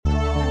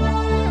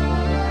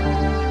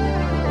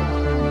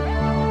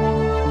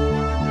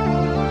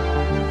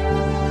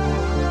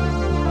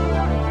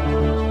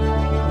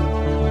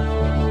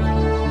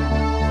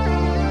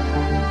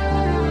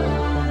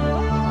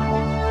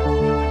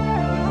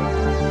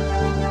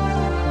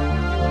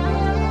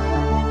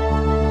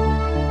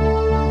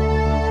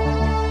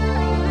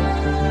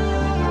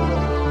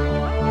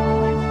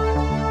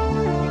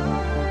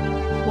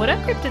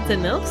Cryptids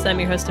and Milks. I'm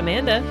your host,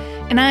 Amanda.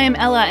 And I am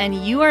Ella, and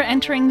you are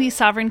entering the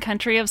sovereign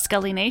country of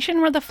Scully Nation,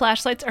 where the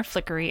flashlights are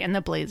flickery and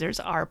the blazers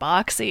are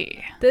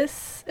boxy.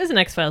 This is an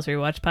X-Files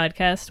rewatch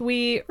podcast.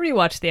 We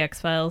rewatch the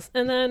X-Files,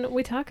 and then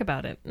we talk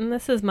about it. And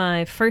this is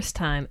my first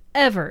time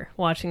ever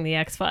watching the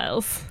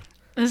X-Files.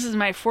 This is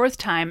my fourth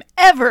time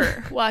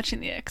ever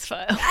watching the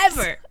X-Files.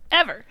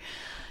 Ever.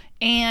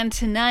 And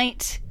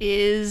tonight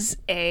is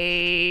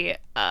a...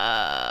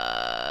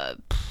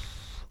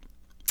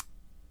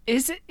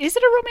 Is it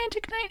a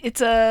romantic night?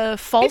 It's a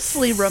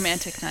falsely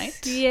romantic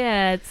night.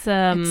 Yeah, it's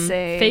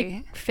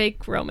a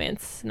fake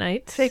romance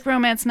night. Fake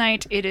romance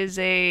night. It is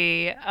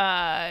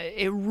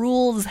a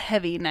rules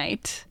heavy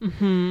night.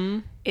 Mm-hmm.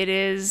 It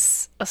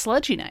is a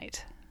sludgy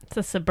night. It's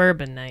a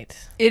suburban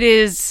night. It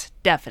is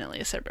definitely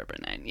a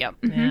suburban night. Yep.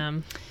 Mm-hmm.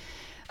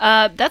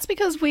 Yeah. That's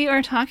because we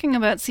are talking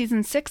about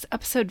season 6,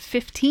 episode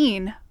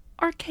 15,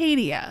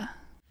 Arcadia.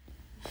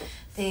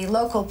 The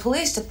local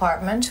police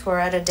department were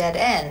at a dead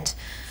end.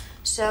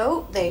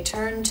 So they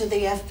turned to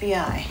the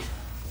FBI.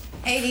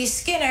 A.D.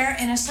 Skinner,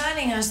 in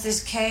assigning us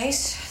this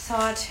case,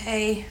 thought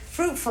a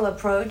fruitful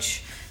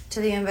approach to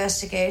the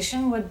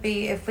investigation would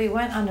be if we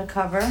went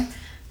undercover,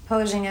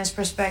 posing as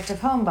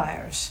prospective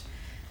homebuyers,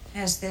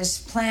 as this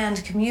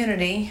planned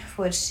community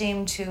would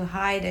seem to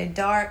hide a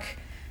dark,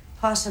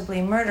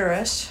 possibly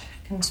murderous,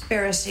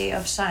 conspiracy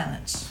of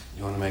silence.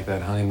 You want to make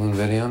that honeymoon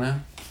video now?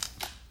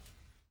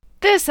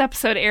 This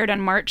episode aired on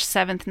March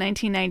 7th,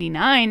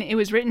 1999. It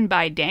was written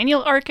by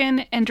Daniel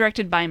Arkin and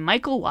directed by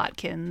Michael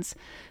Watkins.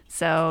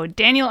 So,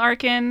 Daniel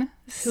Arkin.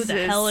 Who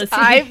the hell is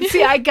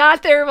he? I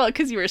got there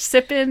because you were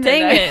sipping.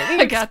 Dang it.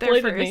 I got there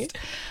Exploited first.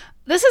 me.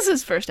 This is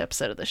his first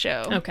episode of the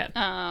show. Okay.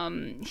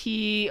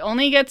 He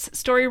only gets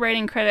story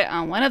writing credit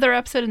on one other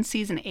episode in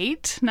season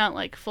 8. Not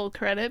like full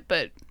credit,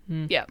 but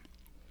yeah.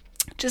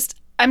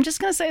 I'm just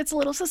going to say it's a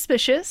little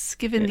suspicious,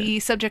 given the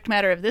subject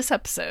matter of this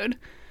episode,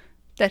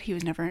 that he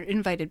was never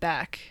invited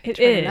back to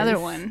write another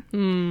one.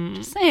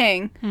 Just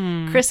saying.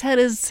 Chris had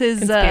his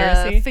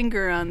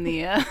finger on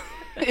the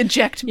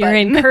eject You're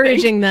button.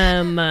 encouraging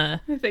them. I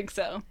think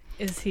so.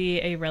 Is he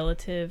a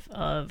relative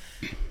of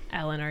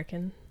Alan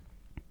Arkin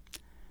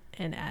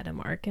and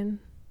Adam Arkin?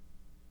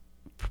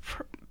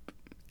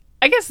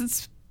 I guess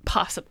it's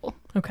possible.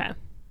 Okay.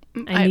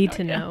 I I have need no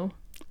to idea. know.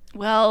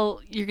 Well,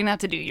 you're going to have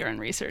to do your own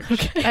research.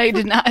 Okay. I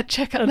did not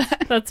check on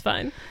that. That's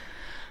fine.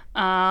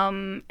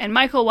 And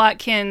Michael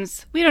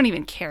Watkins, we don't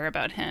even care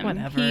about him.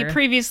 Whatever. He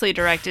previously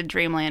directed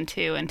Dreamland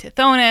 2 and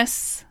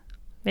Tithonus.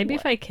 Maybe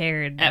if I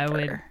cared, I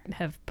would Ever.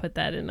 have put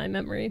that in my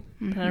memory.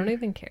 But I don't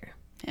even care.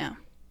 Yeah.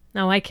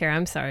 No, I care.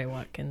 I'm sorry,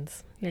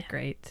 Watkins. You're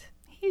great.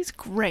 He's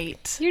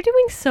great. You're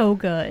doing so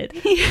good.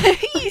 He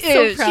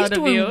is. proud He's of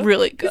doing you.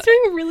 really good. He's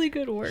doing really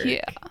good work.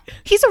 Yeah.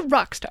 He's a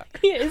rock star.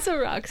 He is a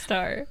rock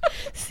star.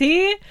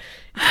 See?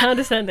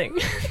 Condescending.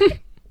 I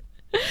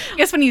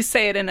guess when you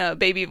say it in a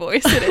baby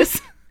voice, it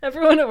is.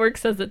 Everyone at work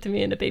says it to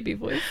me in a baby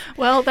voice.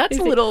 Well, that's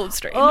They a say, little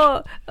strange.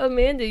 Oh,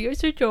 Amanda, you're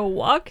such a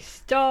rock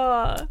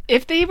star.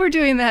 If they were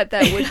doing that,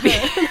 that would be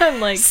And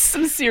I'm like,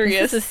 some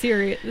serious. This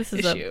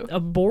is issue.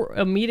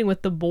 a meeting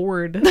with the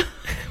board.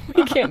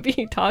 We can't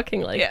be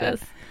talking like Yeah.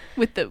 this.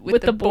 With the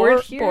board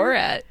board here?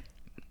 Borat.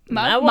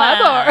 My boy.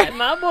 bar.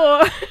 My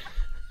boy.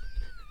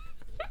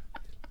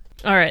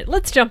 All right,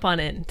 let's jump on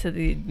into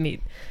the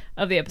meat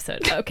of the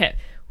episode. Okay.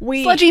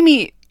 Sludgy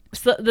meat.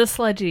 The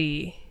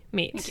sludgy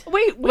meat.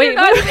 Wait, Wait,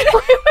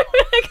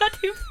 I got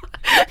too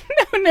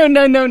far. No.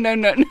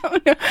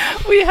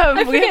 We have.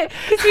 I forget,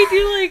 because we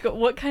do like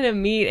what kind of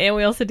meat, and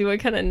we also do what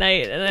kind of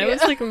night, and I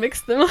always like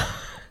mix them up.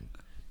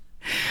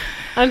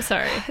 I'm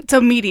sorry. It's a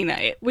meaty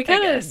night. We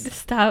gotta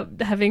stop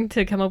having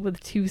to come up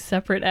with 2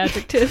 separate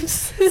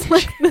adjectives in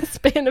like the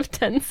span of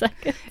 10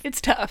 seconds.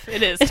 It's tough.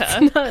 It is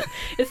tough.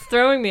 It's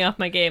throwing me off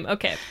my game.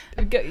 Okay,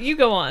 you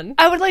go on.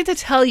 I would like to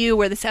tell you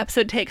where this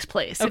episode takes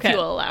place, Okay. if you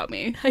will allow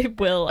me. I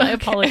will. I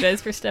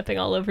apologize for stepping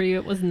all over you.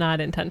 It was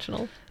not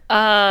intentional.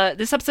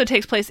 This episode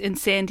takes place in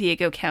San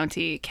Diego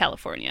County,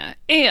 California.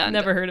 And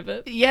Never heard of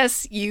it.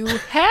 yes, you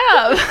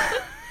have.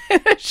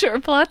 Sure,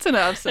 plot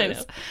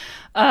synopsis.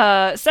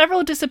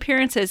 Several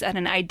disappearances at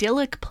an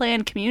idyllic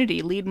planned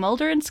community lead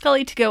Mulder and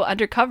Scully to go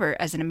undercover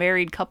as a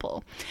married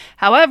couple.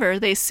 However,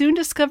 they soon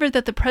discover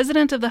that the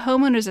president of the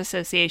Homeowners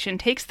Association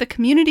takes the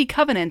community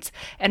covenants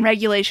and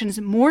regulations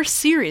more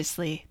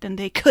seriously than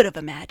they could have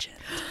imagined.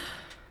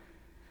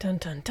 Dun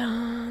dun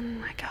dun.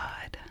 Oh my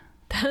God.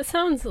 That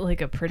sounds like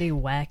a pretty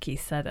wacky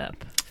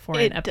setup for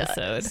an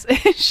episode. Does.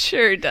 It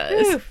sure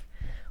does. Oof.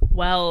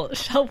 Well,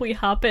 shall we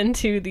hop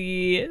into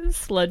the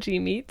sludgy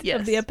meat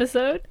of the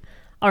episode?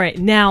 All right,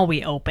 now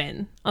we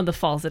open on the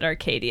Falls at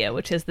Arcadia,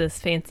 which is this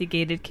fancy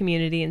gated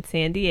community in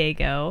San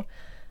Diego.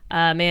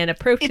 Man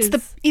approaches...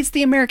 It's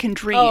the American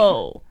dream.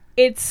 Oh,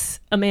 it's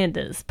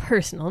Amanda's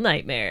personal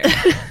nightmare.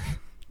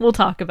 We'll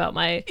talk about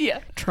my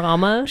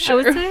trauma, I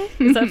would say.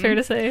 Is that fair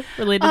to say,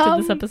 related to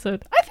this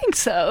episode? I think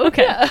so.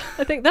 Okay. Yeah.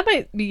 I think that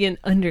might be an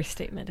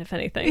understatement, if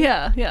anything.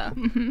 Yeah.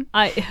 Mm-hmm.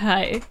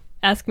 Hi,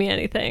 ask me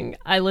anything.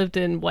 I lived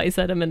in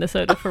Wayzata,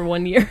 Minnesota for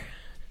 1 year.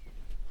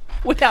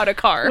 Without a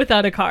car.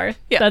 Without a car.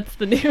 Yeah. That's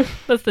the new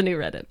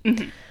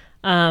Reddit.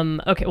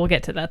 Okay, we'll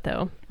get to that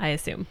though, I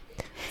assume.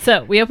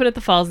 So we open at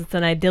the falls. It's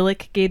an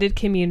idyllic gated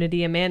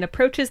community. A man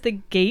approaches the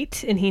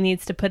gate and he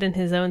needs to put in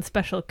his own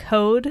special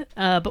code.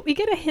 But we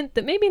get a hint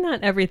that maybe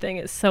not everything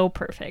is so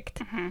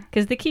perfect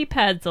because the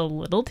keypad's a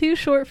little too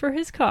short for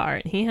his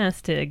car. And he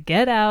has to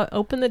get out,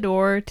 open the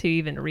door to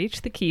even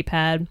reach the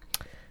keypad.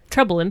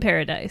 Trouble in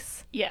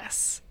paradise.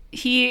 Yes.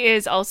 He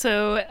is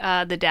also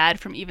the dad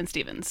from Even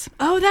Stevens.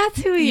 Oh,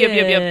 that's who he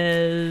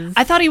is.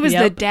 I thought he was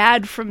the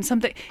dad from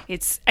something.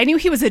 I knew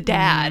he was a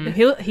dad.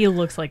 He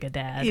looks like a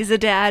dad. He's a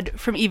dad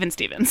from Even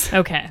Stevens.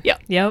 Okay.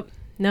 Yep.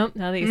 Nope.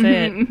 Now that you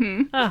say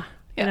it. Oh,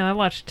 you know, I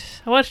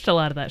watched a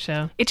lot of that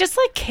show. It just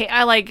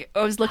I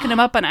was looking him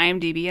up on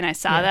IMDb and I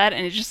saw that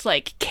and it just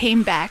like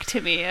came back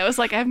to me. I was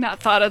like, I've not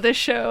thought of this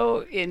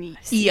show in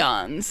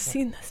eons.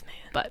 Seen this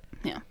man, but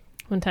yeah.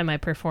 One time I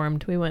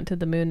performed. We went to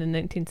the moon in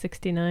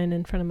 1969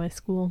 in front of my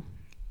school.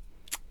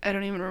 I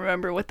don't even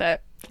remember what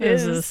that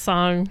is. It was a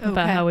song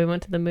about how we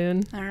went to the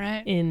moon. All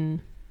right.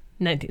 In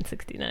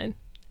 1969.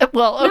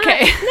 Well,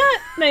 okay. Not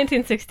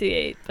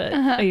 1968, but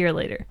a year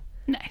later.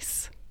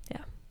 Nice.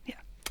 Yeah.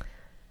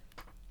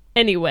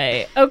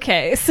 Anyway,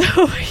 okay,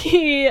 so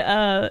he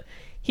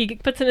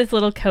puts in his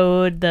little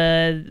code.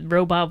 The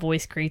robot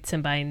voice greets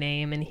him by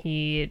name, and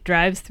he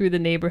drives through the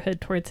neighborhood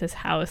towards his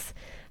house,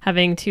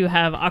 having to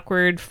have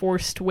awkward,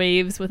 forced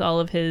waves with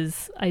all of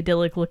his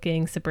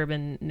idyllic-looking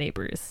suburban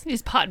neighbors.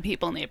 His pod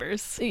people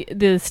neighbors.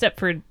 The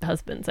Stepford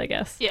husbands, I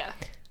guess. Yeah.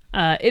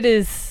 It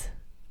is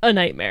a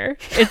nightmare.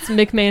 It's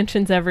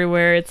McMansions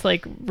everywhere. It's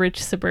like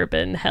rich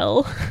suburban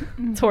hell.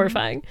 It's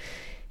horrifying.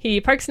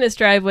 He parks in his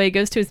driveway,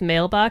 goes to his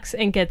mailbox,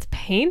 and gets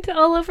paint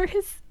all over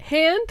his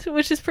hand,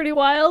 which is pretty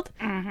wild,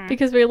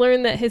 because we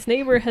learn that his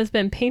neighbor has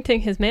been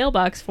painting his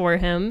mailbox for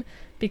him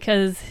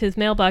because his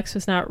mailbox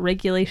was not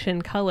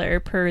regulation color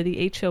per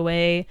the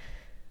HOA,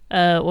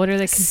 what are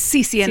they?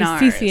 CCNRs.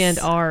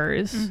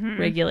 CCNRs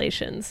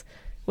regulations,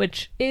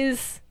 which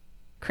is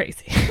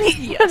crazy.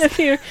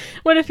 Yes.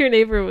 What if your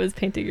neighbor was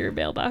painting your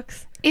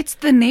mailbox? It's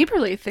the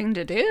neighborly thing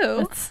to do.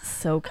 That's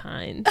so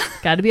kind.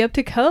 Got to be up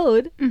to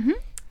code.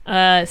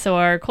 So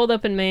our cold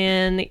open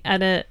man,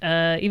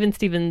 Even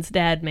Stevens'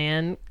 dad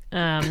man,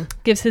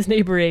 gives his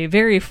neighbor a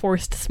very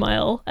forced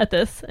smile at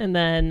this, and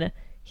then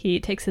he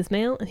takes his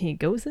mail and he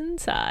goes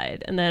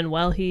inside. And then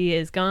while he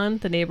is gone,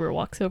 the neighbor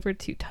walks over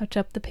to touch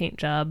up the paint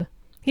job.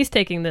 He's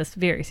taking this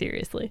very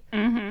seriously.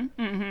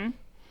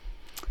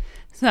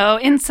 So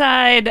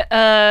inside,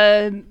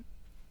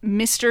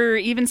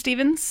 Mr. Even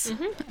Stevens.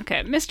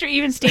 Okay, Mr.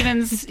 Even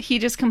Stevens. He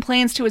just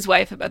complains to his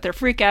wife about their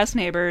freak ass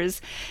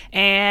neighbors,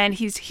 and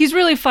he's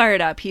really fired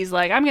up. He's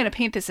like, "I'm gonna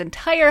paint this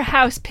entire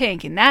house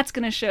pink, and that's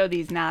gonna show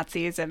these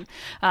Nazis." And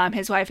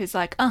his wife is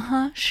like,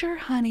 "Sure,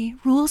 honey.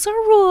 Rules are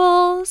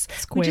rules.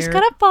 We just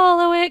gotta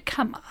follow it.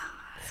 Come on."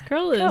 This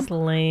girl is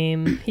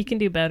lame. He can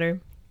do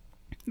better.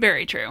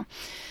 Very true.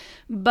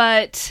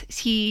 But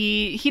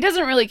he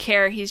doesn't really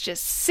care. He's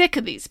just sick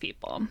of these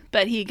people.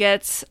 But he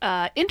gets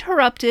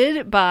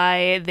interrupted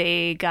by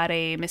they got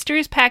a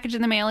mysterious package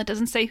in the mail. It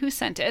doesn't say who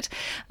sent it.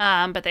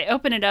 But they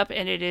open it up,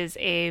 and it is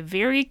a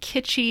very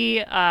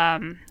kitschy,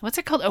 what's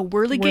it called? A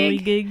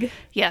whirligig? Whirligig.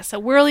 Yes, a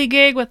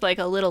whirligig with like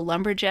a little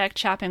lumberjack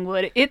chopping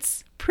wood.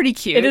 It's pretty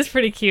cute. It is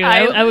pretty cute.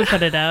 I would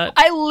put it out.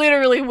 I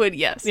literally would,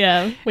 yes.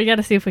 Yeah, we got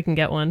to see if we can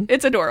get one.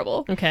 It's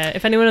adorable. Okay,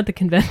 if anyone at the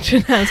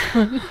convention has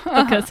one,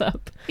 hook us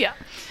up. Yeah.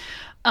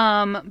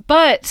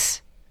 But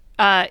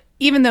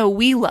even though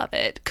we love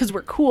it because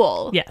we're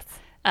cool, yes,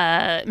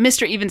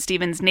 Mr. Even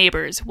Stevens'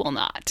 neighbors will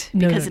not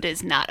because it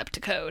is not up to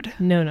code.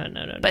 No.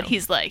 But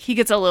he's like, he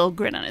gets a little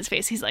grin on his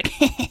face. He's like,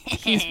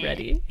 he's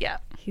ready. Yeah,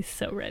 he's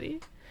so ready.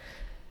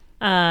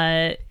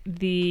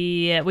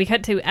 We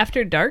cut to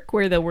after dark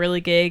where the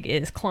whirligig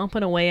is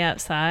clomping away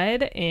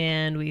outside,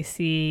 and we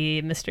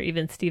see Mr.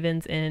 Even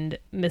Stevens and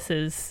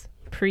Mrs.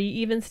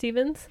 Pre-Even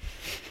Stevens,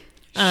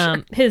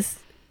 his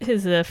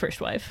first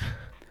wife.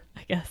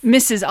 I guess.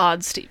 Mrs.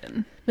 Odd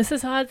Steven.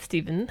 Mrs. Odd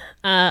Steven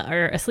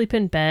are asleep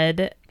in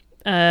bed.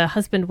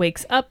 Husband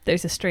wakes up.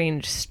 There's a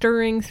strange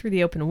stirring through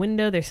the open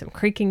window. There's some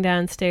creaking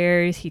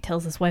downstairs. He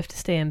tells his wife to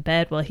stay in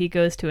bed while he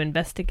goes to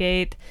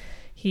investigate.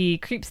 He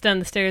creeps down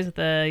the stairs with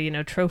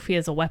a, trophy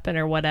as a weapon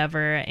or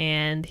whatever,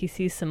 and he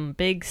sees some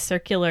big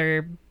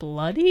circular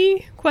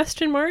bloody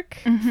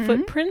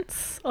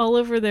footprints all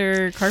over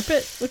their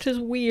carpet, which is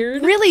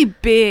weird. Really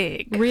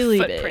big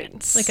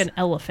footprints. Big. Like an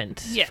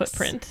elephant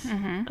footprint.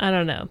 I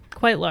don't know.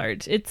 Quite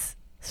large. It's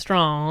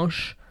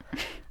strange.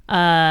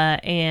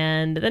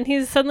 And then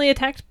he's suddenly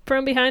attacked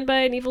from behind by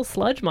an evil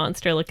sludge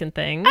monster looking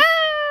thing.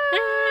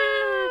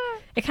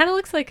 It kind of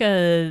looks like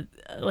a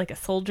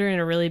soldier in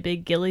a really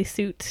big ghillie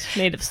suit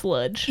made of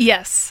sludge.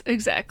 Yes,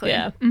 exactly.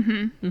 Yeah.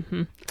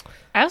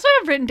 I also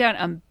have written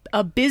down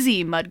a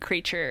busy mud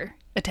creature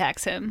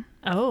attacks him.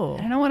 Oh.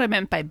 I don't know what I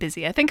meant by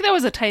busy. I think that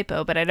was a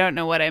typo, but I don't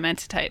know what I meant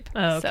to type.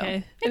 Oh,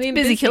 okay. So,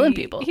 busy killing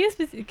people. He is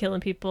busy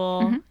killing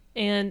people.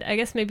 And I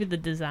guess maybe the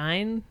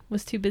design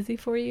was too busy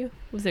for you.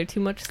 Was there too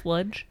much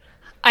sludge?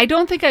 I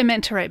don't think I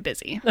meant to write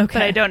busy. Okay.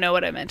 But I don't know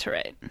what I meant to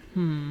write.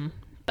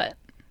 But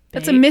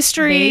that's a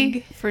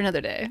mystery for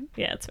another day.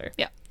 Yeah, it's fair.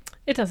 Yeah.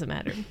 It doesn't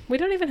matter. We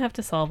don't even have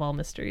to solve all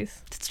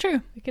mysteries. It's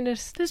true. We can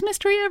just There's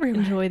mystery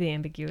everywhere. enjoy the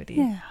ambiguity.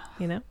 Yeah.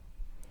 You know?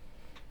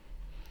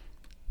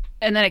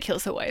 And then it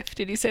kills the wife.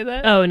 Did you say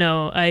that? Oh,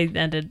 no. I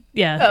ended.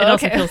 Yeah, Oh, it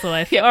also okay. kills the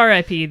wife. Yep.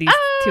 R.I.P. These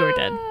two are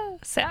dead.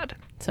 Sad.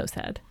 So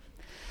sad.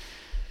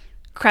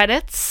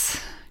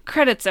 Credits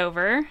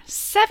over.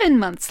 7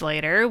 months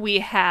later, we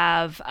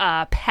have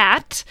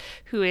Pat,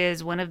 who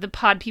is one of the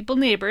Pod People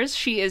neighbors.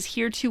 She is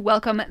here to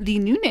welcome the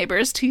new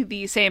neighbors to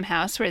the same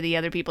house where the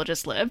other people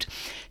just lived.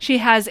 She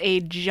has a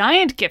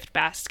giant gift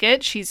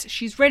basket.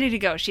 She's ready to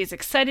go. She's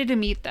excited to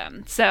meet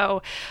them.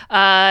 So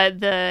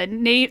the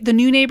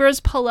new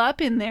neighbors pull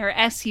up in their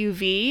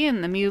SUV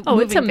and the moving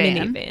It's a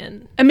van.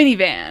 minivan. A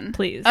minivan.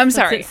 Please. I'm That's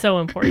sorry. so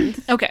important.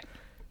 Okay.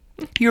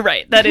 You're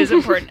right. That is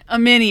important. A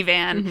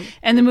minivan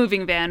and the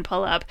moving van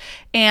pull up,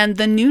 and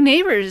the new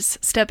neighbors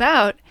step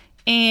out,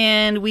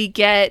 and we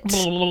get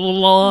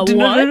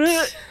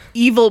What?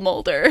 Evil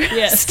Mulder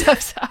Yes.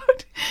 steps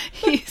out.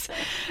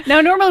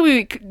 Now,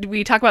 normally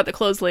we talk about the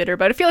clothes later,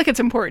 but I feel like it's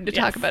important to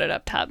talk about it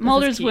up top.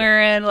 Mulder's cute.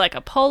 wearing like a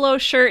polo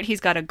shirt.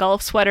 He's got a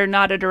golf sweater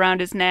knotted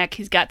around his neck.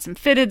 He's got some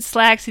fitted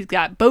slacks. He's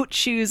got boat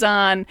shoes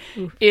on.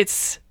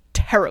 It's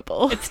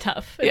terrible. It's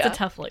tough. It's a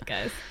tough look,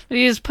 guys.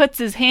 He just puts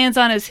his hands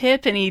on his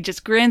hip and he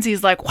just grins.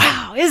 He's like,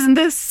 "Wow, isn't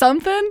this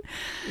something?"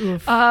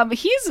 He's having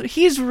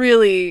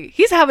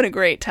a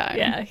great time.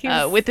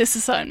 Yeah, with this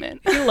assignment.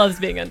 He loves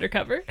being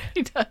undercover.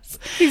 He does.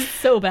 He's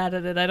so bad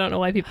at it. I don't know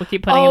why people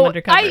keep putting him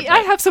undercover. I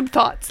have some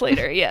thoughts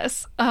later.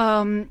 Yes.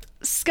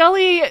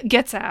 Scully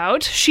gets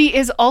out. She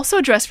is also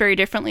dressed very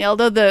differently,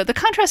 although the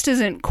contrast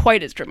isn't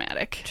quite as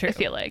dramatic. True. I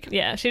feel like.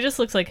 Yeah, she just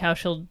looks like how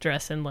she'll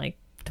dress in like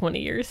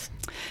 20 years.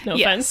 No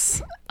offense.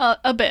 Yes,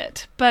 a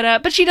bit,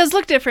 but she does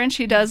look different.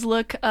 She does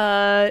look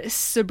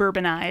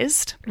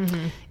suburbanized,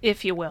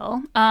 if you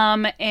will.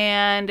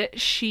 And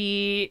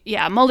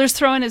Mulder's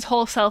throwing his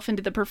whole self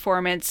into the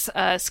performance.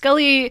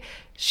 Scully,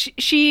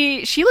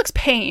 she looks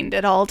pained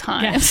at all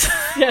times.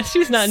 Yeah,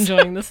 she's not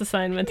enjoying this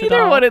assignment at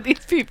Neither all. one of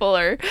these people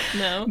are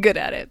good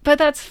at it, but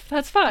that's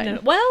fine. No.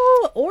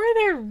 Well, or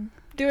they're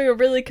doing a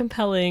really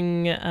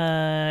compelling,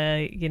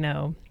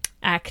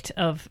 act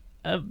of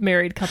a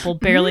married couple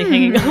barely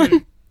hanging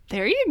on.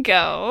 There you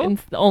go.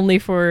 And only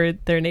for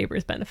their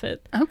neighbor's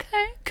benefit.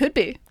 Okay. Could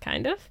be.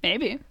 Kind of.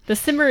 Maybe. The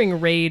simmering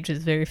rage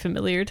is very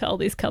familiar to all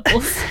these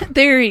couples.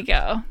 There you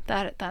go.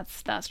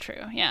 That's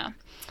true. Yeah.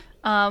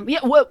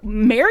 What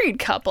married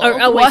couple?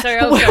 Wait,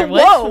 sorry. What?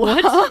 Whoa.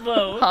 What?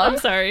 Whoa. I'm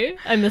sorry.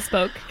 I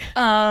misspoke.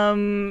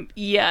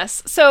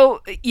 Yes.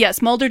 So,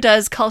 yes, Mulder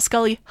does call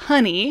Scully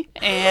honey,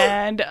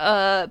 and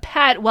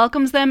Pat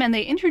welcomes them, and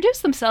they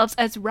introduce themselves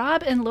as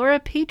Rob and Laura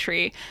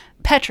Petrie.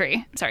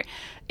 Sorry.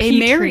 A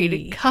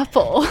married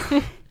couple.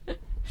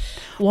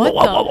 What?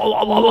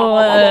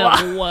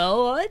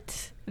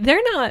 What?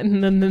 They're not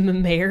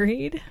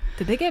married.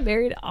 Did they get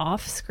married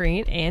off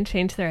screen and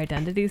change their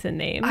identities and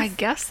names? I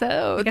guess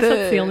so. I guess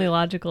that's the only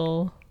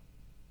logical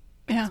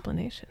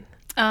explanation.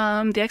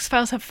 The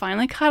X-Files have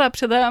finally caught up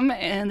to them,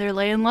 and they're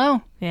laying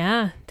low.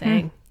 Yeah,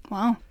 dang.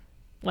 Wow.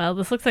 Well,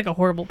 this looks like a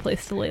horrible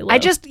place to lay low. I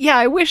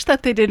wish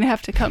that they didn't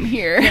have to come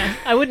here. Yeah,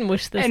 I wouldn't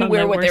wish this and on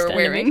wear my what worst they were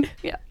enemy. wearing.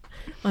 Yeah.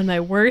 On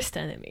my worst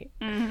enemy.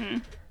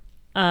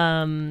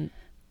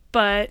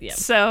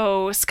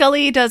 So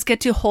Scully does get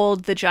to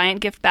hold the giant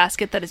gift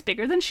basket that is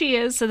bigger than she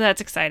is, so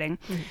that's exciting.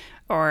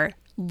 Or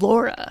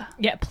Laura.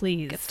 Yeah,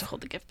 please. Gets to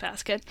hold the gift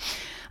basket.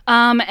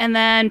 And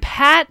then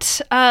Pat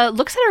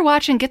looks at her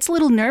watch and gets a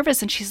little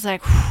nervous, and she's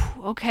like,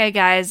 "Okay,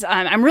 guys,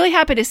 I'm really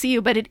happy to see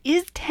you, but it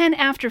is 10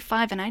 after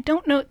 5, and I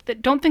don't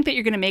think that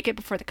you're going to make it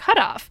before the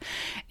cutoff."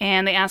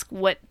 And they ask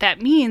what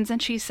that means,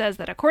 and she says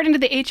that according to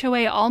the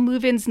HOA, all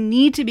move-ins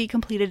need to be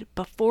completed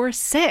before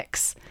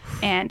 6.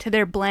 And to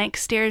their blank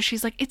stares,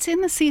 she's like, "It's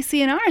in the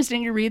CC&Rs.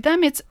 Didn't you read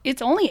them?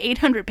 It's only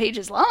 800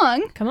 pages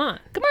long. Come on.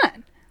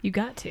 You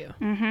got to.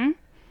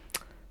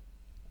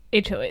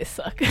 HOAs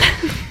suck.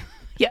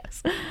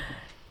 Yes.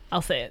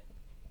 I'll say it.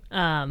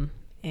 And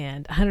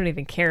I don't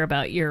even care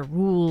about your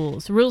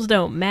rules. Rules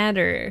don't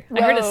matter.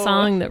 I heard a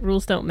song that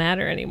rules don't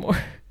matter anymore.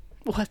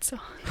 What song?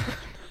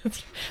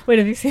 Wait,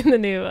 have you seen the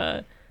new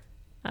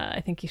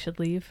I Think You Should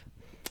Leave?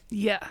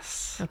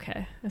 Yes.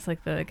 Okay. It's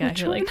like the guy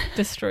who like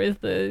destroys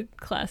the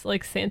class,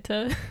 like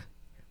Santa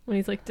when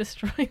he's like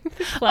destroying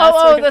the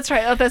class. That's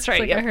right. It's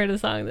like, I heard a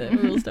song that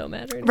rules don't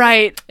matter anymore.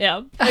 Right.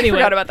 Yeah. I Anyway,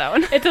 forgot about that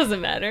one. It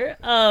doesn't matter.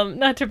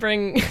 Not to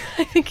bring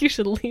I Think You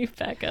Should Leave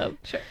back up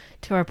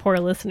to our poor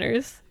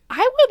listeners.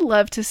 I would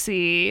love to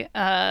see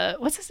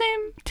what's his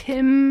name?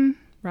 Tim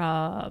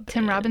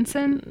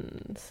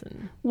Robinson?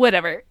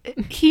 Whatever.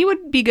 He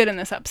would be good in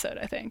this episode,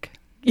 I think.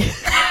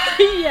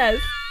 Yes.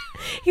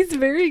 He's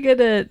very good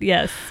at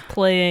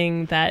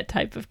playing that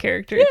type of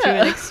character to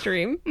an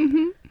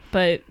extreme.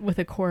 But with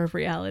a core of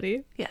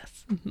reality.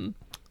 Yes.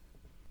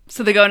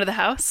 So they go into the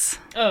house?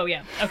 Oh,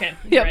 yeah. Okay.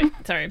 Yep.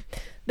 Right. Sorry.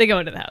 They go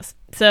into the house.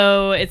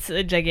 So it's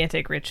a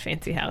gigantic, rich,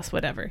 fancy house,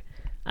 whatever.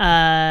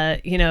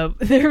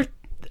 They're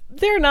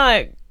they're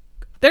not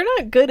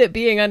good at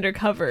being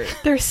undercover.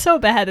 They're so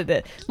bad at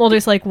it.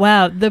 Mulder's like,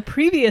 wow, the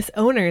previous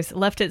owners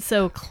left it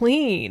so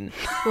clean.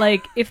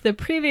 Like, if the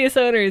previous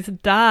owners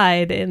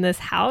died in this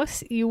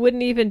house, you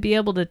wouldn't even be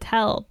able to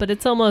tell, but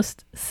it's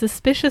almost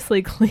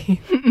suspiciously clean.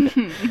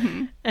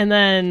 And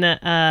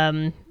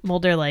then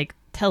Mulder, like,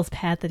 tells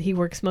Pat that he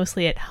works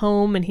mostly at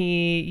home, and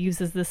he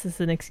uses this as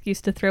an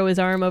excuse to throw his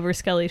arm over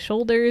Scully's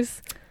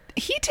shoulders.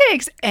 He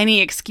takes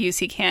any excuse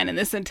he can in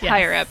this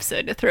entire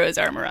episode to throw his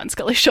arm around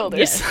Scully's shoulders.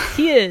 Yes,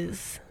 he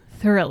is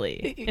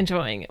thoroughly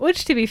enjoying it,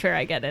 which, to be fair,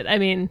 I get it. I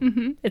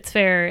mean, it's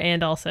fair,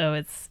 and also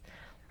it's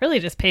really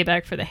just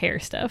payback for the hair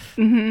stuff.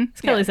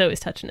 Scully's always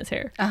touching his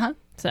hair.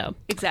 So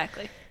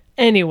exactly.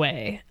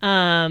 Anyway,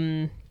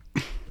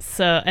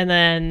 so, and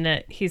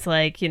then he's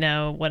like, you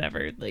know,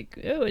 whatever, like,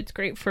 oh, it's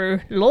great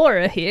for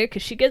Laura here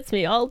because she gets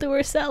me all to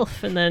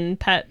herself. And then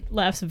Pat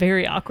laughs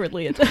very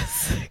awkwardly at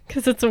this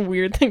because it's a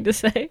weird thing to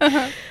say.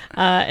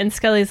 And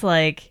Scully's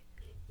like,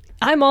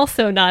 I'm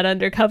also not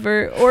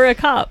undercover or a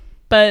cop,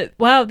 but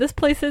wow, this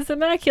place is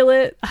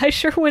immaculate. I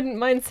sure wouldn't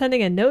mind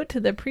sending a note to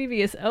the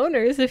previous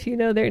owners if you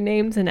know their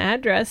names and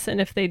address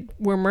and if they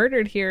were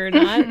murdered here or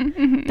not.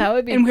 That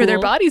would be and cool. where their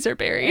bodies are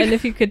buried. And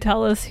if you could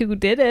tell us who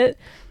did it,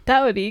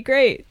 that would be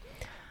great.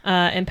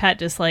 And Pat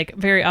just, like,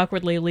 very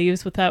awkwardly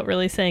leaves without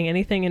really saying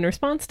anything in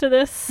response to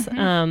this.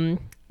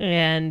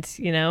 And,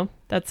 you know,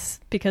 that's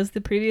because the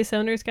previous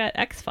owners got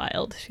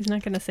X-filed. She's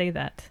not going to say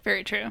that.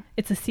 Very true.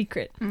 It's a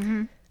secret.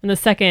 And the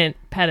second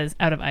Pat is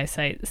out of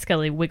eyesight,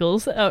 Scully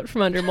wiggles out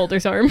from under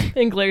Mulder's arm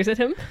and glares at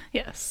him.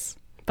 Yes.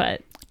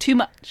 But too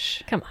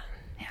much. Come on.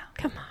 Yeah.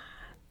 Come on.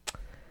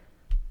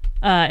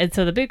 And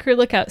so the boot crew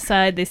look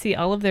outside. They see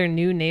all of their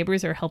new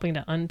neighbors are helping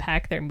to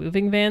unpack their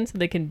moving van so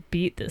they can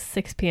beat the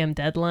 6 p.m.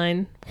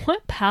 deadline.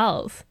 What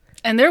pals?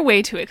 And they're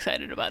way too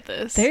excited about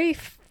this. They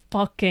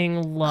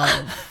fucking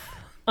love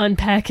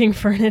unpacking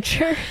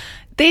furniture.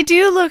 They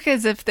do look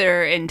as if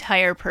their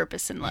entire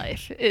purpose in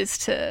life is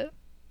to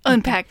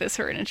unpack this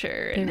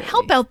furniture and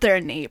help out their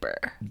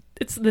neighbor.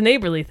 It's the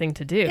neighborly thing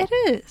to do. It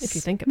is. If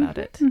you think about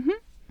it.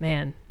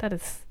 Man, that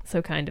is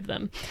so kind of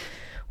them.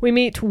 We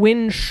meet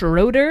Wynn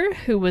Schroeder,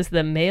 who was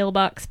the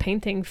mailbox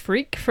painting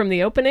freak from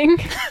the opening.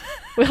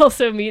 We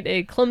also meet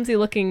a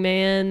clumsy-looking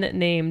man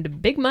named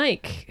Big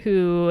Mike,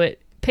 who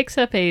picks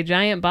up a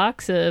giant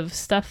box of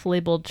stuff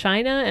labeled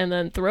China and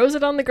then throws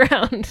it on the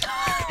ground.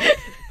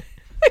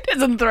 He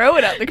doesn't throw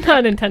it on the ground.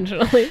 Not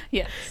intentionally.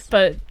 Yes.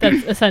 But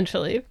that's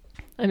essentially,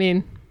 I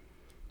mean,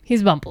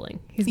 he's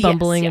bumbling. He's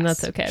bumbling, and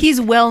that's okay. He's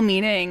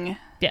well-meaning,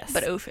 yes,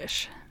 but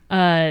oafish.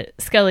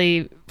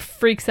 Scully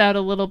freaks out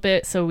a little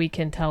bit, so we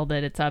can tell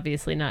that it's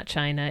obviously not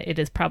China. It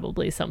is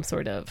probably some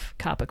sort of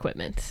cop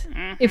equipment,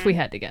 if we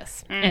had to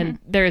guess. And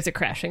there is a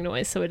crashing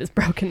noise, so it is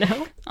broken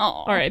now.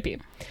 Oh, R.I.P.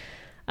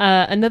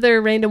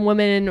 Another random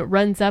woman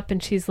runs up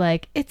and she's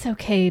like, "It's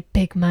okay,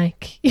 Big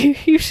Mike.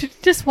 You should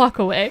just walk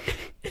away.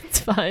 It's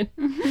fine."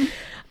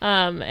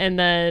 And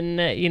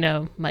then, you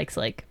know, Mike's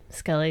like,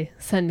 "Scully,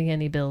 send me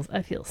any bills.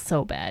 I feel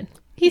so bad."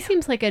 He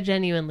seems like a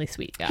genuinely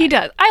sweet guy. He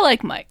does. I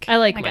like Mike. I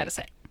Mike. gotta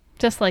say.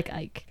 Just like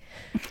Ike.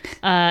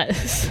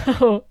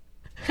 So,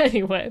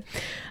 anyway,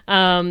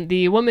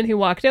 the woman who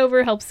walked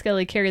over helps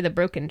Scully carry the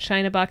broken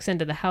china box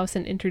into the house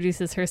and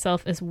introduces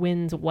herself as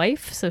Wynn's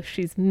wife. So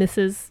she's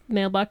Mrs.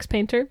 Mailbox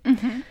Painter.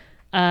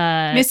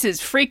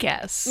 Mrs.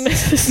 Freak-ass.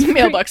 Mrs.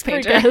 Mailbox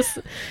Painter. Freak-ass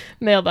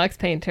Mailbox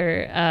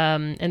Painter.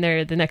 And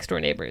they're the next door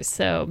neighbors.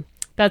 So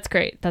that's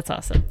great. That's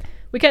awesome.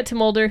 We get to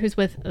Mulder, who's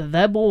with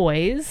the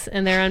boys,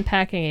 and they're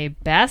unpacking a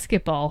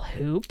basketball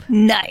hoop.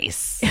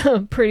 Nice.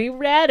 Pretty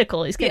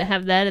radical. He's going to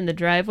have that in the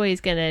driveway.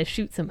 He's going to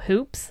shoot some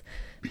hoops.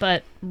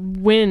 But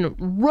Wynn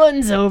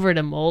runs over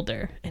to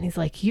Mulder, and he's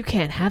like, "You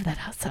can't have that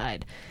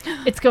outside.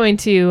 It's going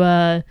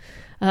to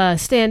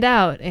stand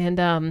out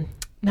and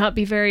not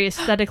be very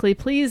aesthetically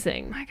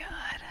pleasing." My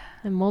God.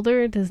 And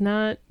Mulder does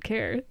not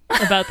care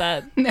about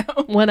that. No.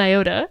 One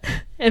iota.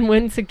 And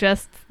Wynn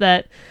suggests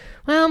that,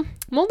 well,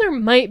 Mulder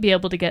might be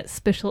able to get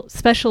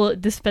special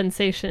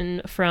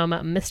dispensation from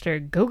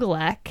Mr.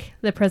 Gogolak,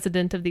 the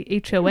president of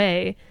the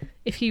HOA,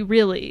 if he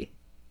really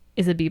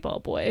is a b-ball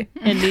boy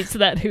and needs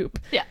that hoop.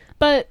 Yeah.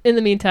 But in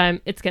the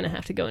meantime, it's going to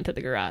have to go into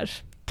the garage.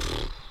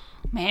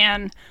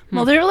 Man,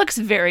 Mulder looks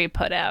very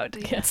put out.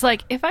 Yeah. It's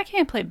like, if I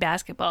can't play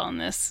basketball in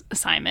this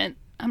assignment,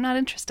 I'm not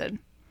interested.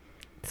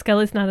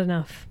 Scully's not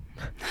enough.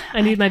 I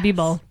need my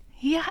b-ball.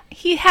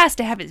 He has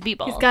to have his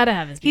b-ball. He's got to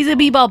have his b-ball. He's a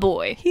b-ball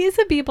boy. He's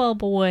a b-ball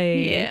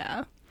boy.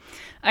 Yeah.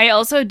 I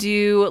also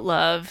do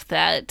love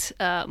that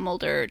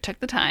Mulder took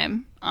the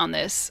time on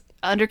this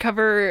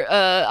undercover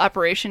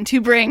operation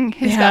to bring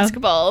his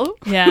basketball hoop.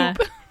 Yeah.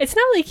 It's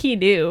not like he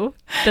knew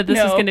that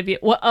this was going to be...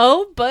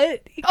 Well,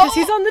 but because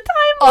he's on the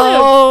time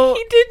loop.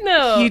 He did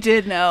know. He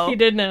did know. He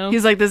did know.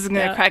 He's like, this is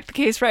going to crack the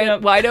case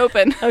wide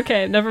open.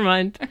 Okay, never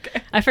mind.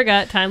 Okay. I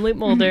forgot. Time loop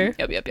Mulder.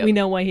 Yep. We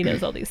know why he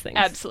knows all these things.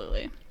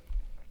 Absolutely.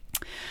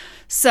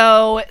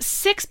 So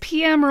 6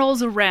 p.m.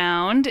 rolls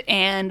around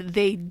and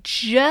they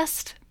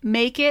just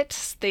make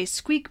it. They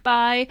squeak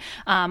by.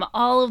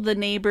 All of the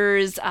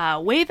neighbors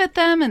wave at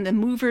them, and the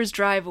movers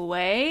drive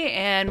away.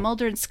 And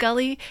Mulder and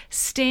Scully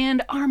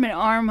stand arm in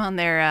arm on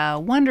their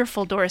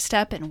wonderful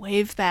doorstep and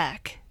wave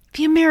back.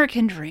 The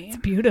American dream. It's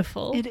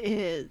beautiful. It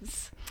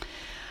is.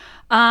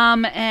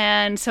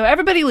 And so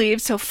everybody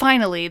leaves. So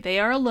finally, they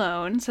are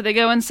alone. So they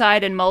go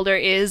inside, and Mulder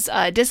is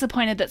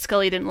disappointed that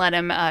Scully didn't let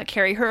him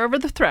carry her over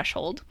the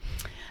threshold.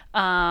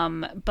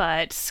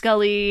 But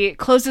Scully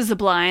closes the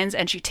blinds,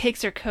 and she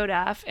takes her coat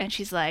off, and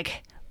she's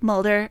like,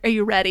 Mulder, are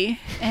you ready?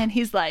 And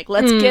he's like,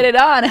 let's get it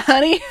on,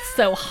 honey.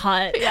 So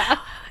hot. Yeah.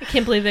 I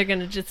can't believe they're going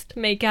to just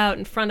make out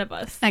in front of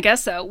us. I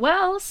guess so.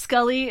 Well,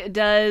 Scully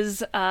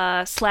does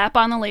slap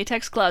on the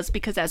latex gloves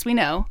because, as we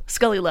know,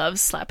 Scully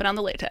loves slapping on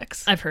the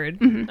latex. I've heard.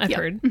 I've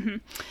heard.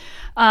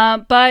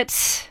 Mm-hmm.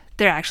 But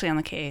they're actually on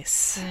the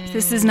case.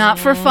 This is not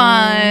for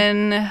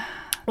fun.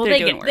 Well,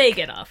 they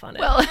get off on it.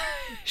 Well,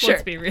 sure.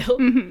 Let's be real.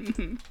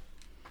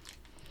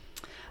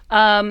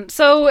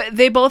 So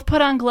they both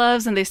put on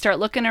gloves and they start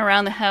looking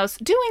around the house,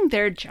 doing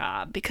their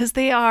job because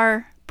they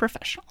are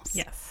professionals.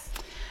 Yes.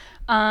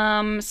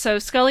 So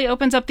Scully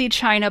opens up the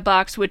china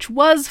box, which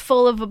was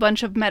full of a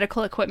bunch of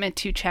medical equipment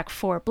to check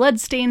for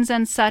bloodstains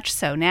and such.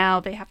 So now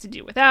they have to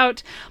do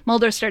without.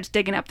 Mulder starts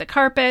digging up the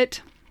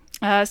carpet.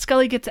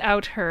 Scully gets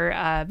out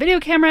her video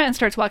camera and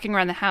starts walking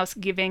around the house,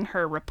 giving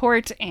her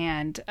report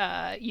and,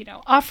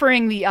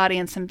 offering the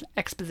audience some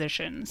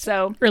exposition.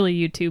 So early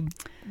YouTube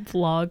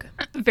vlog.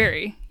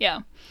 Very, yeah.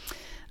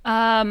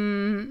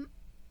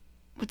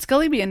 Would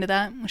Scully be into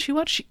that? Would she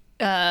watch,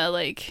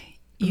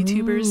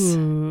 YouTubers?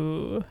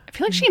 Ooh. I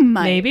feel like she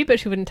might. Maybe, but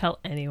she wouldn't tell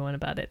anyone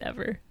about it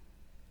ever.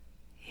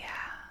 Yeah.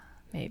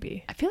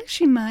 Maybe. I feel like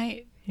she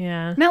might.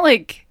 Yeah. Not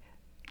like,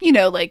 I don't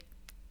know.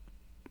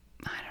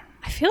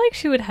 I feel like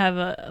she would have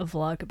a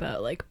vlog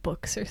about, like,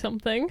 books or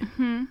something.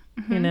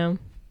 You know?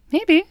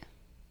 Maybe.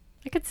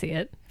 I could see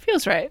it.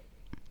 Feels right.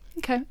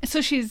 Okay.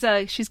 So she's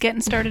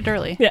getting started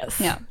early. Yes.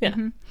 Yeah. Yeah.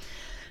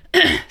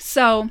 Mm-hmm.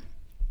 So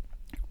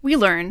we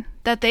learn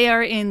that they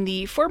are in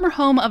the former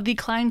home of the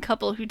Klein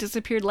couple who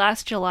disappeared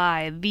last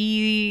July.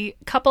 The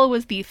couple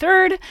was the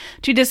third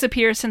to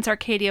disappear since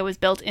Arcadia was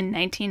built in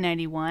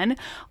 1991.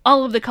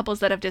 All of the couples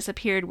that have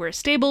disappeared were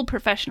stable,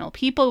 professional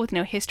people with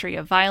no history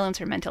of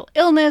violence or mental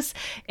illness,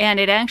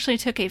 and it actually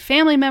took a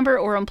family member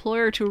or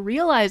employer to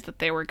realize that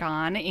they were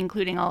gone,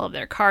 including all of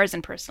their cars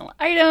and personal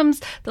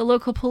items. The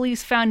local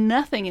police found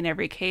nothing in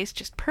every case,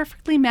 just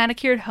perfectly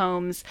manicured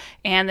homes,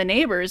 and the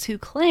neighbors who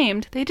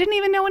claimed they didn't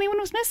even know anyone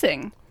was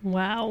missing.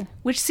 Wow.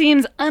 Which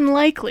seems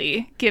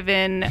unlikely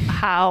given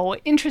how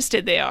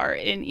interested they are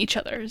in each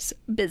other's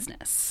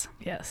business.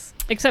 Yes.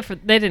 Except for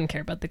they didn't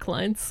care about the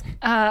clients.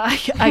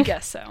 I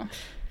guess so.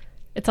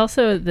 It's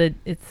also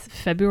it's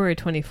February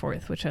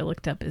 24th, which I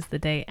looked up is the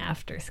day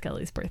after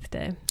Scully's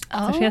birthday.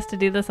 Oh. So she has to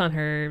do this on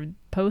her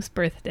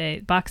post-birthday,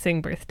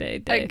 boxing birthday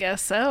day. I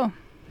guess so.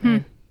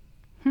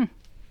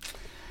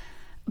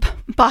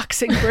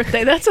 Boxing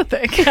birthday, that's a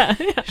thing. Yeah.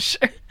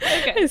 Sure.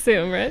 Okay. I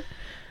assume, right?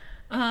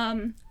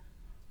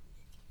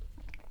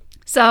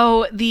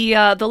 So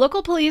the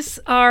local police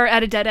are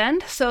at a dead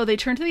end, so they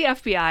turn to the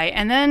FBI,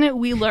 and then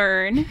we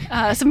learn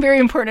some very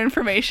important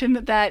information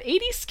that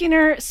A.D.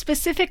 Skinner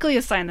specifically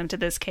assigned them to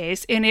this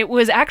case, and it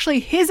was actually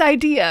his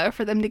idea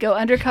for them to go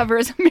undercover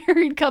as a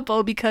married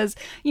couple because,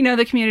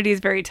 the community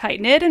is very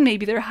tight-knit, and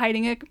maybe they're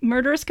hiding a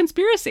murderous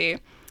conspiracy.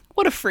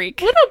 What a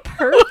freak. What a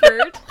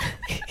pervert.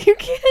 You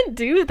can't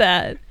do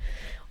that.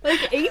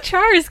 Like,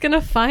 HR is going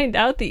to find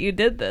out that you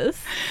did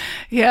this.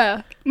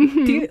 Yeah.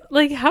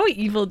 Mm-hmm. How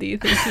evil do you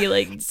think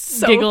he,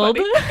 so giggled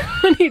funny.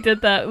 when he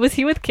did that? Was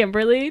he with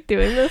Kimberly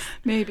doing this?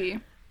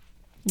 Maybe.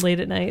 Late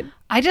at night?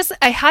 I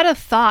had a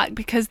thought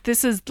because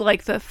this is,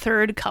 the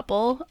third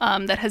couple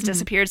that has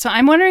disappeared. So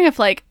I'm wondering if,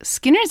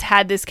 Skinner's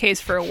had this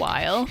case for a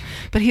while,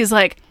 but he's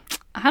like,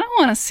 I don't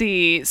want to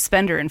see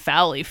Spender and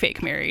Fowley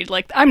fake married.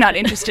 I'm not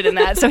interested in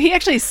that. So he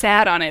actually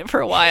sat on it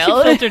for a while.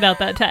 He filtered out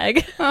that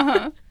tag.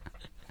 Uh-huh.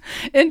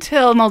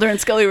 Until Mulder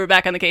and Scully were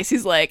back on the case,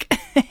 he's like...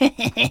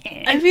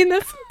 I mean,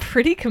 that's a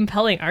pretty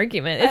compelling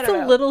argument. It's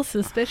a little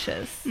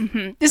suspicious.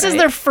 Mm-hmm. This is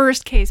their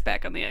first case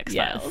back on the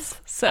X-Files.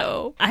 Yes.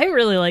 So... I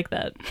really like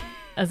that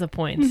as a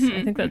point. Mm-hmm.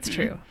 I think that's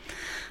true.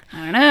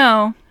 I don't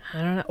know.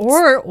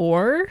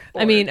 Or,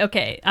 I mean,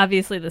 okay,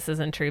 obviously this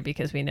isn't true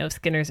because we know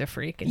Skinner's a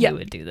freak and he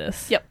would do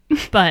this. Yep.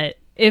 But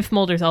if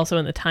Mulder's also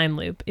in the time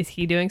loop, is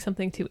he doing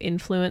something to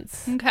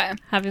influence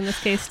having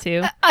this case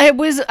too? I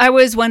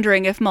was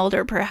wondering if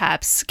Mulder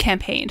perhaps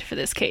campaigned for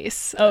this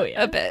case. Oh,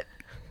 yeah. A bit.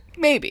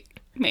 Maybe.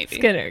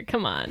 Skinner,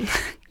 come on.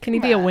 Can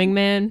you be a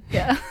wingman?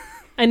 Yeah.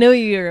 I know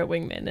you're a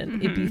wingman in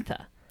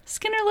Ibiza.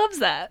 Skinner loves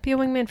that. Be a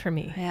wingman for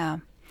me. Yeah.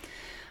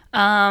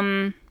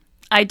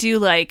 I do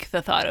like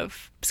the thought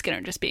of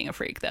Skinner just being a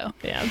freak, though.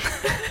 Yeah.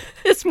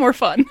 It's more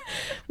fun.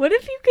 What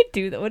if you could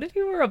do that? What if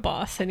you were a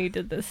boss and you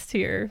did this to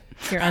your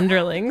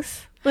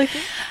underlings?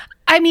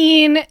 I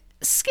mean,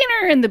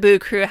 Skinner and the Boo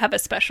Crew have a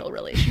special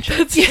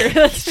relationship.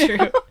 That's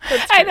true.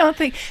 I don't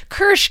think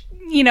Kirsch,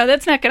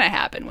 that's not going to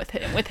happen with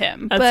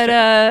him.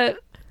 That's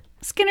true.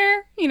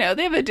 Skinner,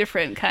 they have a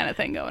different kind of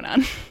thing going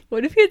on.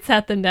 What if he had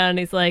sat them down and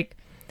he's like,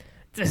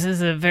 this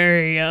is a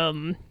very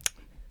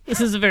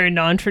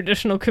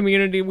non-traditional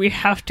community. We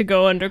have to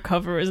go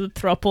undercover as a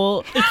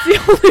throuple. It's the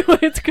only way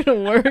it's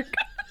gonna work.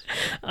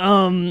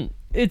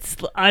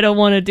 I don't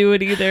want to do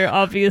it either,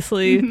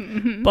 obviously,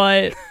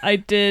 but I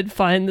did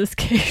find this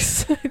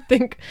case.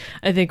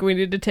 I think we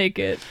need to take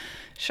it.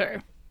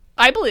 Sure.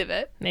 I believe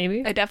it.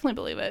 Maybe. I definitely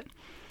believe it.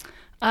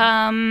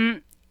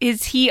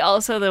 Is he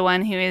also the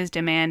one who is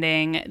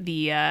demanding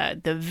the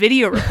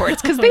video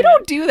reports? Because they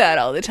don't do that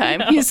all the time.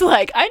 No. He's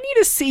like, I need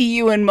to see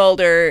you and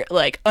Mulder,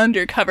 like,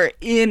 undercover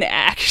in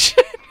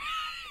action.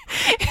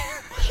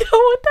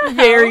 What the hell?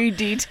 Very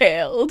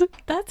detailed.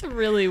 That's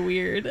really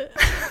weird.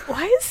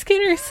 Why is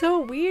Skinner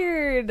so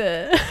weird?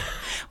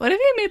 What if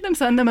he made them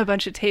send them a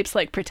bunch of tapes,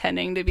 like,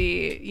 pretending to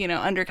be,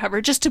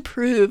 undercover, just to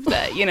prove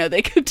that,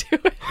 they could do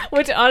it?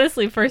 Which,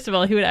 honestly, first of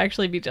all, he would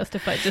actually be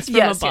justified just from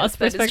a boss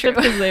perspective,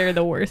 because they're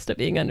the worst at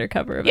being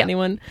undercover of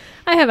anyone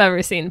I have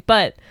ever seen.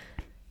 But,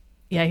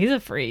 yeah, he's a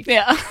freak.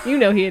 Yeah.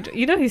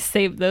 He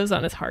saved those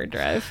on his hard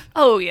drive.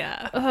 Oh,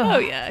 yeah. Oh,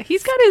 yeah.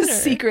 He's got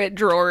his secret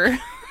drawer.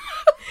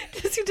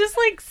 Does he just,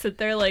 like, sit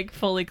there, like,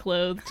 fully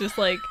clothed, just,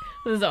 like,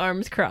 with his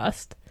arms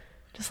crossed,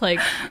 just, like,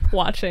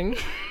 watching,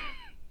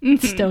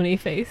 stony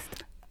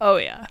faced? Oh,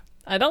 yeah.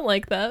 I don't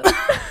like that.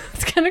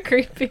 It's kind of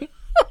creepy.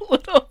 A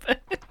little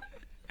bit.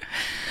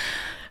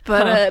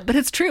 But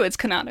it's true. It's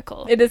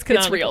canonical. It is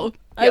canonical. It's real.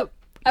 Yep.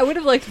 I would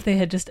have liked if they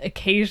had just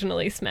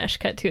occasionally smash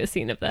cut to a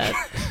scene of that.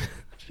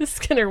 Just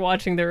Skinner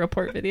watching the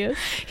report videos.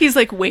 He's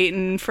like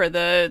waiting for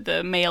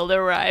the mail to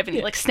arrive, and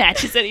he like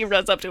snatches it. He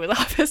runs up to his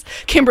office.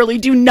 Kimberly,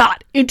 do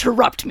not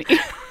interrupt me.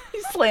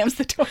 He slams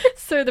the door.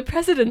 Sir, the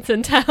president's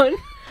in town.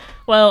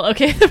 Well,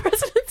 okay, the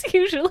president's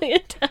usually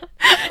in town.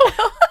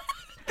 Well,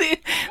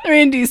 they're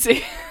in DC.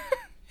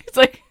 He's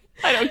like,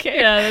 I don't care.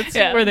 Yeah, that's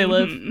where they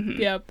live.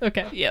 Yeah.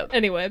 Okay. Yep.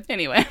 Anyway.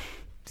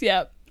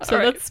 Yeah. So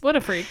that's what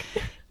a freak.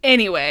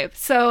 Anyway,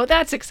 so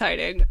that's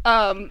exciting.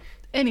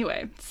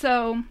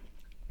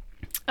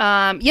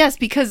 Yes,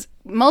 because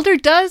Mulder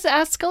does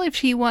ask Scully if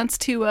she wants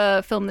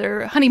to film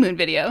their honeymoon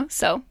video.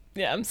 So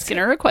yeah,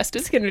 Skinner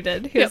requested. Skinner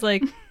did. He was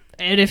like,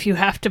 and if you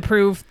have to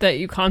prove that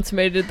you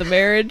consummated the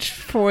marriage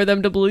for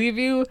them to believe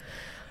you,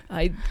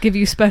 I give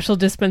you special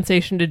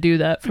dispensation to do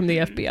that from the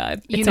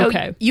FBI. It's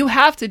okay. You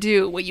have to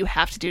do what you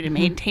have to do to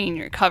maintain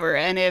your cover,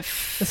 and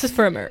if this is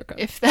for America,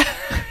 if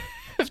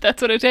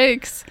that's what it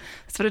takes,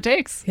 that's what it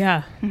takes.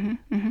 Yeah,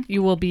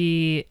 you will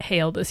be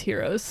hailed as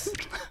heroes.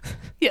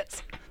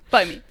 Yes,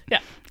 by me.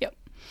 Yeah. Yep.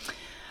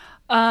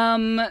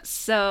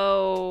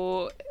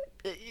 So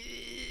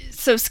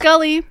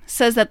Scully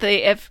says that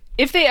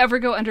if they ever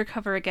go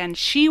undercover again,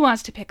 she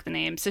wants to pick the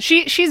name. So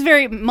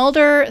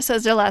Mulder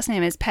says their last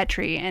name is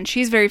Petrie, and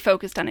she's very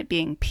focused on it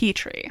being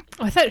Petrie.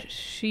 Oh, I thought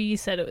she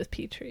said it was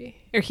Petrie.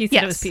 Or he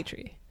said it was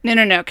Petrie. No,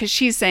 because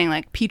she's saying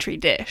like Petri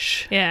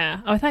dish.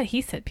 Yeah. Oh, I thought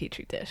he said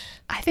Petri dish.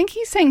 I think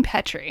he's saying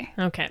Petrie.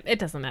 Okay. It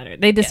doesn't matter.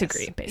 They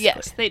disagree, basically.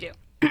 Yes, they do.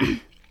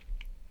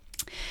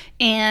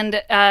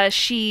 And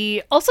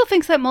she also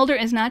thinks that Mulder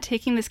is not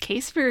taking this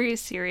case very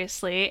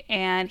seriously,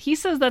 and he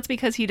says that's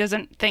because he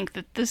doesn't think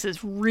that this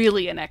is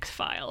really an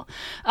X-File.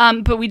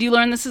 But we do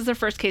learn this is their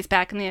first case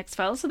back in the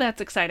X-Files, so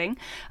that's exciting.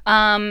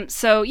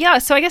 So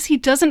I guess he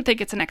doesn't think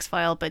it's an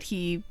X-File, but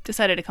he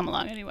decided to come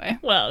along anyway.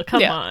 Well,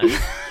 come on.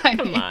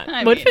 Come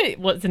on. What if it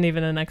wasn't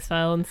even an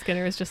X-File and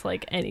Skinner is just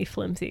like any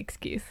flimsy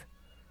excuse?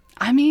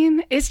 I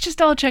mean, it's just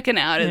all checking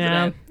out, isn't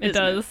it? It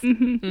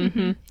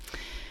does.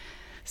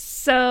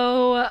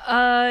 So,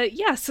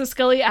 so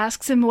Scully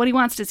asks him what he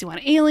wants. Does he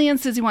want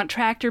aliens? Does he want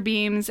tractor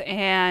beams?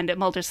 And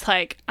Mulder's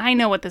like, I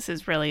know what this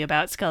is really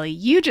about, Scully.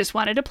 You just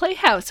wanted to play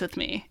house with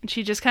me. And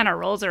she just kind of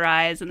rolls her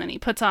eyes, and then he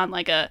puts on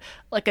like a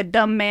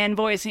dumb man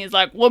voice, and he's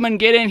like, woman,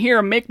 get in here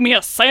and make me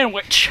a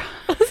sandwich.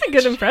 That's a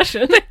good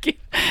impression. Thank you.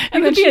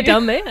 And then be a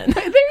dumb man.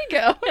 There you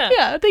go.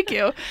 Yeah, thank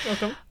you.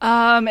 Welcome.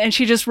 And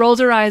she just rolls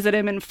her eyes at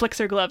him and flicks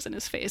her gloves in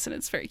his face, and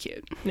it's very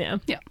cute. Yeah.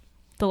 Yeah.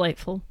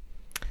 Delightful.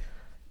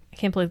 I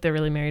can't believe they're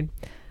really married.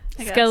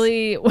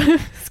 Scully,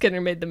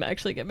 Skinner made them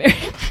actually get married.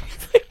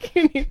 He's like,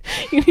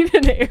 you need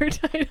an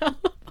airtight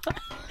alibi.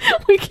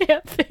 We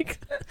can't fix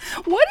this.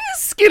 What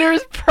is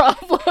Skinner's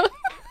problem?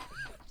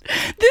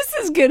 This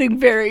is getting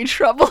very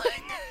troubling.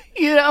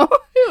 It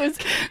was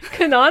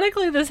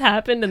canonically this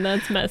happened, and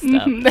that's messed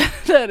up.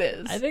 That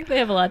is. I think they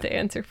have a lot to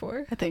answer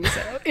for. I think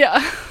so.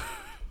 Yeah.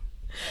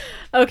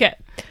 Okay.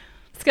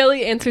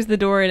 Scully answers the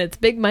door, and it's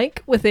Big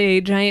Mike with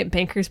a giant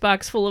banker's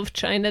box full of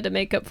china to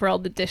make up for all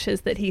the dishes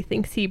that he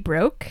thinks he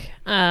broke.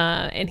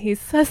 And he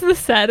says the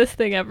saddest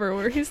thing ever,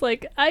 where he's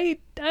like, I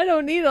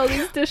don't need all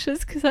these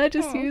dishes because I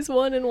just use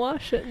one and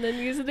wash it and then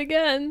use it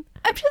again.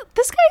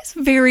 This guy's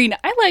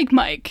I like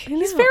Mike.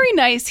 He's very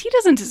nice. He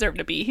doesn't deserve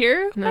to be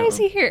here. No. Why is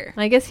he here?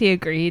 I guess he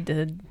agreed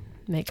to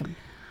make him,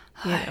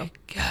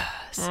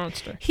 Gosh.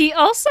 monster. He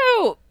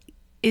also,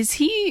 is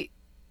he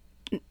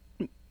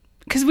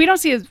because we don't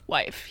see his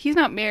wife. He's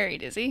not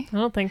married, is he? I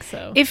don't think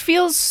so.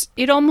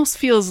 It almost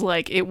feels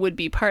like it would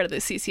be part of the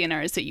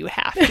CCNRs that you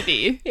have to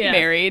be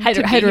married.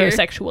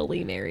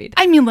 Heterosexually married.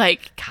 I mean,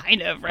 like,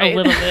 kind of, right? A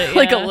little bit,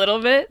 like, yeah. a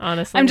little bit.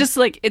 Honestly. I'm just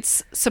like,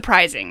 it's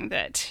surprising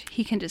that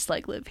he can just,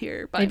 like, live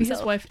here by Maybe himself.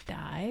 his wife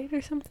died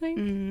or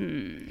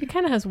something? He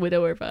kind of has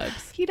widower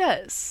vibes. He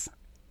does.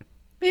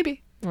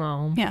 Maybe.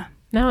 Oh. Yeah.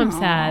 Now I'm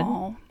sad.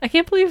 I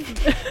can't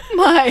believe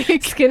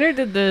Mike. Skinner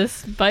did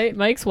this.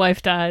 Mike's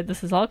wife died.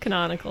 This is all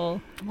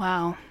canonical.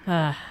 Wow.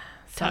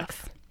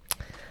 Sucks.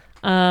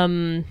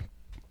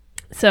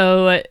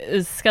 So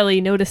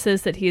Scully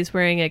notices that he's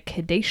wearing a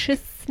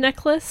caduceus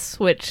necklace,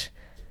 which,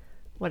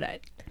 not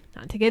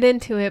to get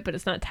into it, but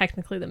it's not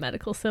technically the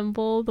medical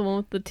symbol. The one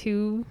with the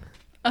two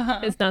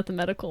is not the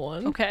medical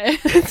one. Okay.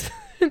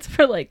 It's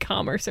for like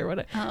commerce or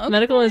whatever. Okay,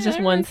 medical is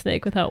just one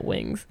snake without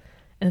wings.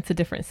 And it's a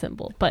different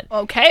symbol, but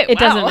okay, it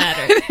doesn't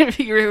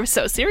matter. You were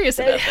so serious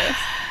about this.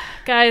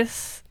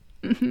 Guys,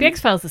 the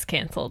X-Files is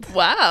canceled.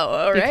 Wow,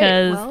 all right.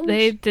 Because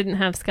they didn't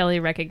have Scully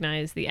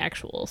recognize the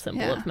actual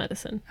symbol of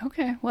medicine.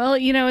 Okay, well,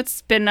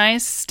 it's been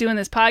nice doing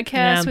this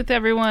podcast with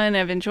everyone.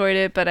 I've enjoyed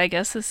it, but I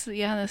guess this is it.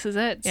 Yeah, this is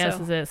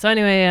it. So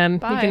anyway, you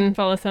can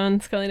follow us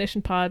on Scully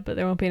Nation Pod, but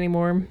there won't be any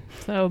more.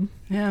 So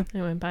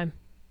anyway, bye.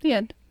 The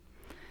end.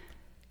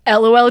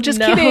 LOL, just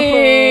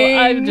kidding.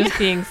 I'm just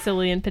being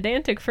silly and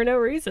pedantic for no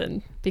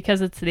reason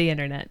because it's the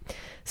internet.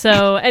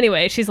 So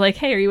anyway, she's like,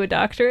 hey, are you a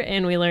doctor?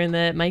 And we learn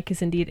that Mike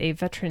is indeed a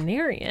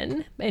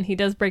veterinarian, and he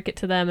does break it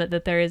to them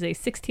that there is a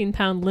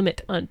 16-pound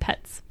limit on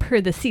pets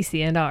per the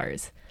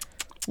CCNRs.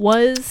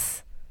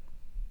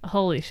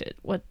 Holy shit,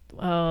 what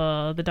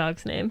the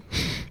dog's name?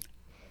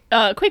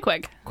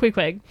 Queequeg.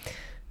 Queequeg.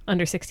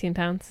 Under 16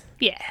 pounds?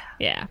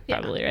 Yeah,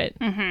 probably, right?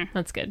 Mm-hmm.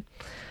 That's good.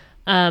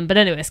 But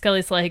anyway,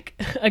 Scully's like,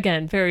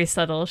 again, very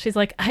subtle. She's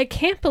like, I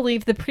can't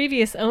believe the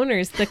previous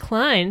owners, the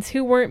Kleins,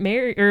 who weren't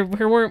married or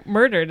who weren't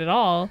murdered at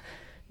all,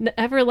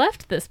 ever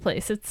left this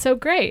place. It's so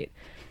great.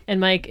 And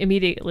Mike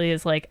immediately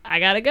is like, I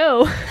gotta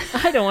go.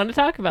 I don't want to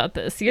talk about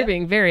this. You're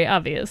being very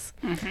obvious.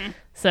 Mm-hmm.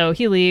 So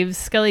he leaves.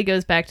 Scully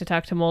goes back to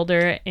talk to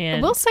Mulder,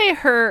 and I will say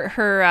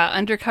her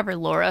undercover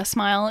Laura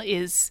smile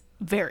is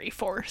very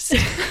forced.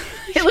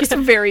 It looks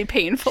very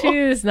painful.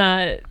 She's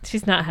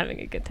not having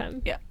a good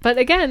time. Yeah. But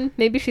again,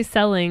 maybe she's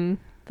selling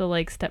the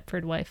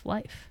Stepford wife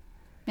life.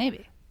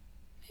 Maybe.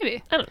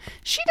 I don't know.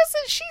 She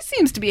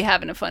seems to be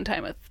having a fun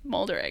time with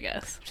Mulder, I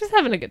guess. She's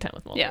having a good time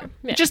with Mulder.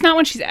 Yeah. Just not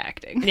when she's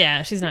acting.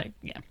 Yeah, she's not.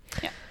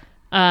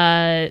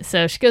 Yeah.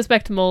 So she goes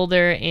back to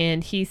Mulder,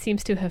 and he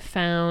seems to have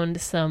found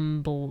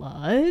some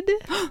blood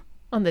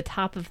on the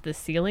top of the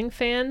ceiling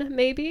fan,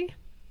 maybe.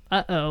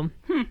 Uh-oh.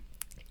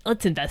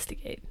 Let's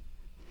investigate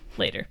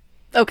later.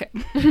 Okay.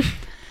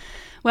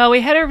 Well,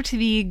 we head over to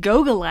the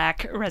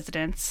Gogolak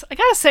residence. I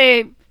gotta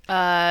say,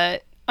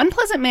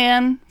 unpleasant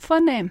man,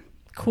 fun name.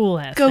 Cool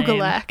ass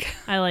Gogolak. Name.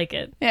 I like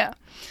it. Yeah.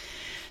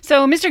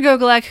 So Mr.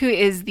 Gogolak, who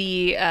is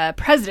the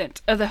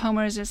president of the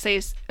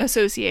Homeowners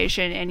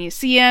Association, and you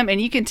see him,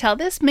 and you can tell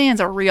this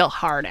man's a real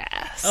hard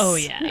ass. Oh,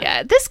 yeah.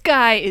 Yeah, this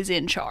guy is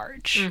in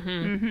charge. Mm-hmm.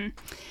 Mm-hmm.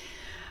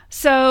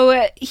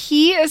 So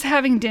he is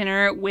having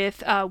dinner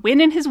with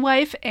Wynn and his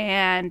wife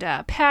and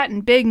Pat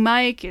and Big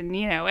Mike and,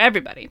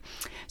 everybody.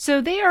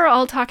 So they are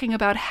all talking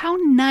about how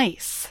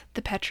nice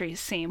the Petries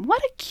seem.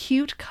 What a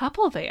cute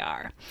couple they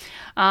are.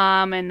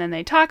 And then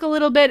they talk a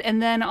little bit,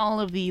 and then all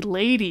of the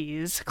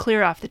ladies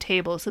clear off the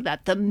table so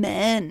that the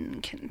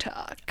men can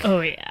talk. Oh,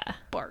 yeah.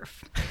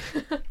 Barf.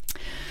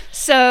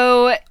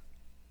 So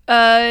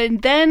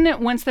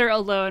then, once they're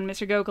alone,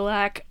 Mr.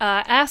 Gogolak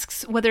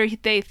asks whether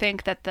they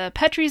think that the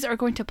Petries are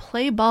going to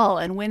play ball,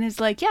 and Wynn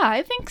is like, yeah,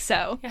 I think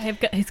so. Yeah,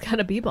 he's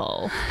got a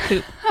b-ball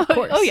hoop, of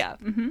course. Oh, yeah.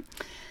 Mm-hmm.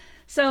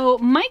 So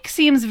Mike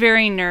seems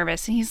very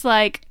nervous, and he's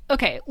like,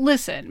 okay,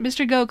 listen,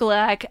 Mr.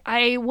 Gogolak,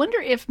 I wonder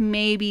if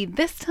maybe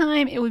this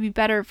time it would be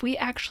better if we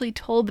actually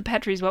told the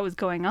Petries what was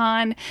going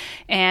on.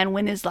 And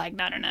Wynn is like,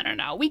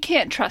 no, we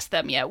can't trust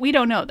them yet. We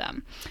don't know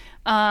them.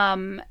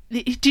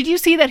 Did you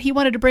see that he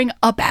wanted to bring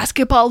a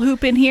basketball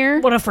hoop in here?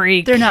 What a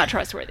freak. They're not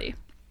trustworthy.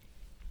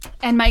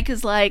 And Mike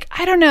is like,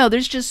 I don't know,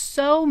 there's just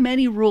so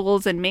many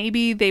rules, and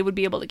maybe they would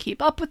be able to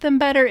keep up with them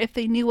better if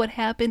they knew what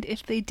happened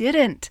if they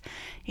didn't.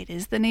 It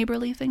is the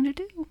neighborly thing to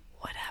do.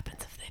 What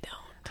happens if they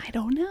don't? I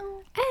don't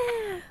know.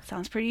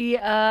 Sounds pretty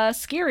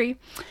scary.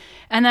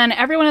 And then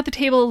everyone at the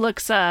table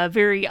looks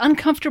very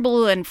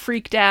uncomfortable and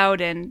freaked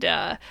out, and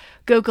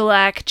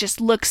Gogolak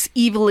just looks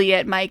evilly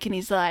at Mike, and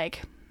he's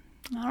like,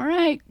 all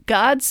right,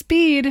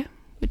 Godspeed,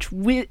 which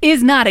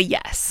is not a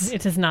yes.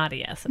 It is not a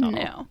yes at all.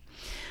 No.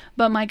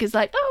 But Mike is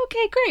like, oh,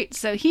 okay, great.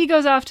 So he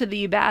goes off to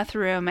the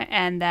bathroom,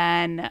 and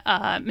then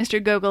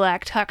Mr.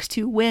 Gogolak talks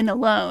to Wynn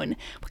alone.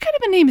 What kind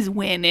of a name is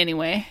Wynn,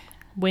 anyway?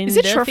 Wynn Is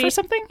it Duffy? short for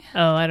something?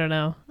 Oh, I don't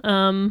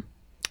know.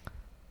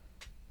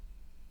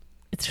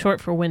 It's short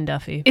for Wynn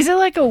Duffy. Is it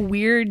like a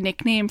weird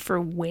nickname for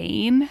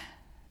Wayne?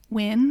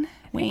 Wynn?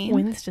 Wayne?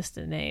 Wynn's just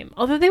a name.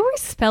 Although they were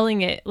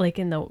spelling it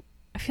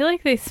I feel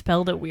like they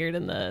spelled it weird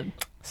in the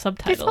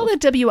subtitles. They spelled it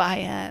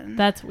W-I-N.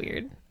 That's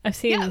weird. I've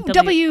seen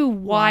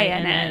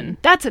W-Y-N-N.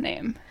 That's a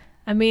name.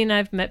 I mean,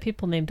 I've met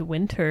people named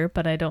Winter,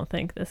 but I don't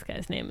think this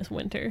guy's name is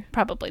Winter.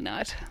 Probably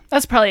not.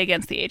 That's probably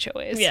against the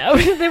HOAs. Yeah,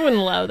 they wouldn't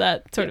allow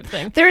that sort of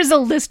thing. There is a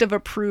list of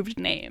approved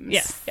names.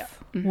 Yes. Yeah.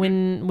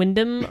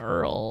 Wyndham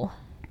Earl.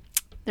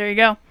 There you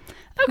go.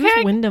 Okay.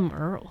 Who's Wyndham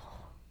Earl?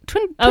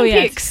 Twin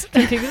Peaks. Peaks.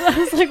 Twin Peaks. I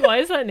was like, why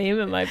is that name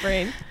in my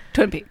brain?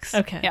 Twin Peaks.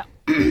 Okay. Yeah.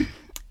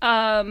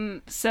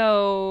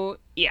 So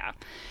yeah.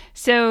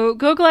 So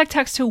Gogolak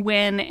talks to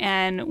Win,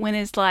 and Win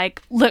is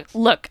like,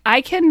 look,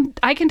 I can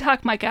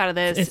talk Mike out of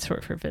this. It's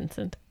short for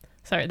Vincent.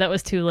 Sorry, that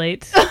was too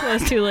late. That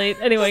was too late.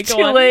 Anyway,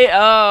 go on. Too late.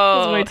 Oh.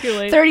 It was way too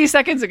late. 30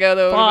 seconds ago,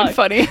 though, it would have been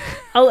funny.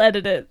 I'll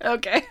edit it.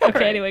 Okay.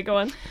 Okay, anyway, go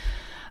on.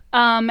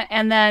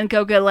 And then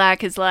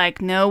Gogolak is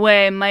like, no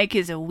way, Mike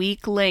is a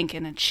weak link,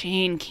 and a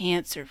chain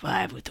can't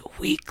survive with a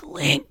weak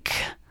link.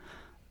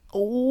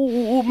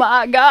 Oh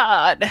my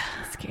God.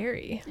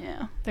 Scary.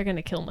 Yeah. They're going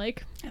to kill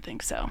Mike. I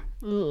think so.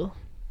 Ugh.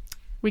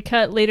 We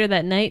cut later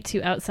that night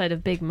to outside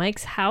of Big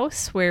Mike's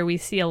house, where we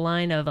see a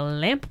line of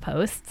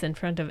lampposts in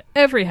front of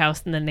every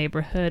house in the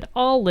neighborhood,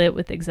 all lit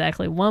with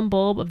exactly one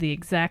bulb of the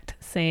exact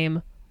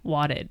same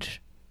wattage.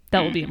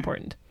 That will be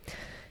important.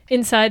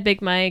 Inside,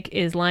 Big Mike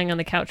is lying on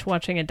the couch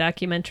watching a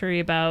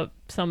documentary about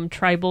some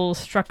tribal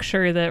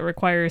structure that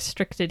requires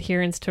strict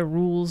adherence to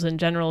rules and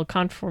general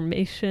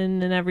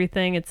conformation and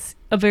everything. It's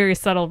a very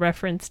subtle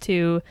reference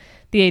to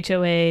the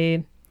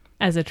HOA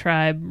as a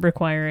tribe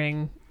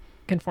requiring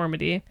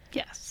conformity.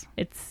 Yes.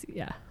 It's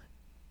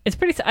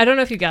pretty, I don't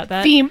know if you got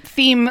that.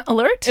 Theme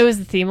alert? It was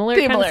the theme alert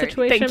kind alert. of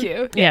situation. Thank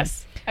you.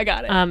 Yes. I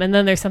got it. And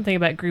then there's something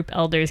about group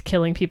elders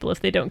killing people if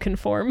they don't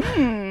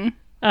conform.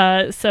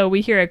 So we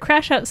hear a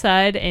crash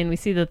outside, and we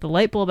see that the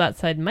light bulb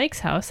outside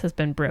Mike's house has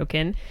been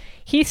broken.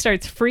 He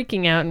starts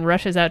freaking out and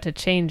rushes out to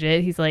change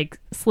it. He's like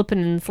slipping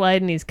and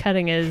sliding. He's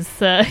cutting his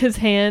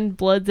hand.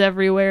 Blood's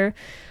everywhere.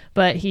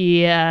 But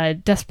he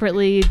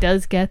desperately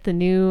does get the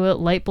new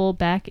light bulb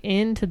back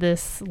into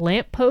this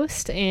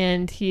lamppost,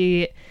 and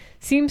he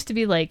seems to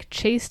be like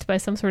chased by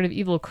some sort of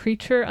evil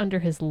creature under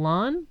his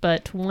lawn.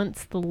 But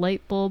once the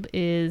light bulb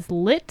is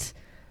lit,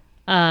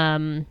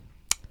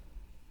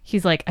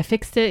 he's like, I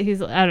fixed it.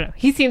 I don't know.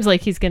 He seems like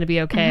he's going to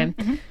be okay.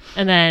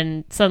 And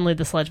then suddenly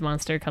the sludge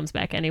monster comes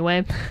back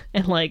anyway.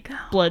 And like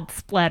blood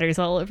splatters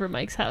all over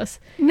Mike's house.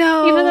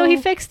 No. Even though he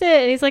fixed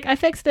it. And he's like, I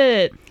fixed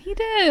it. He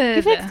did.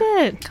 He fixed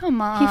it. Come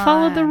on. He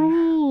followed the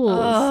rules.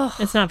 Ugh.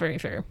 It's not very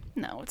fair.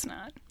 No, it's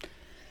not.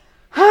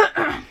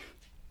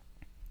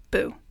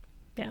 Boo.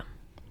 Yeah.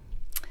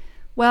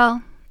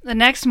 Well, the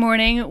next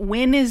morning,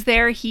 Win is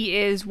there. He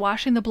is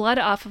washing the blood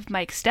off of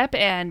Mike's step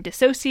and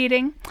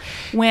dissociating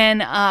when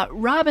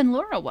Rob and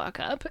Laura walk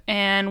up,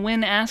 and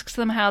Win asks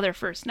them how their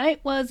first night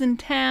was in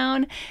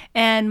town,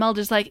 and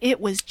Mulder's like,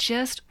 it was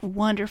just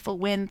wonderful,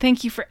 Win.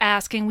 Thank you for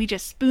asking. We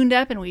just spooned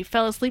up and we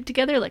fell asleep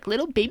together like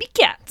little baby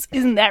cats.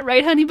 Isn't that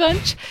right, honey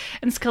bunch?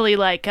 And Scully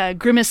like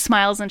grimace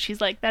smiles, and she's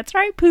like, that's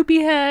right, poopy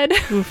head.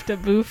 Boofta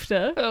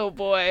boofta. Oh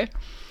boy.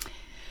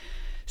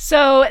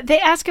 So they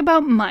ask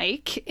about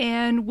Mike,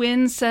 and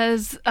Win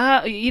says,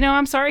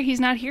 I'm sorry,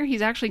 he's not here.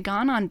 He's actually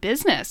gone on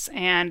business.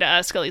 And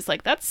Scully's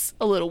like, that's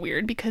a little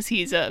weird because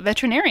he's a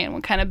veterinarian.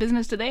 What kind of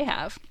business do they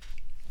have?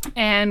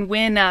 And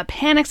Win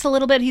panics a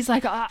little bit. He's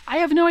like, I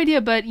have no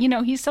idea, but,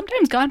 he's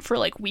sometimes gone for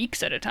like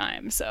weeks at a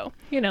time. So,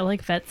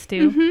 like vets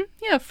do.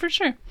 Yeah, for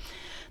sure.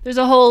 There's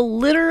a whole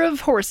litter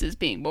of horses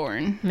being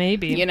born.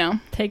 Maybe.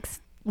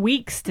 Takes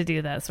weeks to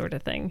do that sort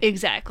of thing.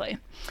 Exactly.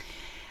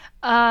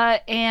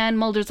 And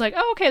Mulder's like,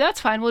 oh, okay,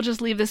 that's fine. We'll just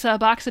leave this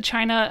box of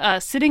china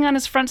sitting on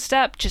his front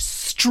step, just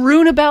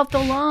strewn about the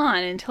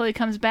lawn until he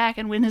comes back.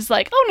 And Win is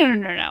like, oh,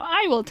 no,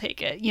 I will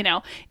take it.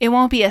 It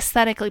won't be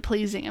aesthetically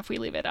pleasing if we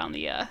leave it on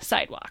the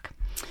sidewalk.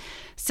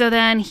 So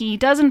then he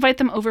does invite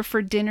them over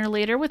for dinner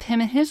later with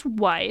him and his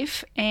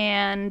wife.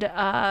 And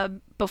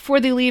before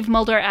they leave,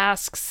 Mulder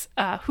asks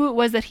who it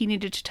was that he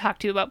needed to talk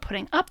to about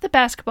putting up the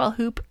basketball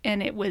hoop.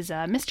 And it was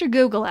Mr.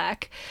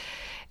 Gogolak.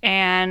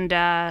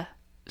 And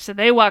so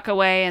they walk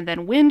away, and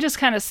then Win just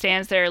kind of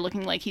stands there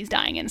looking like he's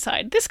dying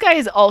inside. This guy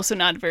is also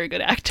not a very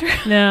good actor.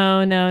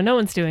 No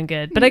one's doing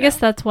good. But I guess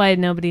that's why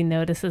nobody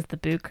notices the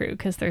Boo Crew,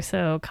 because they're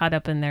so caught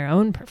up in their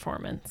own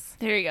performance.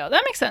 There you go.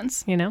 That makes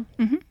sense.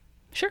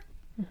 Sure.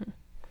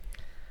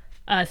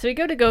 So we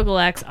go to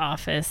Gogolak's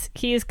office.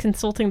 He is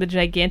consulting the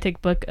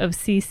gigantic book of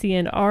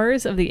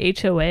CC&Rs of the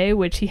HOA,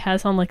 which he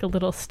has on like a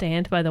little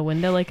stand by the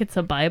window like it's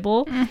a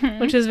Bible,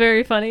 which is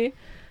very funny.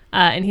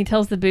 And he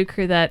tells the Boo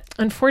Crew that,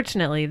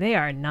 unfortunately, they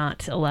are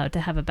not allowed to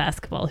have a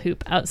basketball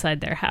hoop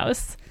outside their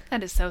house.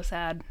 That is so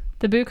sad.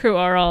 The Boo Crew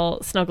are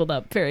all snuggled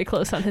up very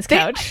close on his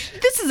couch.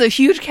 This is a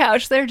huge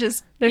couch. They're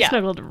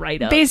snuggled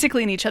right up.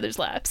 Basically in each other's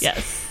laps.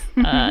 Yes.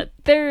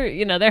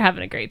 They're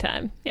having a great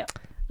time. Yeah.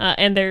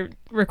 And they're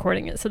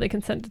recording it so they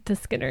can send it to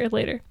Skinner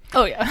later.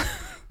 Oh, yeah.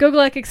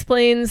 Gogolak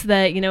explains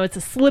that, it's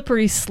a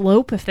slippery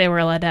slope if they were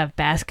allowed to have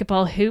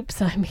basketball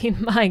hoops. I mean,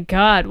 my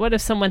God, what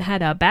if someone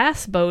had a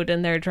bass boat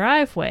in their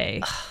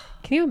driveway?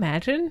 Can you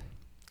imagine?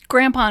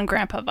 Grandpa and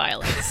Grandpa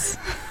violence.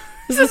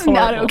 This is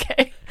not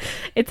okay.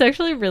 It's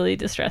actually really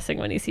distressing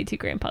when you see two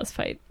grandpas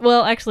fight.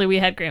 Well, actually, we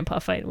had Grandpa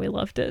fight and we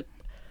loved it.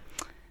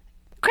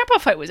 Grandpa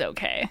fight was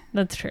okay.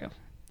 That's true.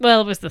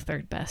 Well, it was the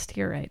third best.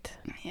 You're right.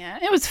 Yeah,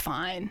 it was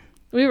fine.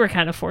 We were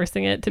kind of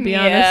forcing it, to be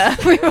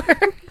honest. We were.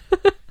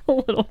 A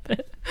little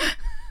bit.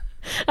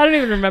 I don't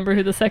even remember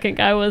who the second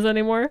guy was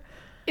anymore.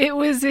 It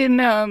was in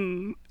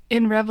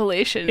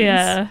Revelations.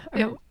 Yeah.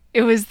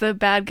 It was the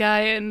bad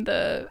guy and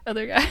the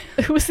other guy.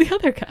 Who was the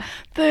other guy?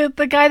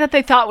 The guy that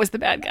they thought was the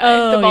bad guy.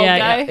 Oh, the bald yeah,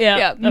 guy.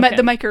 yeah. Okay.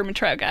 The Mike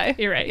Ehrmantraut guy.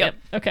 You're right. Yep.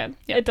 Okay.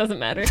 Yep. It doesn't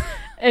matter.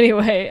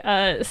 Anyway,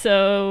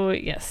 so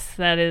yes,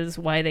 that is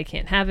why they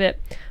can't have it.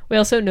 We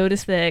also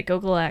noticed that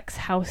Gogolak's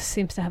house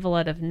seems to have a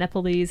lot of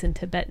Nepalese and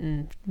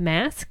Tibetan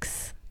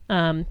masks.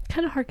 Kind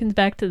of harkens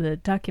back to the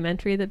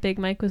documentary that Big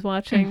Mike was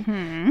watching.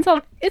 Mm-hmm.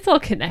 It's all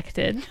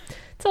connected.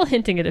 It's all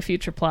hinting at a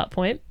future plot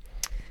point.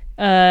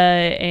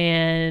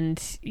 And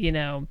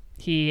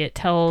he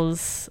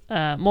tells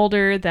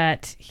Mulder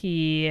that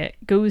he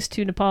goes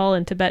to Nepal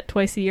and Tibet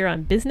twice a year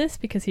on business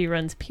because he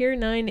runs Pier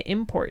 9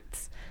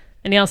 Imports.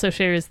 And he also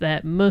shares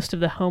that most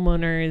of the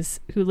homeowners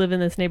who live in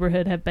this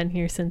neighborhood have been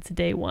here since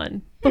day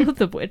one,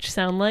 both of which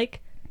sound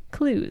like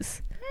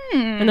clues.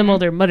 And then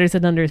Mulder mutters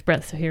it under his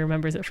breath so he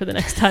remembers it for the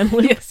next time.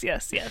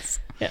 Yes.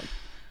 Yeah.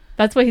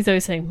 That's why he's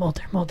always saying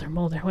Mulder, Mulder,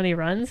 Mulder when he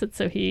runs. It's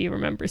so he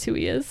remembers who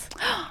he is.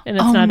 And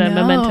it's not a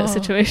memento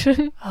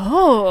situation.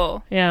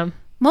 Oh. Yeah.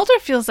 Mulder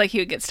feels like he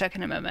would get stuck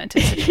in a memento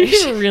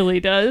situation. He really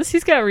does.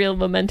 He's got real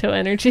memento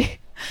energy.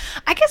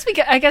 I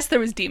guess there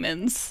was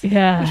demons.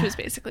 Yeah. Which was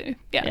basically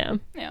yeah.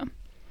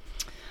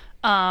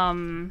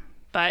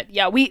 But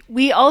yeah,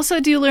 we also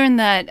do learn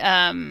that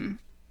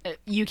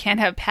you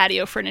can't have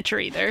patio furniture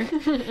either.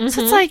 Mm-hmm.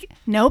 So it's like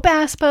no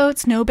bass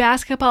boats, no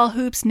basketball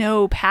hoops,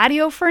 no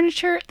patio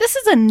furniture. This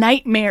is a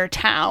nightmare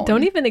town.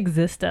 Don't even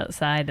exist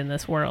outside in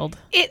this world.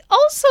 It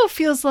also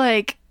feels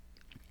like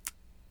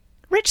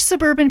rich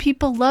suburban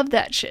people love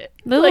that shit.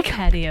 Like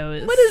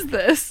patios. What is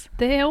this?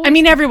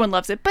 Everyone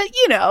loves it, but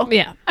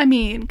Yeah.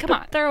 Come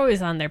on. They're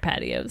always on their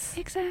patios.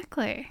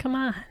 Exactly. Come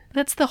on.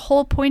 That's the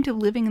whole point of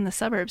living in the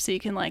suburbs, so you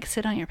can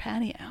sit on your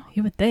patio.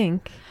 You would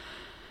think.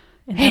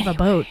 And have a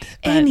boat.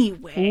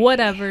 Anyway.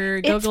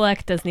 Whatever.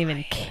 Gogolak doesn't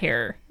even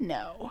care.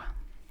 No.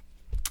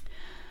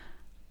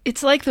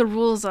 It's like the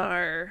rules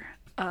are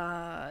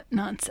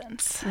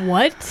nonsense.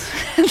 What?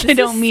 They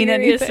don't mean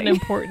serious anything. And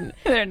important.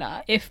 They're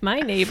not. If my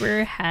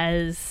neighbor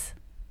has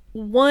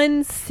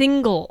one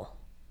single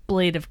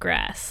blade of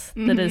grass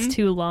that is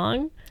too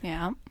long,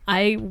 yeah,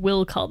 I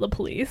will call the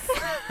police.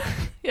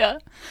 Yeah.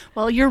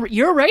 Well,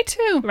 you're right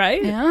too.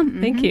 Right? Yeah.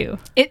 Mm-hmm. Thank you.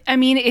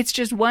 It's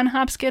just one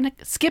hop,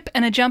 skip,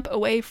 and a jump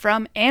away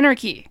from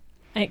anarchy.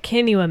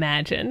 Can you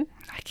imagine?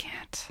 I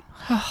can't.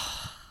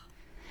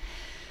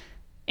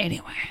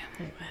 Anyway.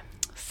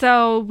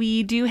 So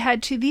we do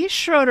head to the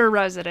Schroeder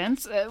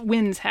residence,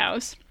 Wynn's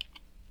house.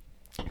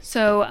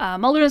 So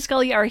Mulder and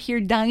Scully are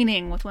here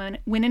dining with Wynn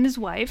and his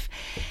wife,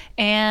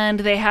 and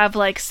they have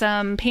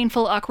some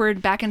painful,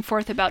 awkward back and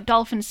forth about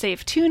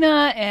dolphin-safe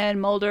tuna, and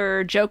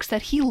Mulder jokes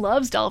that he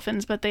loves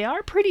dolphins, but they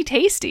are pretty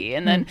tasty.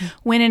 And then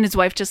Wynn and his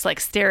wife just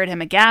stare at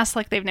him aghast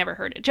like they've never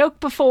heard a joke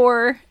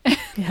before.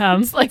 Yeah,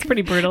 it's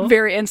pretty brutal.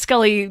 And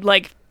Scully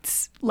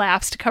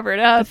laughs to cover it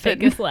up. The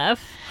biggest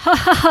laugh.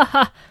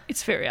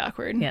 It's very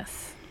awkward.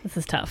 Yes, this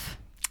is tough.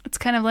 It's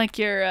kind of like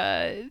your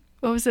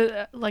what was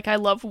it? I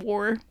love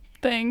war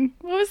thing.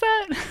 What was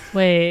that?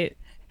 Wait.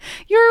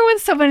 You were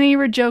with somebody, you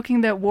were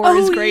joking that war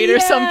is great or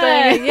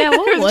something. Yeah,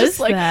 what was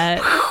that?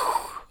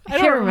 I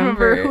don't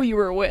remember who you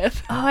were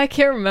with. Oh, I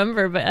can't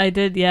remember, but I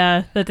did,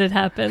 yeah, that did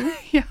happen.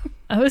 Yeah.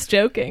 I was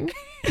joking.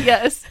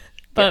 Yes.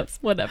 But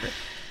whatever.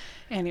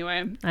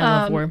 Anyway. I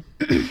love war.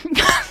 See,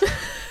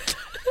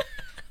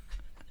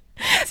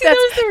 that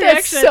was the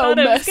reaction I thought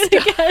I was going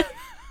to get.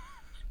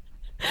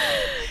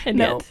 And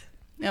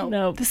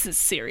No, this is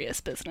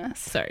serious business.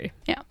 Sorry.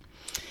 Yeah.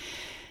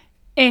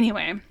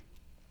 Anyway,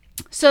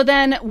 so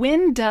then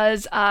Wynn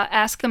does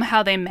ask them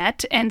how they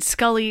met, and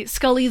Scully's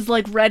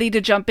ready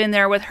to jump in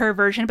there with her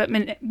version, but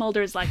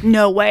Mulder's like,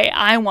 no way,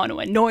 I want to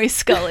annoy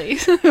Scully.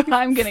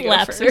 I'm going to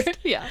go first. Her.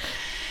 Yeah.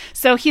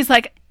 So he's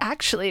like,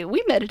 actually,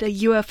 we met at a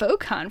UFO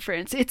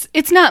conference.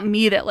 It's not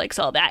me that likes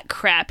all that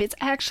crap. It's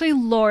actually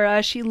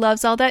Laura. She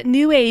loves all that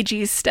new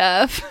agey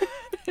stuff.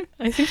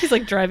 I think she's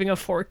driving a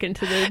fork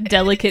into the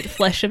delicate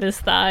flesh of his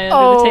thigh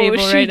under the table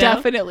right now. Oh, she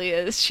definitely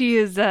is. She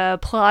is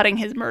plotting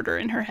his murder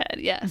in her head.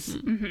 Yes.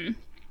 Mm-hmm.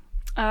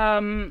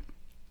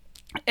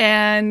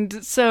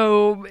 And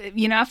so,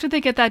 after they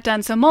get that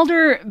done, so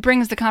Mulder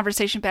brings the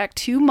conversation back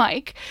to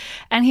Mike,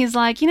 and he's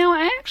like,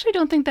 I actually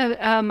don't think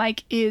that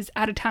Mike is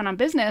out of town on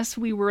business.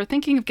 We were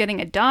thinking of getting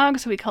a dog,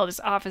 so we called his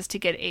office to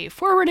get a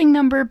forwarding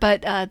number,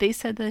 but they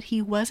said that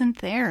he wasn't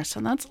there, so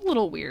that's a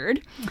little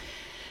weird.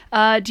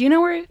 Do you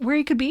know where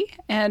he could be?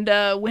 And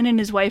Wynn and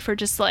his wife are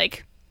just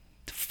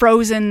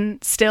frozen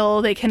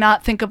still. They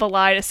cannot think of a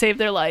lie to save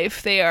their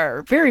life. They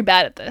are very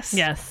bad at this.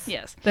 Yes.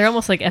 They're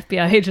almost like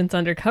FBI agents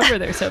undercover.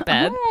 They're so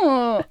bad.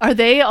 Oh, are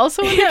they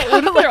also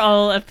undercover? Yeah, they're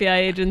all FBI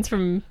agents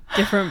from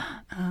different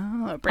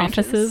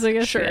branches. offices, I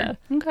guess. Sure. Yeah.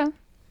 Okay.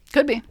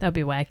 Could be. That'd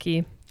be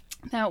wacky.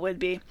 That would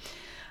be.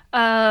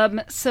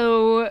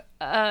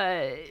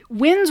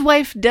 Wynn's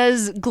wife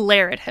does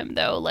glare at him,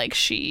 though. Like,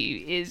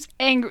 she is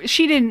angry.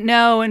 She didn't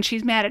know, and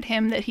she's mad at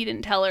him that he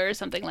didn't tell her or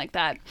something like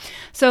that.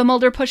 So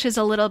Mulder pushes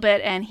a little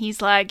bit, and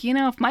he's like,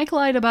 if Mike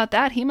lied about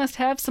that, he must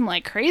have some,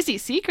 like, crazy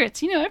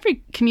secrets.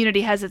 Every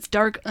community has its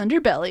dark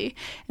underbelly.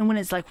 And Wynn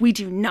is like, we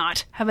do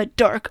not have a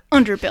dark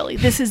underbelly.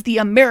 This is the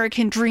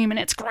American dream, and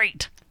it's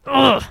great.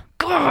 Ugh,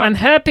 God, I'm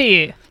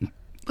happy.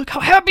 Look how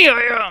happy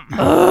I am.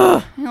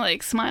 Ugh. He,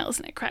 like, smiles,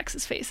 and it cracks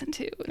his face in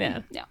two.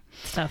 Yeah.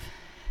 Stuff.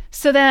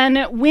 So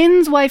then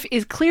Wynn's wife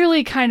is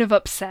clearly kind of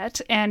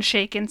upset and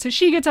shaken. So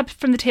she gets up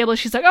from the table.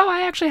 She's like,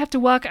 I actually have to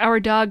walk our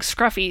dog,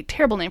 Scruffy.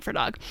 Terrible name for a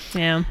dog.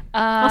 Yeah.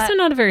 Also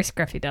not a very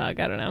scruffy dog.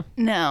 I don't know.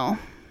 No.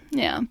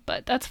 Yeah,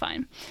 but that's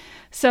fine.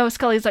 So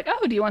Scully's like,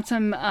 do you want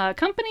some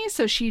company?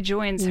 So she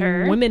joins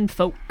her. Women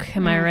folk.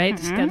 Am I right?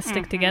 Just got to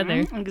stick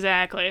together.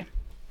 Exactly.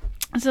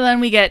 So then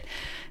we get...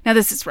 Now,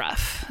 this is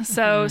rough.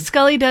 So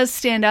Scully does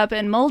stand up,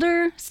 and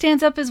Mulder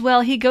stands up as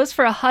well. He goes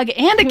for a hug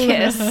and a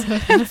kiss.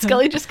 And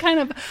Scully just kind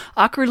of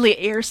awkwardly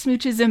air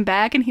smooches him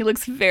back, and he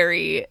looks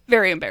very,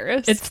 very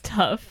embarrassed. It's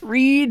tough.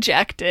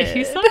 Rejected. If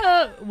you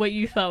saw what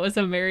you thought was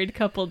a married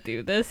couple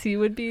do this, you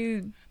would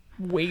be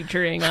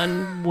wagering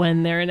on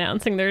when they're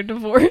announcing their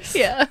divorce.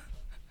 Yeah.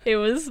 It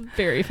was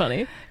very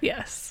funny.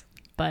 Yes.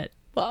 But,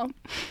 well,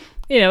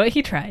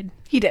 he tried.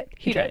 He did.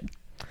 He tried.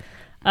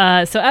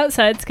 So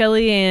outside,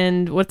 Scully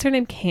and what's her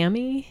name?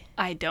 Cammie?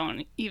 I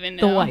don't even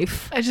know. The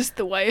wife.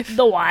 The wife.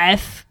 The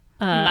wife.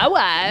 My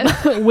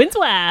wife. Wynn's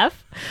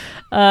wife.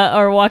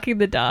 Are walking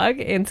the dog,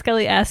 and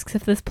Scully asks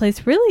if this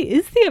place really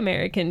is the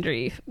American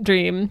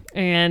dream.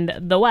 And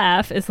the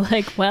wife is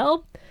like,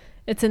 well,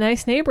 it's a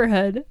nice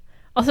neighborhood.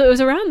 Also, it was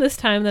around this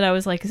time that I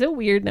was like, is it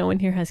weird no one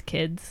here has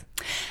kids?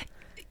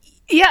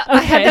 Yeah, okay.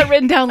 I had that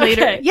written down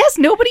later. Okay. Yes,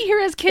 nobody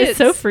here has kids. It's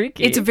so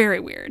freaky. It's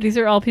very weird. These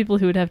are all people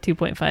who would have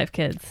 2.5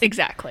 kids.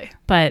 Exactly.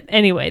 But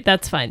anyway,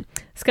 that's fine.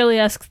 Scully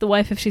asks the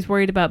wife if she's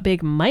worried about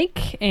Big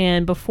Mike,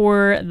 and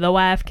before the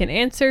wife can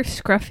answer,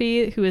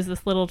 Scruffy, who is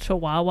this little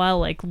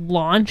chihuahua,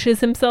 launches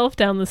himself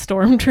down the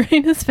storm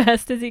drain as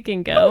fast as he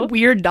can go. What a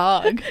weird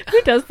dog.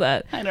 Who does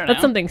that? I don't know.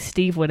 That's something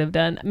Steve would have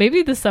done.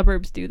 Maybe the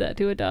suburbs do that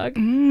to a dog.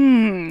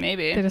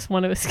 Maybe. They just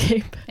want to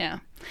escape. Yeah.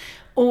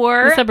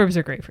 Or the suburbs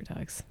are great for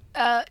dogs.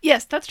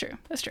 Yes, that's true.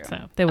 That's true.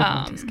 So they wouldn't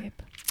want to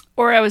escape.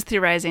 Or I was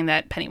theorizing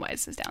that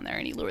Pennywise is down there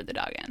and he lured the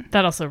dog in.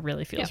 That also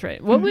really feels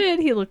right. What would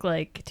he look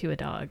like to a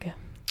dog?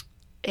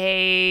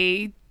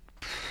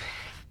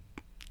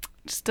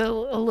 Just a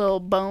little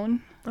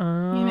bone.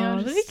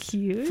 Oh, just really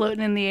cute.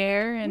 Floating in the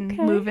air and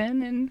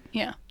moving, and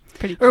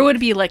pretty cute. Or would it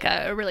be like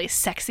a really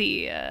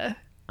sexy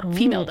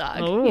female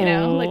dog,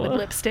 with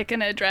lipstick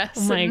and a dress.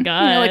 Oh my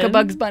God. Like a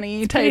Bugs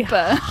Bunny type.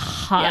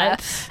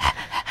 Hot.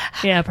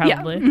 Yeah,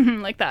 probably. Yeah,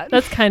 like that.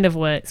 That's kind of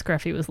what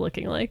Scruffy was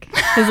looking like.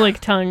 His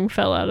tongue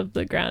fell out of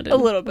the ground and a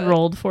little bit.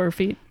 Rolled 4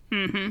 feet.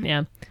 Mm-hmm.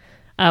 Yeah.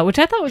 Which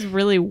I thought was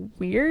really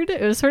weird.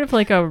 It was sort of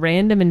like a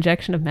random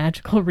injection of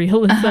magical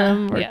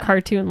realism or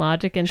cartoon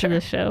logic into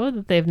the show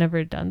that they've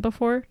never done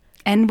before.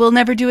 And will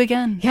never do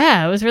again.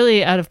 Yeah, it was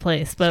really out of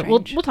place, but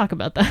we'll talk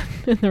about that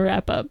in the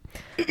wrap up.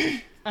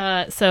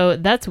 So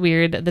that's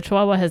weird. The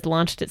Chihuahua has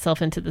launched itself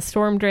into the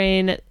storm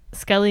drain.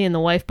 Scully and the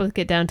wife both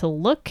get down to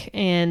look,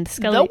 and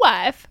Scully...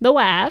 The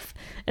wife.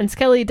 And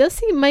Scully does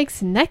see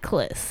Mike's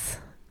necklace.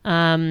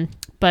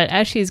 But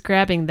as she's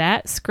grabbing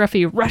that,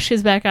 Scruffy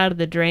rushes back out of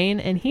the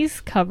drain, and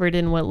he's covered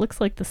in what looks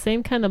like the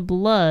same kind of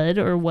blood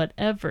or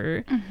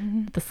whatever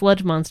the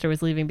sludge monster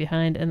was leaving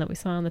behind and that we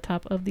saw on the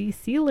top of the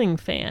ceiling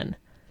fan.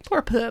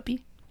 Poor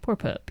puppy.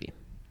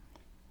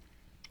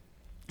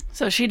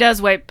 So she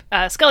does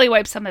Scully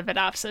wipes some of it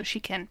off so she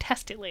can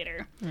test it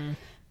later.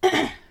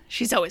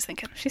 She's always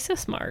thinking. She's so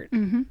smart.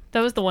 Mm-hmm. That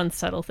was the one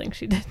subtle thing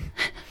she did.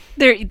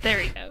 There you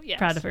go. Yes.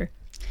 Proud of her.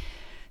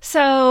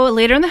 So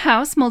later in the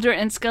house, Mulder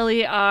and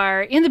Scully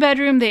are in the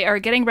bedroom. They are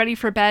getting ready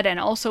for bed and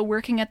also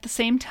working at the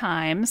same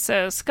time.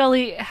 So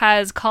Scully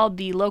has called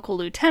the local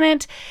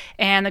lieutenant,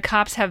 and the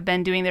cops have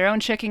been doing their own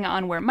checking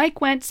on where Mike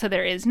went. So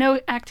there is no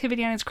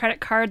activity on his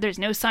credit card. There's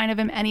no sign of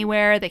him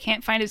anywhere. They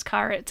can't find his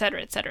car,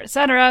 etc., etc.,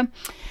 etc.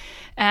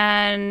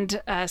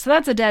 And so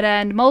that's a dead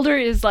end. Mulder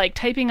is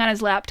typing on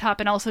his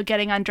laptop and also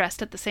getting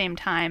undressed at the same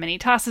time. And he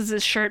tosses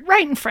his shirt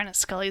right in front of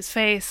Scully's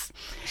face.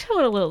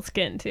 Showing a little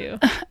skin, too.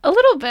 A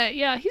little bit,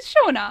 yeah. He's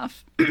showing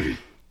off.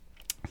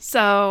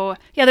 So,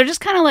 yeah, they're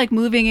just kind of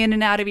moving in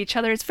and out of each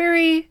other. It's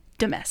very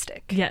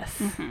domestic. Yes.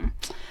 Mm-hmm.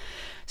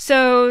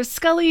 So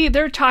Scully,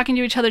 they're talking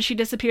to each other. She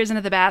disappears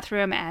into the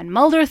bathroom, and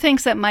Mulder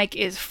thinks that Mike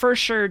is for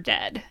sure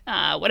dead.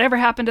 Whatever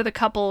happened to the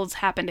couples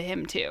happened to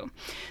him too.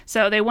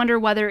 So they wonder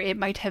whether it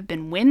might have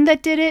been Wynn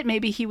that did it.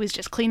 Maybe he was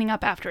just cleaning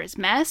up after his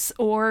mess,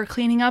 or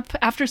cleaning up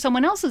after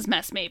someone else's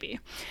mess, maybe.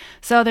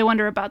 So they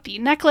wonder about the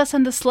necklace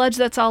and the sludge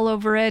that's all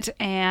over it,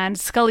 and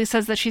Scully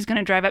says that she's going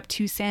to drive up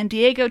to San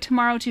Diego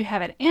tomorrow to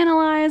have it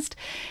analyzed.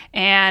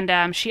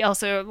 And she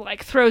also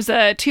throws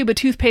a tube of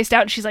toothpaste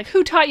out, and she's like,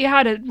 "Who taught you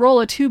how to roll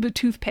a tube of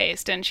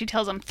toothpaste?" And she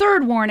tells him,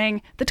 "Third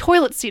warning, the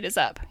toilet seat is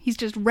up." He's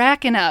just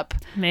racking up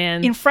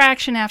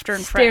infraction after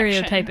infraction.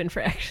 Stereotype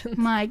infractions.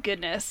 My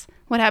goodness.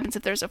 What happens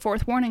if there's a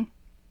fourth warning?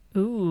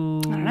 Ooh.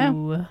 I don't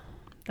know.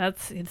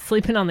 That's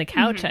sleeping on the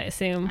couch, I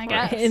assume. I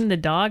guess. Or in the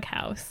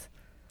doghouse.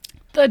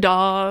 The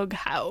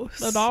doghouse.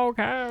 The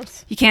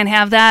doghouse. You can't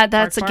have that.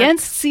 That's Bark, bark.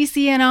 against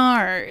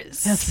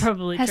CCNRs. That's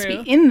probably Has true.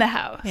 to be in the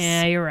house.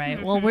 Yeah, you're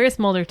right. Well, where's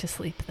Mulder to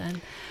sleep then?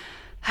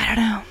 I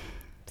don't know.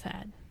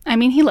 Sad. I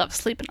mean, he loves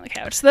sleeping on the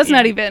couch. So that's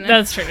not even.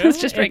 That's true.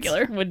 It's just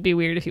regular. Would be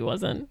weird if he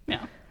wasn't.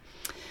 Yeah.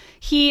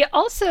 He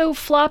also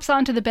flops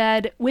onto the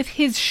bed with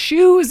his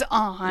shoes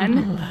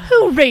on.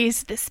 Who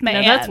raised this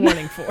man? Now that's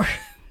warning 4.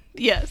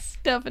 Yes,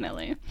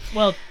 definitely.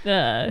 Well,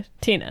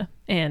 Tina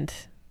and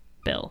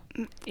Bill.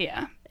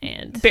 Yeah.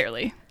 And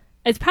Barely.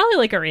 it's probably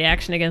like a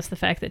reaction against the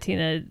fact that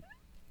Tina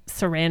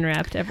saran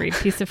wrapped every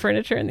piece of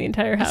furniture in the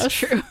entire house. That's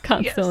true.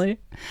 Constantly.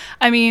 Yes.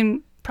 I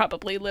mean,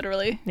 probably,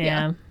 literally.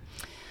 Yeah.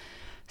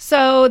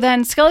 So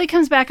then Scully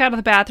comes back out of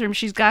the bathroom.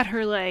 She's got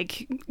her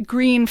like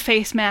green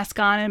face mask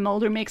on, and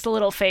Mulder makes a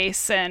little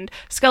face, and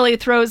Scully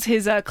throws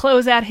his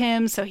clothes at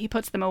him, so he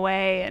puts them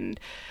away, and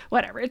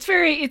whatever. It's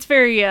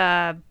very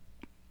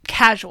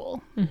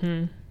casual,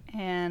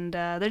 and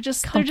they're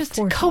just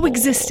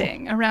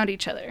coexisting around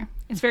each other.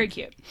 It's very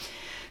cute.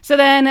 So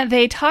then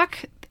they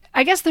talk.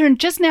 I guess they're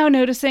just now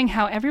noticing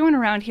how everyone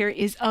around here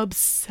is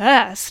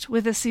obsessed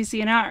with the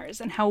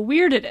CCNRs and how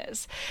weird it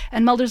is.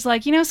 And Mulder's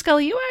like,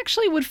 Scully, you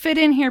actually would fit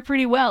in here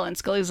pretty well. And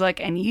Scully's like,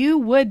 and you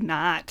would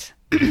not.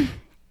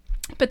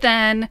 But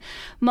then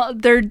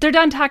they're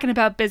done talking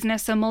about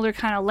business, so Mulder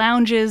kind of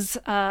lounges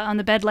on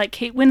the bed like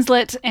Kate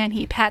Winslet, and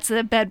he pats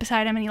the bed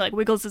beside him, and he like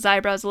wiggles his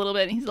eyebrows a little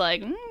bit, and he's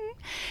like, And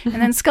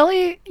then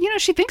Scully,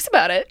 she thinks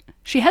about it.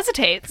 She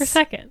hesitates. For a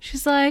second.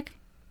 She's like,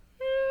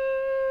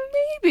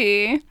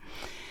 maybe.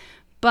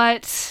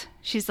 But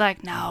she's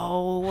like,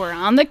 no, we're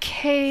on the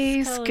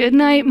case. Scully. Good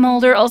night,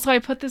 Mulder. Also, I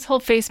put this whole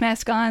face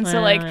mask on,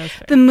 so like that's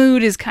fair. the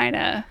mood is kind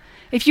of...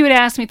 If you had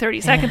asked me 30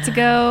 seconds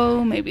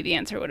ago, maybe the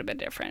answer would have been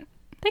different.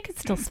 They could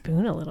still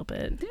spoon a little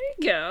bit. There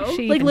you go.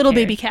 She Like even little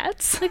cares. baby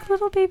cats. Like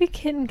little baby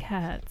kitten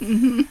cats.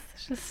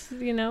 It's just,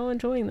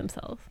 enjoying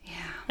themselves. Yeah.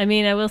 I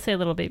mean, I will say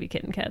little baby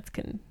kitten cats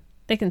can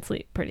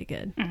sleep pretty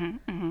good.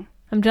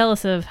 I'm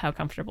jealous of how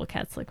comfortable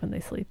cats look when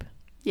they sleep.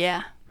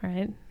 Yeah.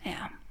 Right?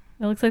 Yeah.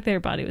 It looks like their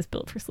body was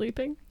built for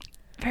sleeping.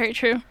 Very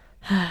true.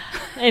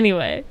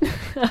 Anyway.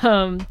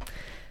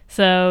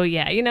 So,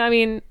 yeah, I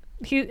mean,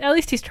 at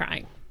least he's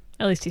trying.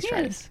 At least he's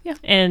trying. Yes, yeah.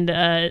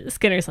 And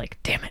Skinner's like,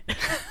 damn it.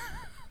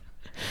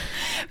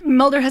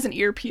 Mulder has an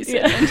earpiece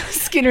in, and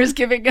Skinner's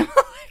giving him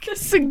like a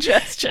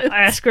suggestion.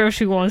 I ask her if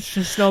she wants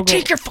to snuggle.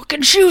 Take your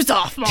fucking shoes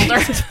off, Mulder.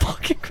 Jesus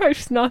fucking Christ,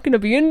 she's not going to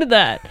be into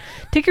that.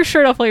 Take your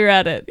shirt off while you're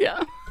at it.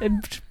 Yeah.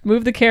 And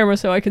move the camera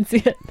so I can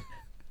see it.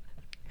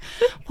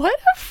 What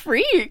a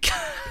freak.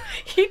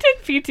 He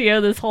took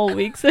PTO this whole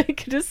week so he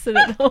could just sit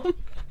at home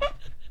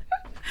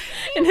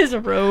in his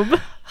robe.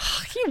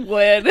 He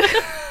would.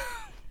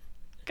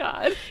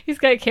 God. He's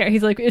got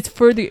He's like, it's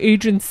for the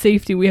agent's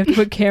safety. We have to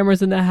put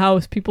cameras in the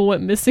house. People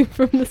went missing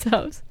from this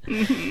house.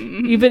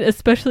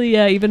 Especially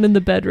in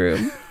the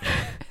bedroom.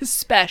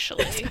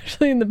 Especially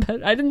In the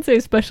bed. I didn't say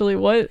especially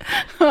what.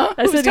 I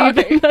Who's said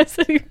talking? even. I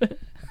said even.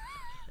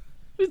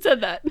 Who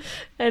said that?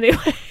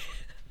 Anyway.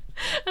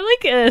 I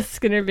like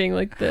Skinner being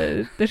like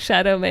the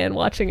shadow man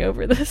watching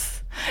over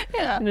this.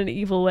 Yeah. In an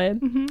evil way.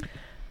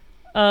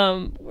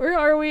 Where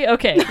are we?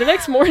 Okay. The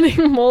next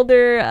morning,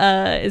 Mulder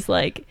is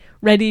like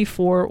ready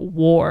for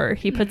war.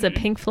 He puts a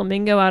pink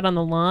flamingo out on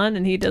the lawn,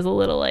 and he does a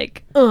little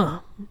like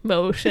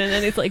motion,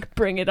 and he's like,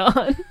 bring it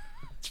on.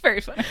 It's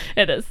very funny.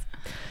 It is.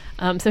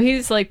 So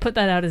he's like put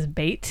that out as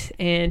bait,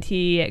 and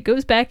he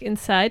goes back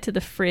inside to the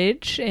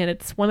fridge, and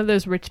it's one of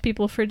those rich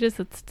people fridges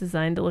that's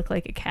designed to look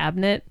like a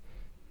cabinet.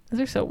 Those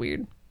are so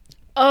weird.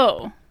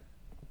 Oh.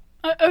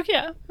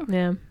 Yeah.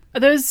 Yeah. Are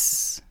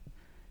those...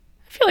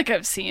 I feel like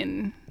I've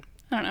seen...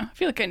 I don't know. I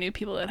feel like I knew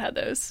people that had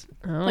those.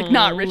 Like,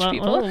 not rich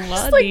people.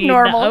 Just, like,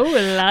 normal.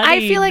 I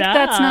feel like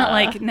that's not,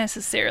 like,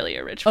 necessarily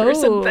a rich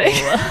person thing.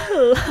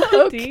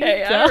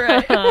 Okay, all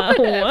right.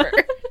 Whatever.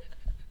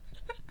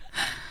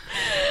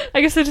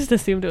 I guess I just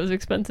assumed it was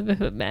expensive if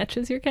it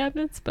matches your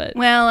cabinets, but...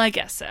 Well, I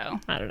guess so.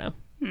 I don't know.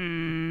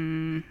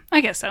 I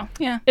guess so,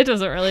 yeah. It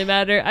doesn't really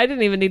matter. I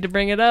didn't even need to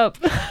bring it up.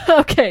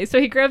 Okay, so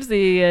he grabs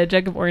the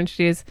jug of orange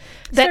juice.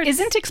 That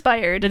isn't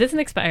expired. It isn't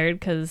expired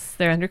because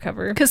they're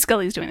undercover. Because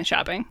Scully's doing the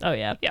shopping. Oh,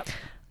 yeah. Yep.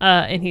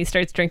 And he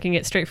starts drinking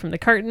it straight from the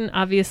carton,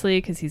 obviously,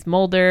 because he's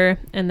Mulder.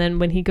 And then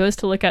when he goes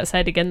to look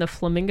outside again, the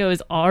flamingo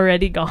is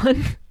already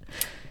gone.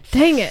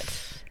 Dang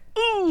it.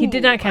 Ooh. He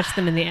did not catch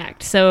them in the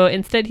act. So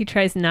instead he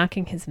tries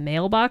knocking his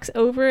mailbox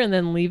over and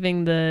then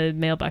leaving the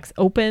mailbox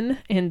open.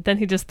 And then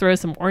he just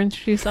throws some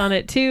orange juice on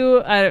it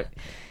too.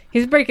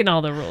 He's breaking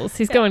all the rules.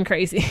 He's going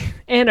crazy.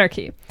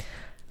 Anarchy.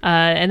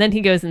 And then he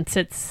goes and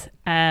sits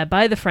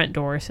by the front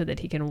door so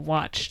that he can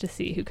watch to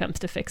see who comes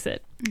to fix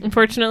it.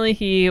 Unfortunately,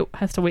 he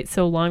has to wait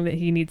so long that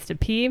he needs to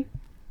pee.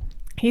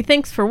 He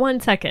thinks for 1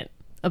 second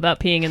about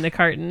peeing in the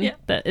carton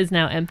that is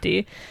now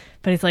empty.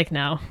 But he's like,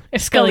 no.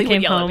 If Scully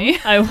came home,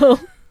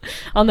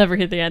 I'll never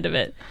hear the end of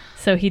it.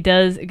 So he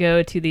does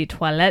go to the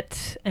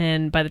toilet,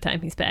 and by the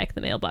time he's back,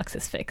 the mailbox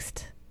is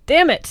fixed.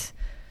 Damn it!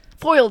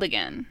 foiled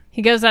again.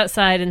 He goes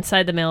outside.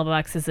 Inside the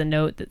mailbox is a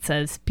note that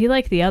says, "Be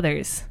like the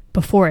others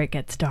before it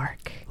gets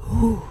dark."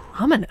 Ooh,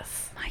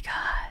 ominous. My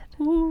God.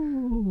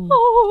 Ooh.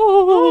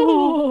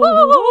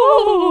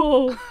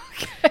 Oh.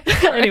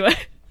 Okay. Anyway.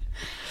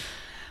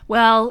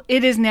 Well,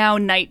 it is now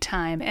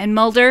nighttime, and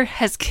Mulder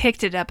has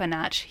kicked it up a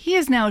notch. He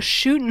is now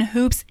shooting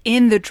hoops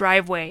in the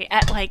driveway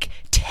at like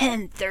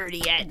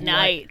 10:30 at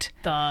night.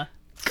 The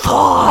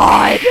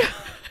God!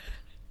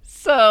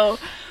 So,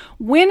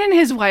 Wynn and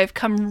his wife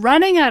come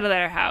running out of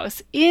their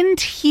house in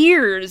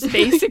tears,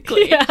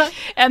 basically. Yeah.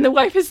 And the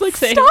wife is like,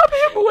 Same. "Stop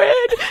him,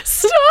 Wynn!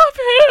 Stop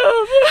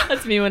him!"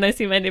 That's me when I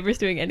see my neighbors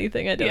doing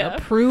anything I don't Yeah.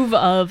 approve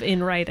of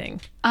in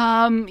writing.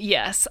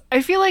 Yes.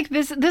 I feel like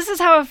this is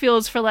how it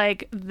feels for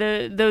like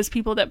those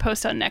people that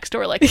post on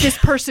Nextdoor, like, this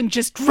person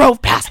just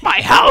drove past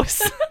my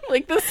house.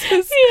 Like, this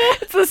is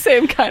it's the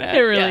same kind of It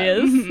really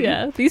is. Mm-hmm.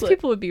 Yeah. These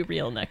people would be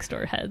real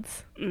Nextdoor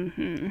heads.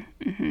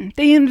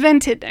 They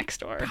invented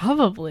Nextdoor.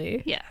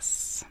 Probably.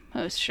 Yes.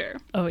 Most sure.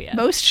 Oh, yeah.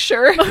 Most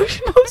sure. most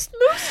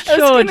sure. I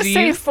was going to geez.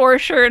 say for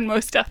sure and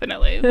most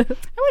definitely. I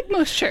like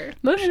most sure.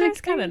 Most sure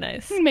is kind of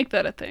nice. Make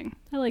that a thing.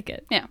 I like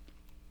it. Yeah.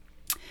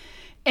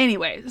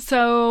 Anyway,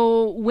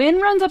 so Wynn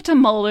runs up to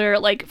Mulder,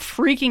 like,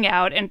 freaking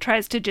out and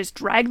tries to just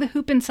drag the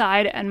hoop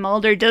inside, and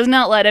Mulder does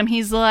not let him.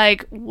 He's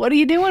like, "What are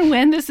you doing,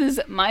 Wynn? This is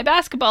my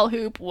basketball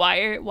hoop.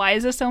 Why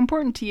is this so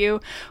important to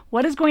you?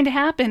 What is going to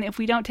happen if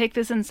we don't take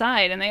this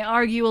inside?" And they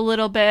argue a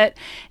little bit,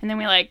 and then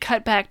we, like,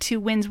 cut back to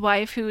Wynn's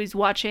wife, who is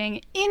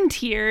watching in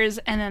tears,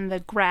 and then the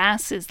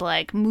grass is,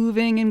 like,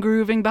 moving and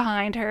grooving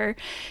behind her,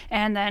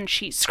 and then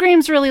she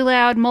screams really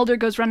loud. Mulder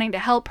goes running to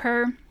help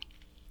her.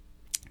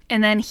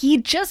 And then he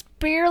just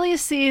barely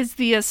sees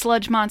the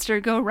sludge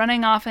monster go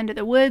running off into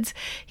the woods.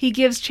 He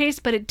gives chase,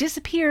 but it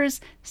disappears,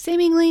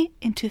 seemingly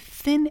into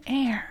thin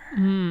air.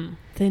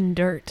 Thin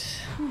dirt.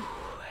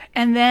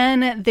 And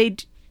then they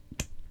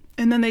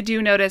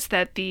do notice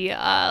that the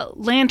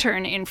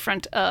lantern in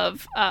front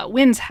of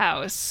Wynn's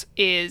house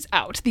is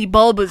out. The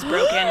bulb was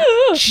broken,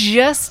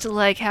 just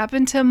like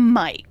happened to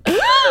Mike.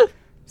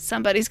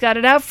 Somebody's got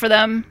it out for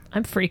them.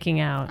 I'm freaking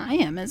out. I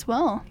am as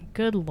well.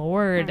 Good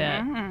Lord.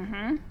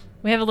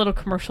 We have a little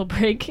commercial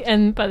break,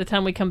 and by the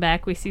time we come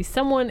back, we see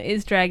someone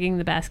is dragging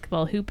the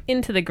basketball hoop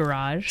into the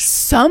garage.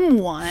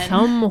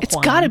 Someone. It's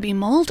got to be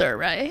Mulder,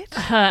 right?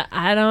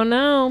 I don't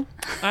know.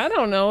 I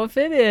don't know if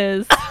it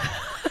is.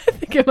 I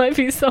think it might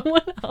be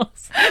someone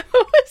else.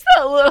 What was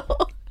that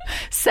little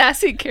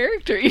sassy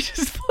character you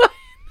just played?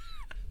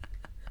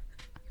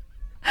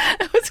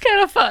 It was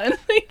kind of fun.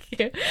 Thank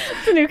you.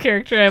 It's a new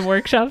character I'm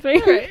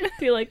workshopping. Right.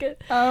 Do you like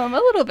it? A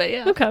little bit,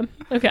 yeah.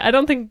 Okay. I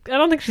don't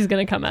think she's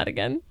gonna come out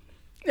again.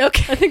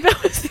 Okay. I think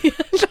that was the end.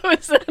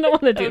 I don't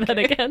want to do that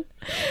again.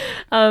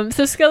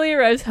 So Scully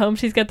arrives home.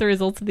 She's got the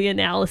results of the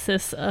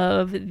analysis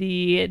of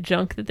the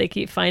junk that they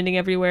keep finding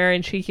everywhere,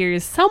 and she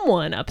hears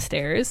someone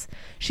upstairs.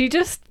 She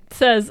just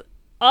says,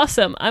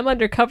 "Awesome, I'm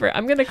undercover.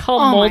 I'm going to call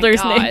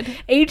Mulder's name.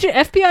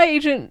 FBI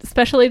agent,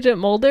 Special Agent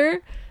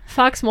Mulder,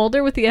 Fox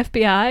Mulder with the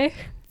FBI."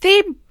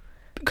 They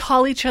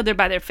call each other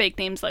by their fake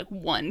names like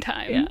one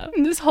time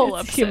in this whole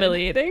episode.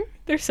 Humiliating.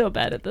 They're so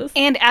bad at this.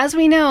 And as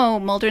we know,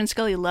 Mulder and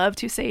Scully love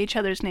to say each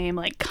other's name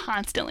like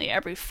constantly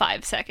every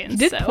 5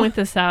 seconds. You did point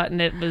this out, and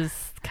it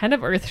was kind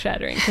of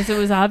earth-shattering because it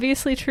was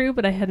obviously true,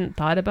 but I hadn't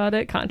thought about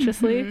it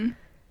consciously. Mm-hmm.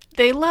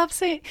 They love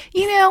saying,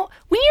 when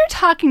you're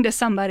talking to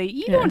somebody,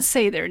 you don't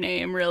say their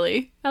name,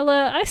 really.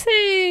 Ella, I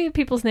say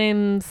people's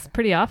names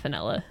pretty often,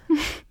 Ella.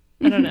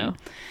 I don't know.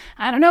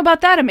 I don't know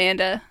about that,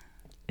 Amanda.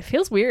 It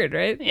feels weird,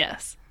 right?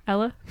 Yes.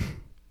 Ella?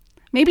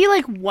 Maybe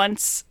like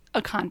once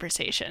a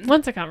conversation.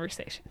 Once a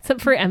conversation.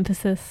 Except for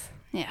emphasis.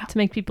 Yeah. To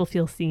make people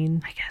feel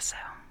seen. I guess so.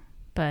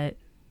 But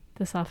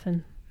this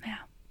often. Yeah.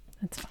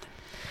 That's fine.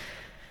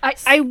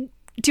 I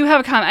do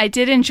have a comment. I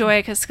did enjoy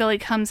it because Scully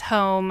comes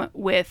home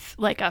with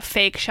like a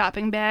fake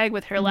shopping bag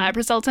with her lab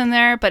results in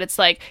there, but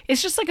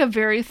it's just like a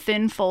very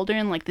thin folder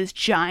in like this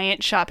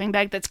giant shopping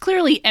bag that's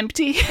clearly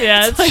empty.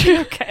 Yeah, it's like,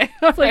 okay.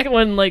 It's like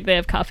when like they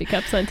have coffee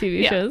cups on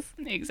TV shows.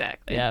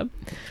 Exactly. Yeah.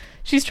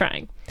 She's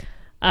trying.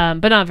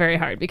 But not very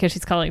hard because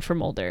she's calling for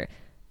Mulder.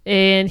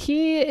 And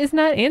he is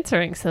not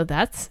answering, so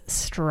that's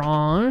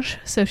strange.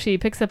 So she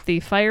picks up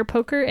the fire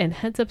poker and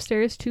heads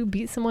upstairs to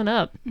beat someone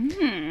up.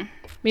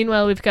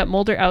 Meanwhile, we've got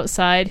Mulder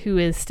outside who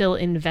is still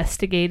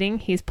investigating.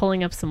 He's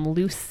pulling up some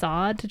loose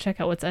sod to check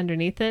out what's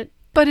underneath it.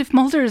 But if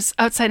Mulder's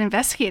outside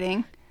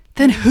investigating,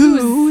 then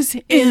who's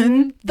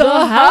in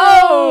the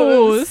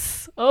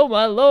house? Oh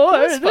my Lord.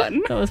 That was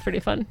fun. That was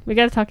pretty fun. We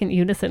got to talk in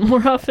unison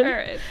more often. All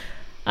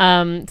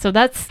right. So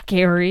that's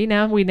scary.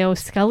 Now we know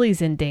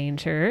Scully's in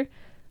danger.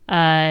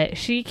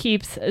 She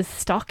keeps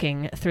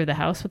stalking through the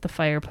house with the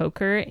fire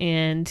poker,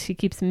 and she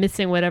keeps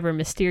missing whatever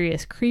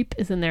mysterious creep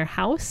is in their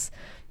house.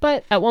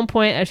 But at one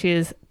point, as she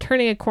is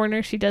turning a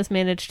corner, she does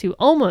manage to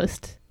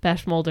almost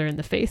bash Mulder in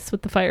the face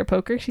with the fire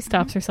poker. She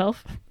stops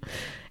herself.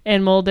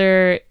 And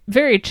Mulder,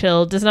 very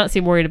chill, does not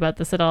seem worried about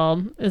this at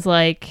all, is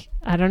like,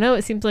 I don't know,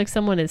 it seems like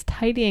someone is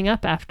tidying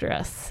up after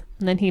us.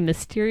 And then he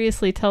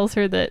mysteriously tells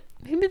her that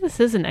maybe this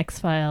is an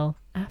X-File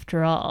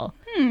after all.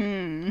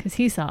 Because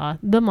he saw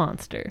the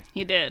monster.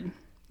 He did.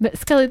 But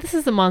Scully, this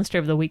is the Monster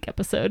of the Week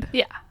episode.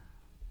 Yeah.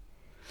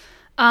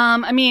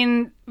 I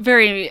mean,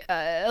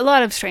 a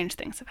lot of strange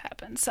things have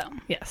happened, so.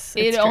 Yes.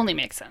 It only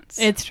makes sense.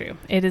 It's true.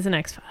 It is an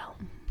X-File.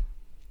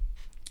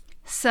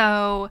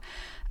 So,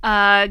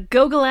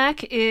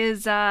 Gogolak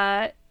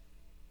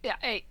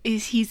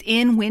he's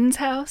in Wynn's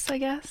house, I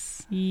guess?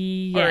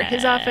 Yeah. Or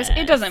his office.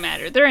 It doesn't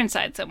matter. They're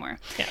inside somewhere.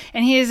 Yeah.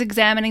 And he is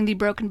examining the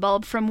broken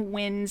bulb from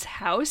Wynn's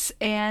house.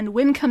 And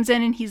Wynn comes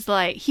in and he's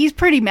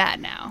pretty mad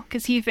now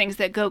because he thinks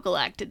that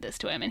Gogolak did this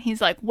to him. And he's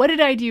like, what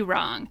did I do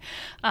wrong?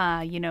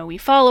 We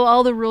follow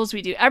all the rules.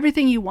 We do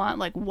everything you want.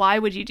 Like, why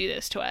would you do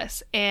this to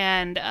us?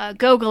 And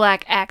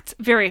Gogolak acts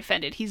very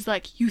offended. He's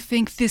like, you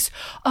think this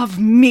of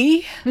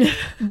me?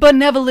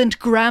 Benevolent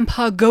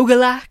Grandpa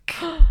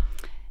Gogolak?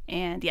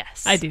 And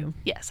yes. I do.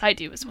 Yes, I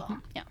do as well.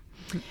 Yeah.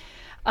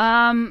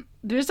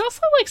 There's also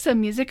some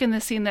music in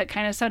the scene that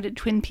kind of sounded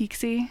Twin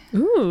Peaksy.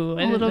 Ooh,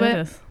 a little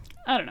bit.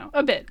 I don't know,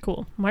 a bit.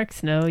 Cool. Mark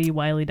Snow, you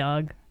wily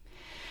dog.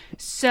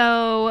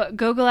 So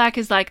Gogolak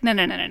is like, no.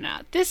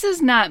 This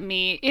is not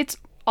me. It's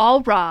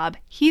all Rob.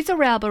 He's a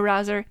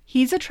rabble-rouser.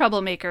 He's a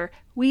troublemaker.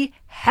 We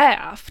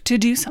have to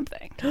do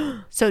something.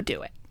 So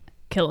do it.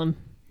 Kill him.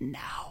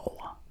 No.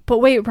 But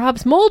wait,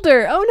 Rob's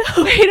Mulder. Oh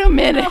no. Wait a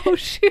minute. Oh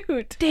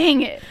shoot.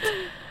 Dang it.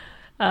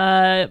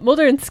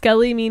 Mulder and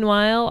Scully,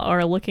 meanwhile,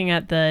 are looking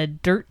at the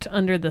dirt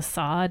under the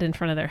sod in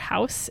front of their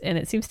house, and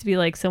it seems to be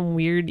like some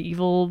weird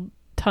evil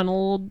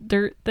tunnel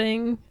dirt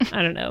thing.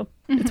 I don't know.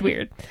 It's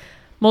weird.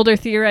 Mulder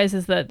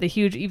theorizes that the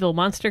huge evil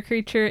monster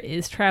creature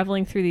is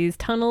traveling through these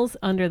tunnels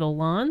under the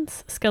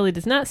lawns. Scully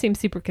does not seem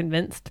super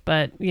convinced,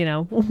 but,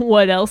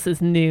 what else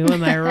is new,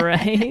 am I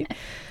right?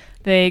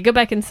 They go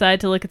back inside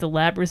to look at the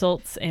lab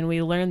results, and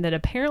we learn that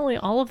apparently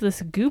all of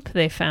this goop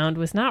they found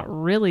was not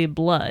really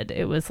blood.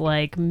 It was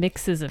like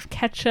mixes of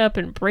ketchup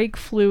and brake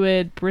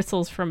fluid,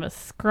 bristles from a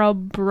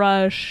scrub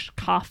brush,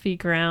 coffee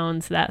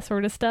grounds, that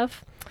sort of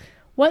stuff.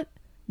 What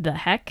the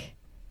heck?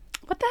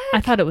 What the heck?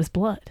 I thought it was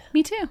blood.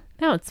 Me too.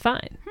 No, it's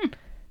fine.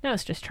 No,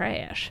 it's just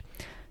trash.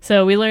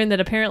 So we learned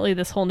that apparently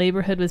this whole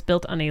neighborhood was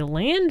built on a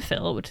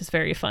landfill, which is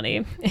very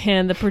funny.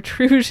 And the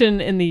protrusion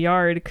in the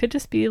yard could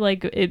just be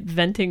like it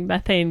venting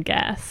methane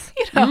gas.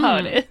 You know how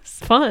it is.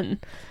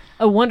 Fun.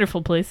 A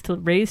wonderful place to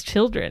raise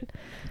children.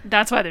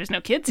 That's why there's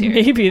no kids here.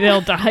 Maybe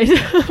they'll die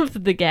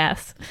of the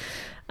gas.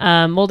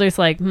 Mulder's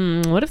like,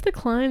 what if the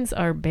Kleins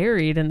are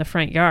buried in the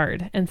front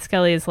yard? And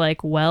Scully is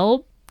like,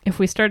 well, if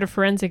we start a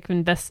forensic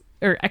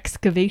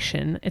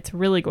excavation, it's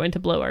really going to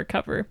blow our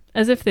cover.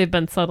 As if they've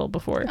been subtle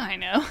before. I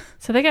know.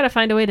 So they got to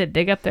find a way to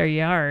dig up their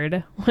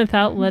yard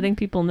without letting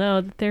people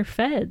know that they're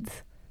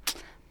feds.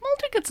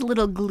 Mulder gets a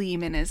little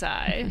gleam in his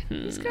eye.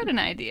 He's got an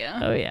idea.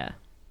 Oh, yeah.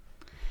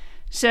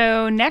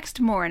 So next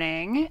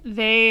morning,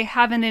 they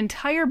have an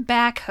entire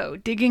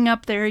backhoe digging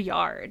up their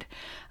yard.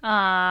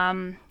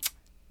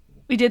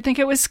 We did think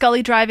it was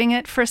Scully driving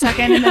it for a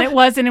second, and then it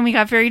wasn't, and we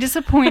got very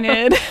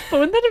disappointed. But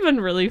wouldn't that have been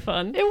really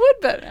fun? It would,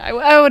 but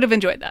I would have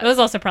enjoyed that. It was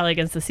also probably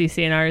against the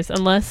CCNRs,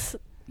 unless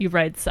you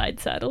ride side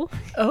saddle.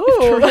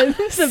 Oh,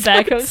 the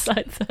backhoe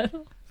side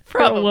saddle.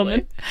 Probably. For a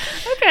woman.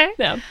 Okay.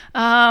 Yeah.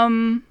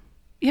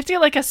 You have to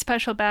get a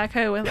special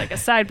backhoe with a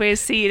sideways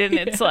seat, and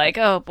it's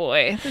oh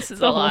boy, this is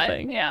the a whole lot.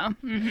 thing. Yeah.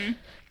 Mm-hmm.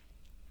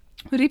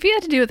 What if you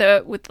had to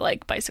do with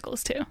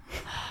bicycles too?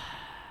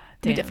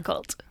 Be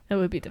difficult. It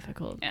would be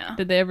difficult. Yeah.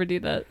 Did they ever do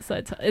that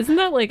side saddle? Isn't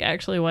that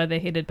actually why they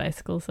hated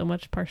bicycles so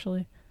much,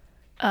 partially?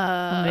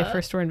 When they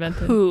first were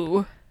invented.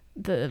 Who?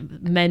 The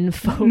men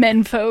folk.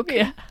 Men folk.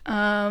 Yeah.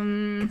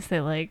 Because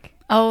they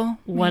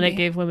one, it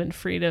gave women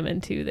freedom,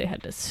 and two, they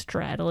had to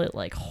straddle it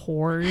like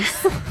whores.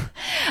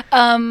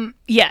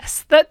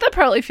 Yes, that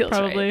probably feels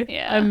right.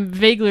 Yeah. I'm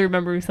vaguely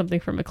remembering something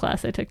from a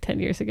class I took 10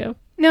 years ago.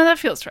 No, that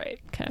feels right.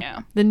 Okay. Yeah.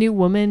 The new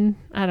woman,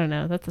 I don't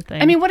know. That's a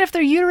thing. I mean, what if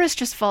their uterus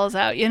just falls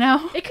out, It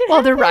could while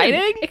happen. they're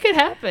riding? It could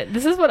happen.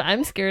 This is what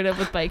I'm scared of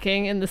with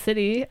biking in the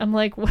city. I'm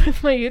like, what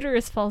if my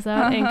uterus falls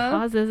out and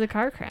causes a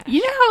car crash?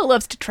 You know how it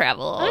loves to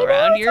travel all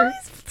around your...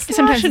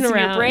 Sometimes it's in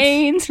your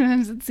brain,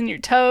 sometimes it's in your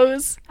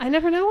toes. I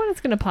never know when it's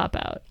going to pop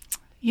out.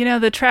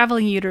 The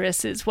traveling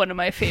uterus is one of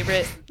my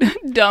favorite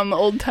dumb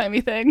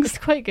old-timey things. It's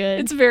quite good.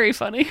 It's very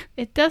funny.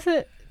 It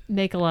doesn't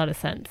make a lot of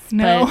sense.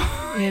 No,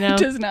 but, it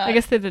does not. I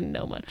guess they didn't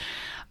know much.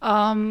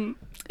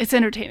 It's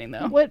entertaining,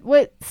 though.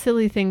 What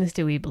silly things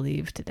do we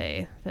believe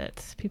today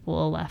that people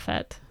will laugh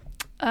at?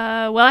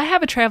 Well, I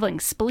have a traveling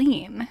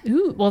spleen.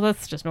 Ooh, well,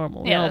 that's just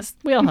normal. Yeah,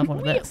 we all have one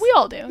of those. We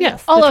all do.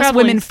 Yes. All us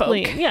traveling women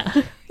spleen. folk.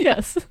 Yeah.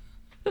 Yes.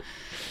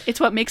 It's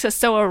what makes us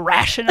so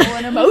irrational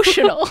and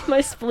emotional.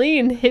 My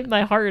spleen hit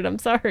my heart. I'm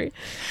sorry.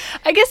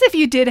 I guess if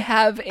you did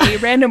have a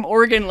random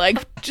organ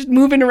just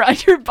moving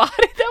around your body,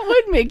 that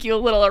would make you a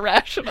little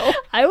irrational.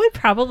 I would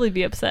probably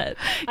be upset.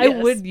 Yes. I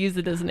would use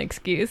it as an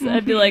excuse. Mm-hmm.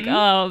 I'd be like,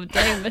 oh,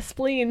 dang, my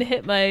spleen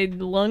hit my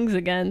lungs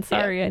again.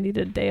 Sorry, yeah. I need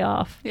a day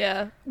off.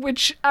 Yeah,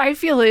 which I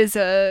feel is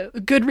a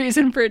good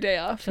reason for a day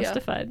off.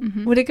 Justified. Yeah.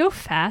 Mm-hmm. Would it go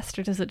fast,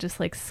 or does it just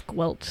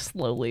squelch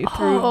slowly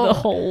through the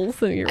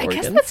holes in your organs?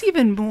 I guess that's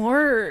even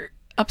more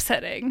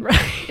upsetting,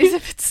 right? Is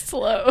if it's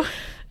slow.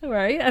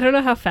 Right? I don't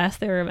know how fast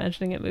they were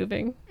imagining it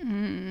moving.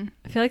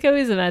 I feel like I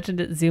always imagined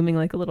it zooming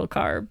like a little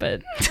car,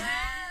 but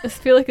I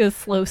feel like a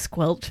slow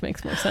squelch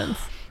makes more sense.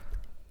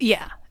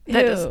 Yeah.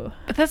 That does.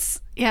 But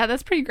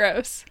that's pretty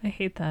gross. I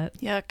hate that.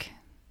 Yuck.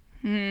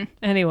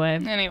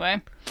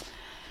 Anyway.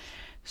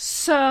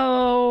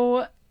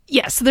 So,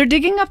 so they're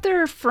digging up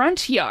their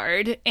front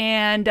yard,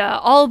 and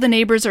all the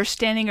neighbors are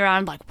standing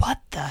around like, what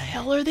the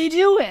hell are they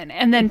doing?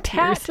 And then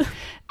Pat,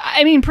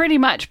 pretty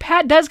much,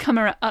 Pat does come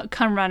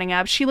running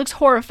up. She looks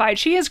horrified.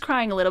 She is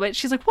crying a little bit.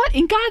 She's like, what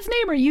in God's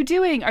name are you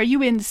doing? Are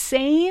you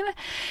insane?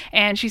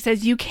 And she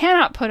says, you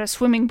cannot put a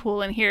swimming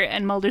pool in here.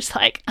 And Mulder's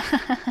like,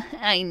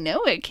 I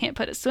know I can't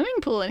put a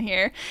swimming pool in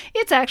here.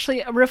 It's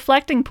actually a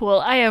reflecting pool.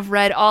 I have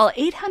read all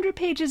 800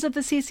 pages of the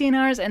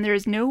CCNRs, and there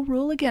is no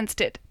rule against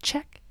it.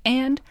 Check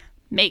and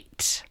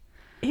mate.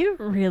 It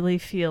really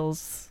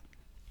feels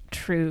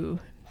true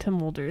to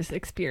Mulder's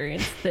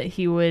experience that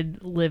he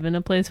would live in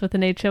a place with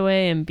an HOA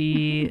and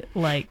be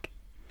like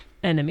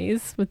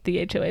enemies with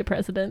the HOA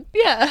president.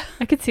 Yeah.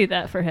 I could see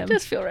that for him.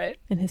 Does feel right.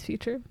 In his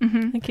future. I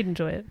think he'd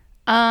enjoy it.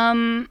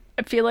 I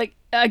feel like,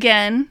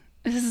 again,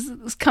 this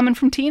is coming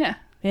from Tina.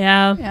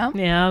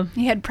 Yeah.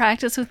 He had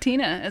practice with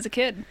Tina as a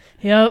kid.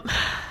 Yep.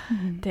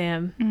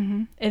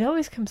 Damn. It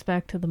always comes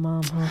back to the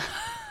mom, huh?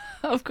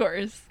 Of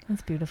course.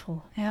 That's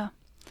beautiful. Yeah.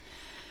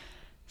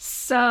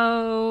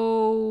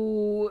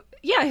 So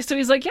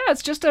he's like,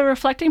 it's just a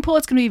reflecting pool.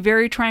 It's going to be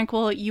very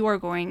tranquil. You are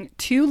going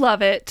to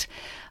love it.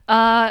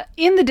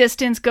 In the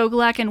distance,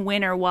 Gogolak and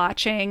Wynn are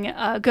watching.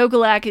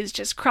 Gogolak is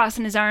just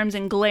crossing his arms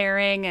and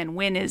glaring, and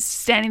Wynn is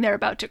standing there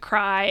about to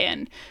cry,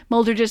 and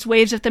Mulder just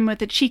waves at them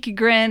with a cheeky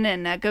grin,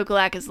 and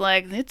Gogolak is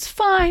like, it's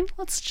fine.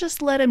 Let's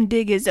just let him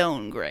dig his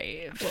own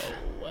grave.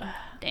 Whoa.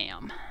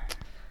 Damn.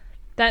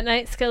 That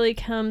night, Scully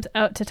comes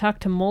out to talk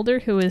to Mulder,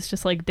 who is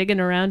just like digging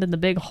around in the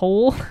big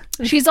hole.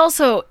 She's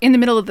also in the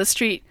middle of the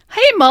street.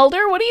 Hey,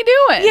 Mulder, what are you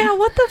doing? Yeah,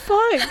 what the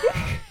fuck?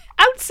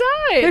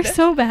 Outside. They're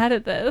so bad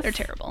at this. They're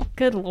terrible.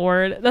 Good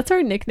Lord. That's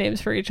our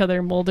nicknames for each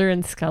other, Mulder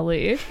and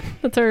Scully.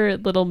 That's our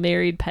little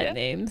married pet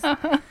names.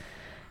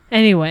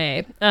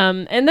 Anyway,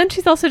 and then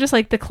she's also just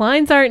like, the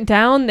Kleins aren't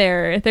down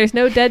there. There's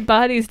no dead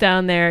bodies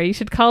down there. You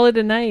should call it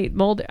a night.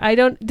 Mulder,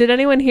 did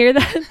anyone hear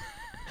that?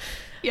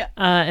 Yeah.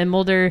 And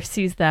Mulder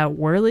sees that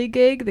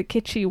whirligig, the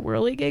kitschy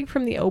whirligig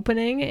from the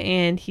opening,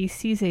 and he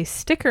sees a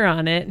sticker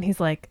on it, and he's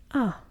like,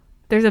 oh,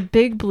 there's a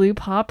big blue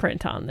paw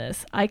print on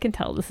this. I can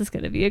tell this is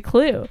going to be a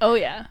clue. Oh,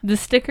 yeah. The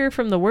sticker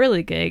from the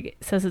whirligig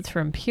says it's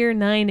from Pier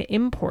 9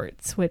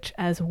 Imports, which,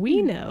 as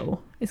we know,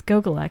 is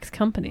Gogolak's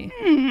company.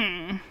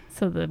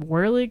 So the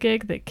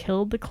whirligig that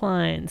killed the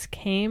Kleins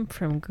came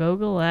from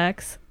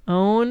Gogolak's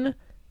own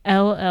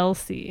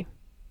LLC.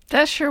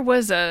 That sure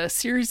was a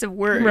series of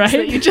words right?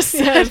 that you just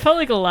said. Yeah, it felt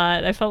like a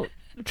lot. I felt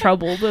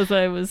troubled as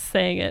I was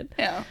saying it.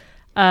 Yeah.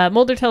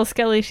 Mulder tells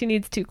Scully she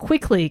needs to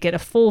quickly get a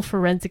full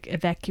forensic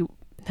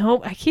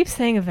No, I keep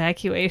saying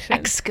evacuation.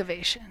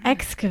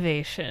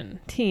 Excavation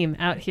team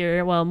out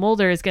here while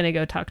Mulder is going to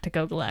go talk to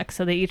Gogolak.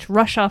 So they each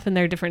rush off in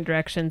their different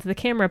directions. The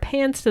camera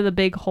pans to the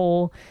big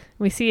hole.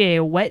 We see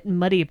a wet,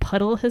 muddy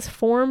puddle has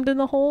formed in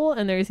the hole,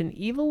 and there's an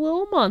evil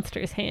little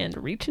monster's hand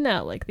reaching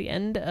out like the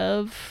end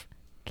of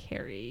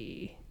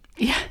Carrie.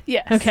 Yeah.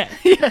 Yes. Okay.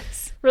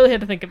 Yes. Really had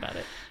to think about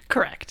it.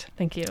 Correct.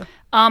 Thank you.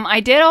 I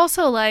did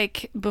also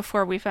like,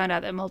 before we found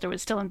out that Mulder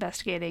was still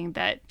investigating,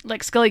 that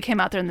like Scully came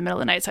out there in the middle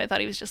of the night, so I thought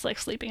he was just like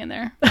sleeping in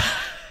there.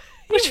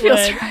 Which feels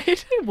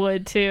right. He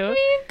would too. I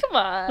mean, come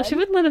on. Well, she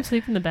wouldn't let him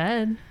sleep in the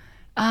bed.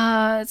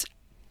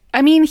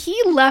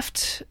 He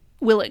left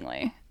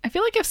willingly. I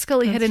feel like if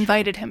Scully had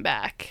invited him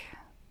back.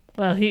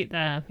 Well,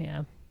 yeah.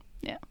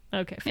 Yeah.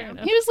 Okay, fair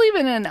enough. He was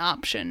leaving an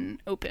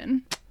option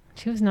open.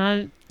 She was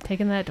not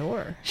taking that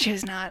door. She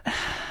was not.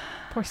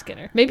 Poor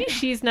Skinner. Maybe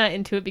she's not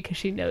into it because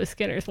she knows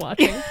Skinner's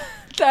watching.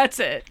 That's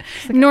it.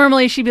 Like,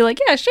 normally she'd be like,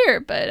 yeah,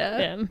 sure,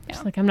 but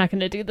she's like, I'm not going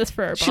to do this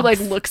for our boss. She like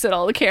looks at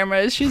all the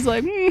cameras. She's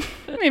like,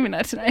 maybe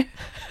not tonight.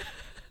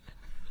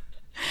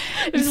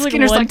 There's like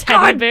one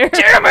teddy bear.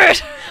 Damn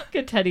it! Like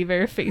a teddy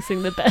bear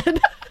facing the bed.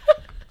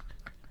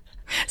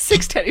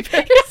 6 teddy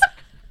bears.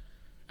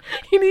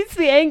 He needs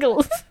the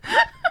angles.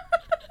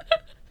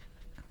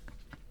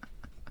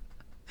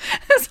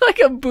 It's like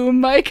a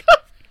boom mic.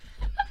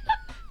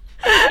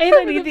 And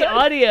I need the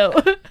audio.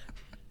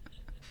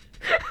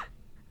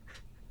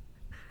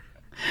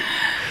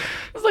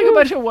 It's like a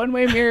bunch of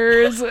one-way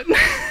mirrors. And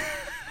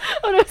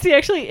oh no, is he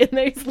actually in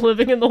there? He's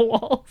living in the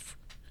walls.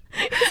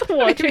 He's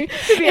watching.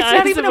 It's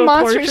not even a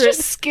monster, it's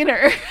just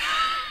Skinner.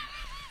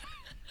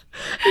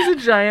 He's a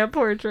giant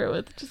portrait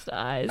with just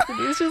eyes, and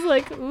he's just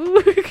like,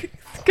 ooh,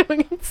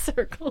 going in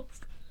circles.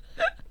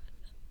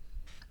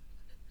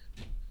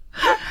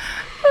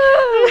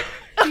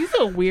 He's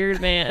a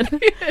weird man.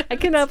 I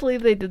cannot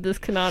believe they did this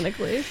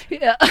canonically.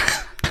 Yeah.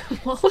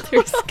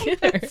 Walter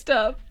Skinner.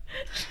 Stuff.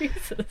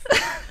 Jesus.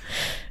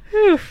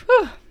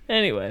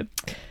 Anyway.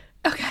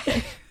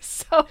 Okay.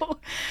 So,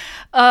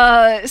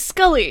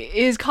 Scully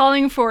is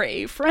calling for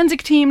a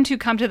forensic team to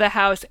come to the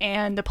house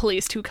and the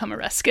police to come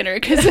arrest Skinner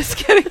because it's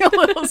getting a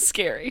little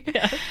scary.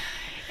 Yeah.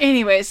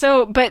 Anyway,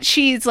 but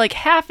she's like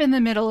half in the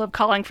middle of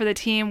calling for the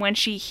team when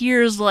she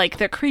hears like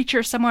the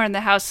creature somewhere in the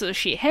house, so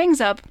she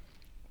hangs up,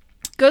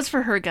 goes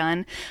for her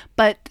gun,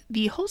 but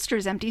the holster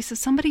is empty, so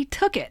somebody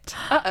took it.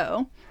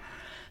 Uh-oh.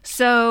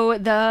 So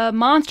the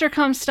monster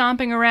comes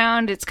stomping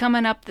around, it's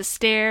coming up the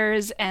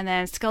stairs, and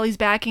then Scully's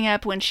backing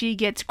up when she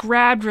gets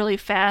grabbed really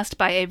fast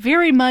by a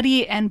very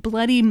muddy and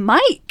bloody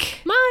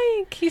Mike.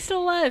 Mike! He's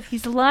still alive.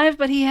 He's alive,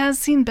 but he has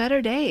seen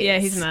better days. Yeah,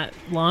 he's not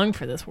long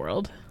for this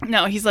world.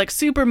 No, he's like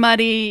super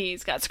muddy.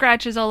 He's got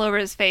scratches all over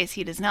his face.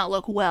 He does not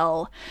look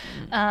well.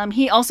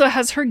 He also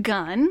has her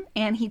gun,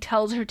 and he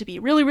tells her to be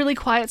really, really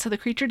quiet so the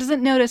creature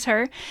doesn't notice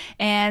her.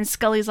 And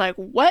Scully's like,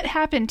 what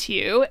happened to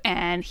you?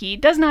 And he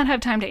does not have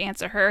time to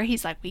answer her.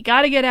 He's like, we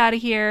gotta get out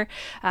of here.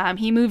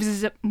 He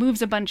moves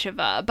a bunch of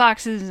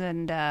boxes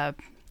and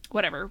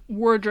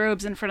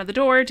wardrobes in front of the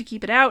door to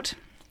keep it out.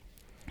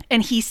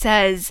 And he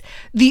says,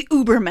 the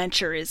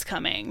Ubermensch is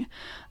coming.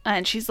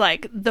 And she's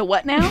like, the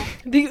what now?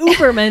 The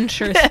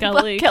Ubermensch,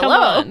 Scully. Hello. Come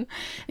on. And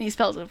he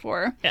spells it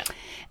for her. Yeah.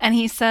 And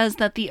he says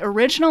that the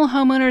original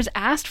homeowners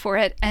asked for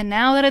it, and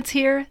now that it's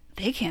here,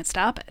 they can't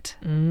stop it.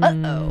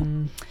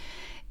 Uh-oh.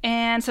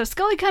 And so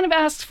Scully kind of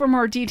asks for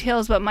more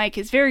details, but Mike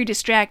is very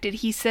distracted.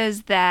 He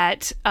says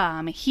that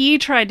he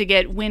tried to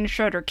get Wynn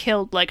Schroeder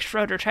killed like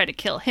Schroeder tried to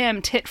kill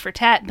him, tit for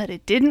tat, but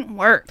it didn't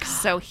work.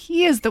 So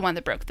he is the one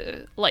that broke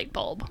the light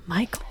bulb.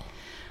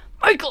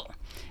 Michael.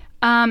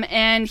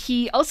 And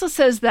he also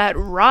says that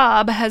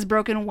Rob has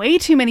broken way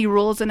too many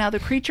rules and now the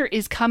creature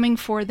is coming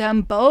for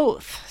them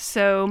both.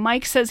 So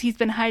Mike says he's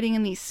been hiding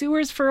in these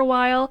sewers for a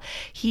while.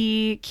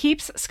 He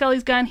keeps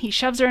Scully's gun. He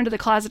shoves her into the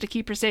closet to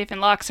keep her safe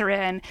and locks her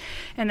in.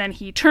 And then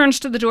he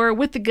turns to the door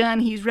with the gun.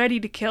 He's ready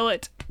to kill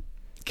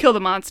the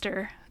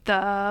monster.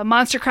 The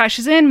monster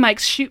crashes in. Mike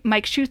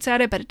shoots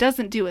at it, but it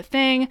doesn't do a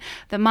thing.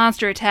 The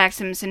monster attacks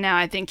him, so now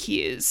I think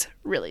he is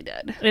really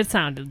dead. It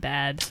sounded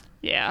bad.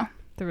 Yeah.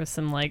 There was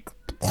some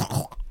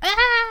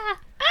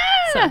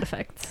sound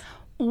effects.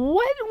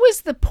 What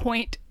was the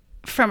point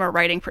from a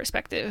writing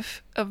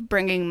perspective of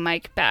bringing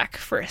Mike back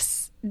for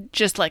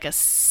just like a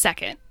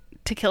second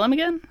to kill him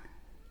again?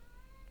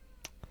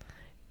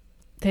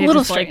 A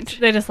little strange.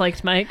 They just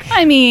liked Mike.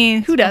 I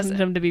mean, who doesn't?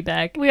 Wanted him to be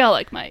back. We all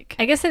like Mike.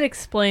 I guess it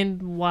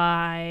explained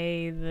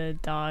why the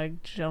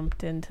dog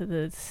jumped into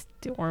the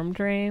storm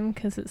drain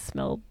because it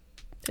smelled.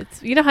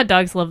 You know how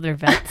dogs love their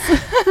vets,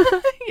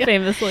 Yeah.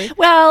 famously.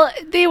 Well,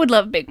 they would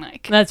love Big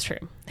Mike. That's true.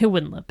 Who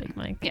wouldn't love Big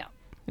Mike? Yeah.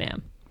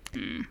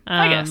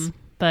 I guess.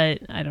 But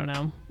I don't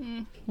know,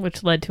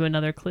 which led to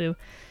another clue.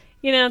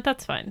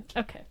 That's fine.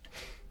 Okay.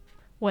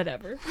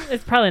 Whatever.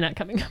 It's probably not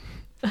coming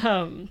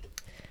up.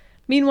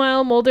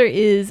 Meanwhile, Mulder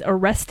is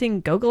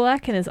arresting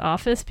Gogolak in his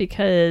office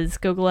because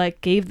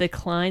Gogolak gave the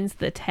Kleins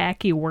the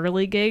tacky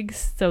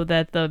whirligigs so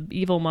that the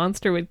evil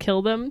monster would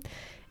kill them.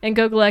 And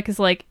Gogolak is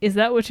like, is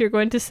that what you're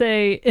going to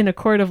say in a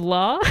court of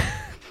law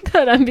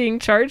that I'm being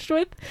charged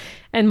with?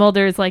 And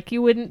Mulder is like,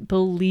 you wouldn't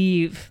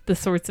believe the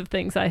sorts of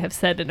things I have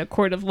said in a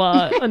court of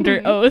law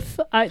under oath.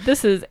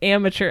 This is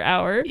amateur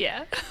hour.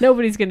 Yeah.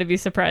 Nobody's going to be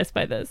surprised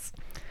by this.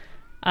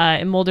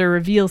 And Mulder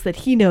reveals that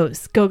he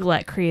knows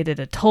Gogolak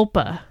created a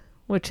tulpa,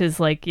 which is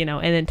like,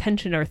 an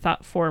intention or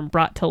thought form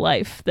brought to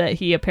life that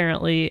he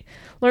apparently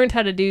learned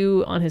how to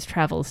do on his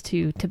travels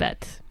to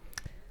Tibet.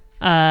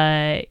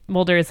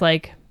 Mulder is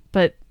like,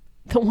 but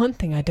the one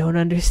thing I don't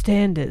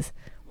understand is,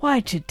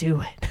 why'd you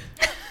do it?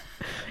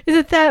 Is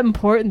it that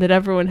important that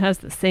everyone has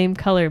the same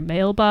color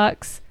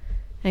mailbox?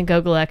 And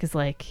Gogolak is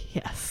like,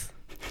 yes.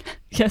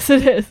 Yes,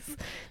 it is.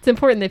 It's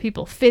important that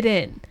people fit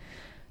in.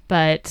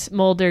 But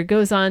Mulder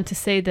goes on to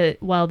say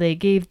that while they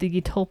gave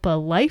the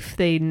tulpa life,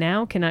 they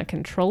now cannot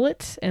control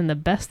it, and the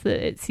best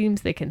that it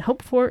seems they can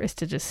hope for is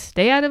to just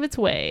stay out of its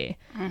way.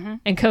 Mm-hmm.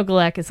 And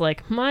Gogolak is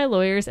like, my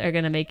lawyers are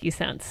going to make you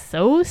sound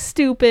so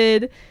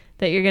stupid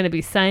that you're going to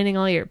be signing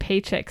all your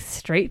paychecks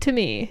straight to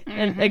me. Mm-hmm.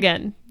 And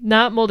again,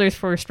 not Mulder's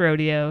first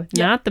rodeo,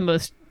 not the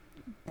most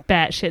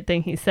batshit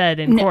thing he said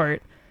in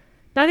court.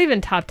 Not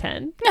even top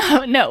 10.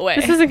 No way.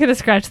 This isn't going to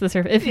scratch the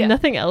surface. If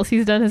nothing else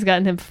he's done has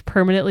gotten him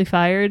permanently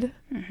fired,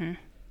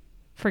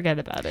 forget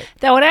about it.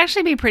 That would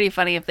actually be pretty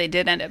funny if they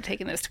did end up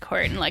taking this to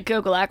court and like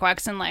Gogolak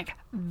walks in like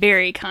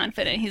very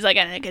confident. He's like,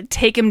 I could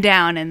take him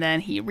down, and then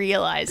he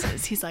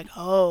realizes, he's like,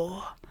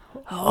 oh,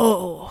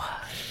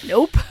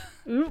 nope.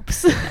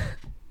 Oops.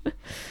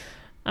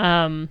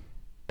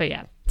 But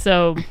yeah,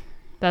 so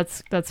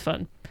that's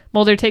fun.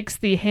 Mulder takes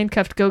the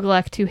handcuffed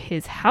Gogolak to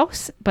his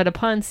house, but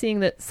upon seeing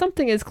that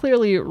something is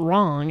clearly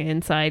wrong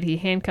inside, he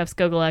handcuffs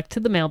Gogolak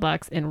to the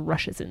mailbox and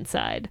rushes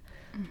inside.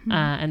 Mm-hmm.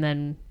 And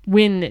then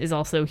Wynn is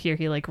also here.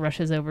 He like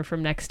rushes over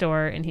from next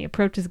door and he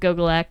approaches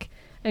Gogolak,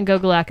 and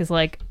Gogolak is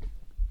like,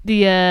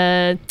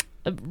 the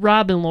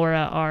Rob and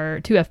Laura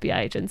are 2 FBI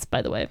agents,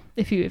 by the way,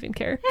 if you even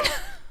care.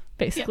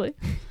 Basically.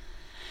 Yeah.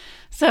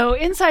 So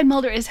inside,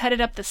 Mulder is headed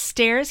up the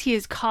stairs. He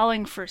is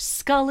calling for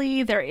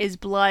Scully. There is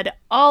blood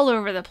all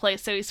over the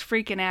place, so he's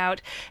freaking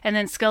out. And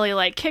then Scully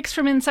like kicks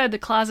from inside the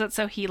closet,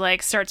 so he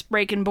like starts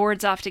breaking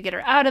boards off to get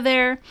her out of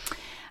there.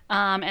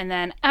 And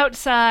then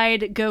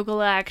outside,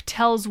 Gogolak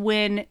tells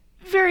Wynn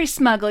very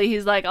smugly,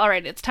 he's like, all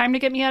right, it's time to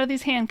get me out of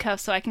these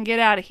handcuffs so I can get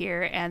out of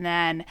here. And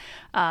then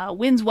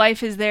Wynn's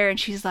wife is there, and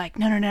she's like,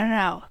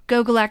 no.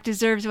 Gogolak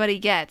deserves what he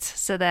gets.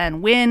 So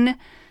then Wynn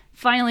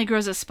finally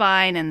grows a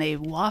spine, and they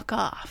walk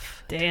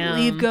off. Damn.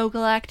 Leave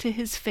Gogolak to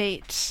his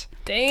fate.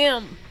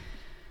 Damn.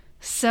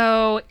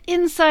 So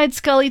inside,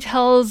 Scully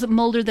tells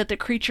Mulder that the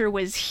creature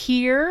was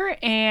here,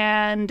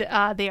 and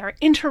they are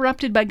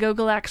interrupted by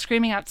Gogolak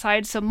screaming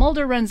outside. So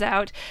Mulder runs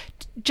out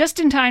just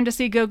in time to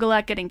see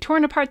Gogolak getting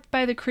torn apart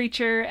by the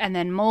creature, and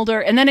then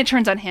it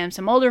turns on him.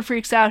 So Mulder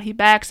freaks out, he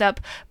backs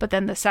up, but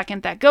then the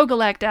second that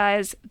Gogolak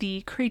dies,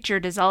 the creature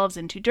dissolves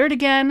into dirt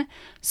again.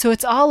 So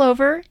it's all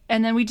over,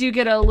 and then we do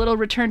get a little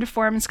return to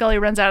form, and Scully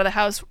runs out of the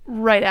house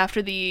right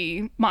after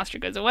the monster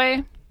goes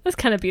away. That's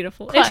kind of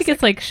beautiful. Classic. And she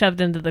gets, like, shoved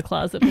into the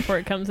closet before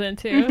it comes in,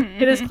 too.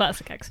 It is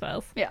classic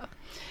X-Files. Yeah.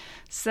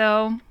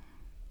 So,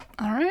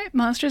 all right,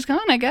 monster's gone,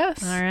 I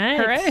guess. All right.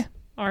 Hooray.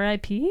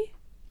 R.I.P.?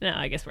 No,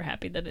 I guess we're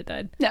happy that it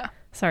died. Yeah.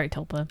 Sorry,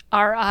 Tulpa.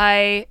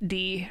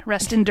 R.I.D.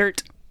 Rest in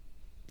dirt.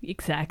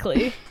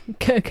 Exactly.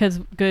 Because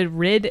good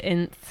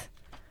riddance.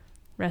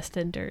 Rest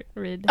in dirt.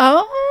 Rid.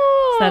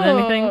 Oh. Is that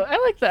anything? I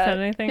like that. Is that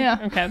anything? Yeah.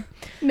 Okay.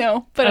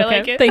 No, but I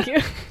like it. Thank you.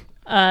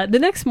 The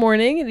next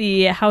morning,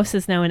 the house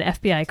is now an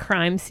FBI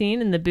crime scene,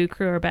 and the Boo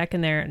crew are back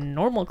in their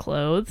normal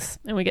clothes.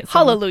 And we get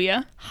some...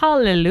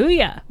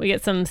 Hallelujah! We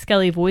get some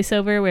Scully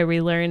voiceover where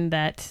we learn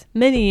that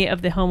many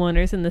of the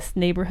homeowners in this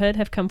neighborhood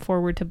have come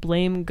forward to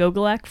blame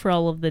Gogolak for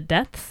all of the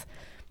deaths,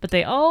 but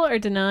they all are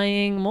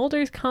denying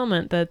Mulder's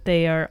comment that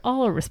they are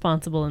all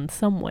responsible in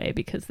some way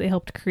because they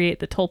helped create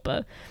the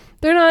tulpa.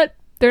 They're not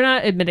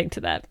admitting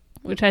to that,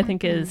 which I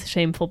think is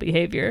shameful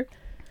behavior.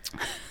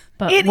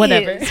 But it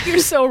whatever. Is. You're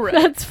so right.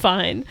 That's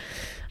fine.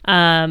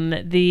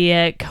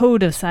 The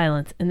code of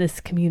silence in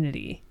this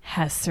community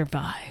has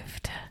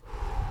survived.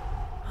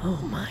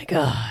 Oh my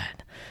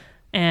God.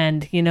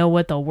 And you know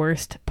what the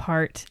worst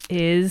part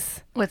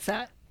is? What's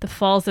that? The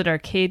Falls at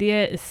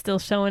Arcadia is still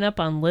showing up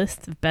on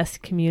lists of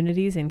best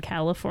communities in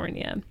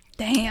California.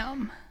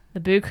 Damn. The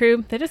Boo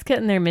crew, they just get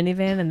in their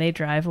minivan and they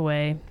drive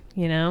away,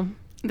 you know?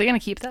 They're going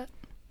to keep that?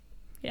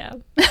 Yeah.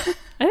 I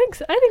think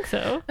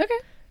so. Okay.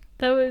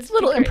 That was a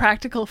little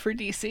impractical for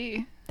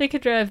DC. They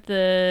could drive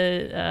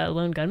the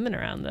lone gunman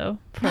around, though,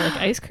 for like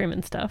ice cream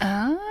and stuff.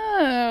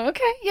 Oh,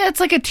 okay. Yeah, it's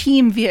like a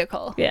team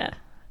vehicle. Yeah.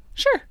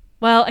 Sure.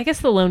 Well, I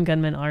guess the lone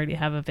gunmen already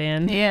have a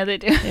van. Yeah, they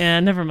do.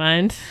 Yeah, never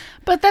mind.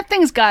 But that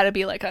thing's got to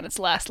be like on its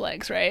last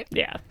legs, right?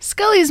 Yeah.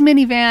 Scully's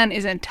minivan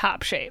is in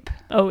top shape.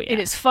 Oh, yeah. It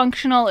is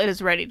functional. It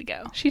is ready to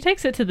go. She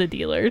takes it to the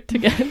dealer to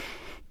get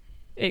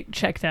it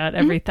checked out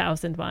every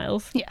 1,000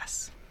 miles.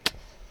 Yes.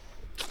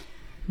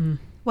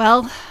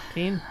 Well,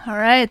 all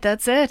right,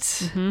 that's it.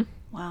 Mm-hmm.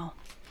 Wow.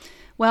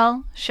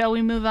 Well, shall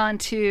we move on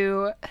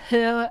to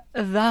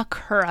the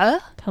crew?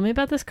 Tell me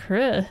about this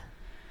crew.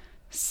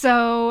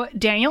 So,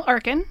 Daniel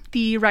Arkin,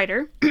 the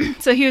writer,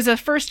 so he was a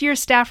first-year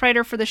staff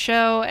writer for the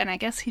show, and I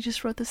guess he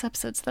just wrote this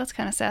episode, so that's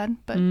kind of sad,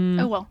 but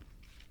oh well.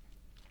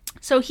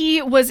 So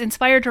he was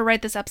inspired to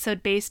write this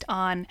episode based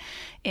on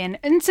an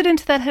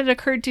incident that had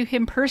occurred to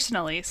him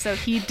personally. So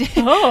he did.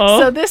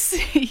 Oh. So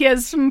he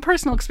has some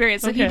personal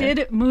experience. So Okay. he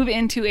did move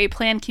into a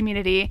planned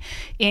community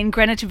in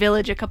Greenwich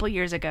Village a couple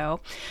years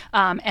ago,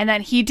 and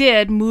then he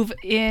did move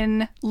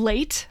in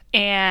late.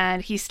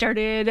 And he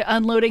started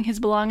unloading his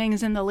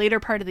belongings in the later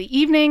part of the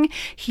evening.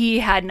 He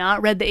had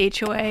not read the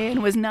HOA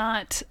and was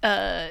not.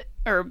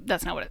 Or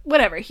that's not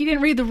whatever. He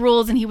didn't read the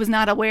rules and he was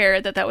not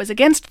aware that that was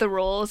against the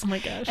rules. Oh my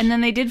gosh. And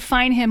then they did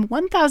fine him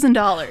 $1,000.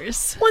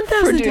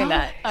 $1,000 for doing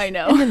that. I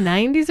know. In the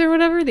 90s or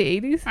whatever?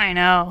 The 80s? I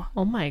know.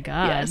 Oh my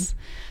God. Yes.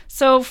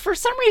 So for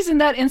some reason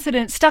that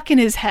incident stuck in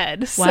his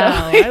head. Wow, So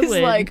I he's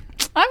would like,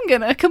 I'm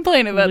going to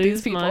complain about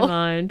Lose these people. my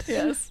mind.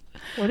 Yes.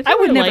 What if I you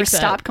would were never like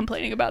stop that?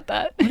 complaining about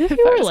that. What if I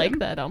you were was like him.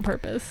 that on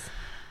purpose?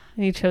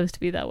 And you chose to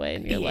be that way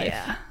in your life?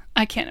 Yeah.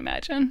 I can't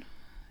imagine.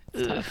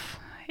 It's tough.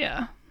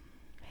 Yeah.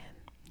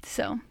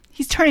 So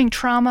he's turning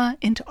trauma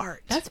into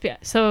art. That's bad.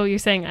 So you're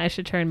saying I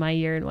should turn my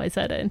year in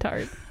Wayzata into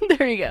art?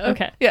 There you go.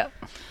 Okay. Yeah.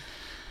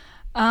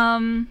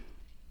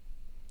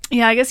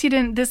 Yeah, I guess you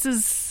didn't.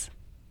 It's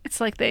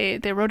like they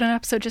wrote an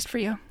episode just for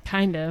you.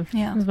 Kind of.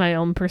 Yeah. It was my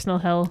own personal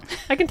hell.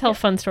 I can tell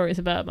fun stories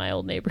about my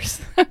old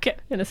neighbors. Okay.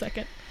 In a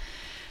second.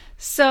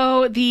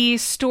 So the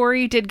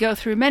story did go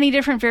through many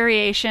different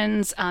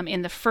variations.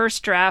 In the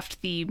first draft,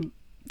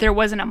 there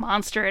wasn't a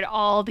monster at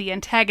all. The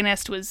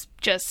antagonist was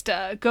just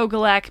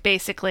Gogolak,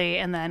 basically.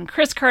 And then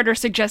Chris Carter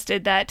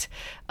suggested that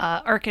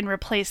Arkin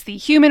replace the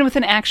human with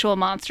an actual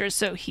monster,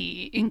 so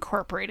he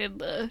incorporated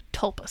the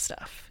Tulpa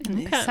stuff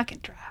in the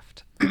second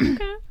draft.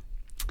 Okay.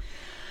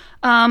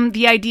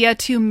 The idea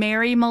to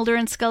marry Mulder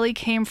and Scully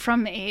came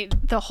from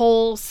the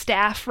whole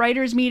staff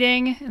writers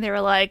meeting. They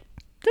were like,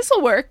 this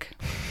will work.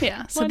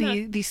 Yeah. So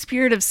the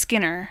spirit of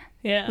Skinner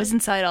was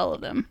inside all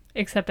of them.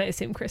 Except I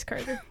assume Chris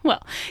Carter.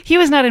 Well, he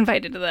was not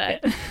invited to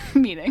that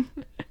meeting.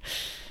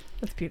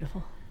 That's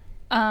beautiful.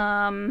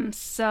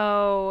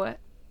 So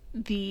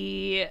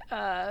the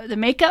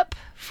makeup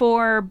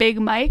for Big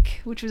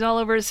Mike, which was all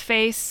over his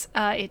face,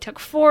 it took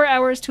 4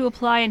 hours to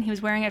apply, and he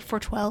was wearing it for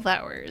 12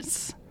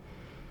 hours.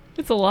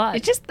 It's a lot.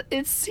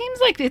 It seems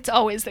like it's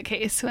always the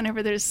case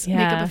whenever there's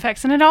makeup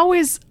effects, and it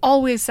always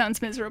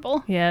sounds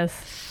miserable.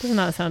 Yes. Does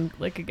not sound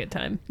like a good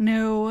time.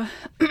 No.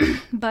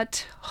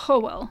 But, oh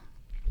well.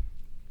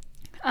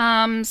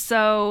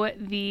 So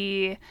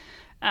the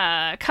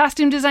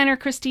costume designer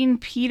Christine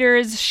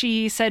Peters,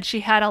 she said she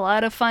had a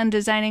lot of fun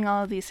designing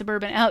all of these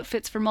suburban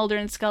outfits for Mulder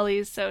and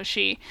Scully. So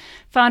she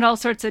found all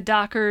sorts of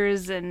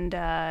dockers and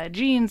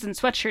jeans and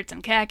sweatshirts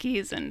and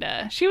khakis,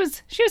 and she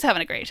was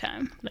having a great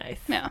time. Nice.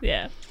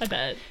 Yeah, I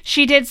bet.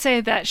 She did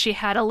say that she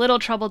had a little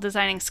trouble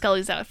designing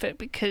Scully's outfit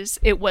because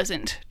it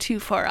wasn't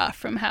too far off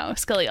from how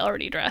Scully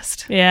already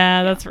dressed.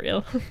 Yeah, that's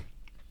real.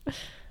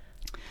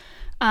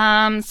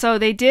 So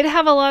they did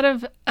have a lot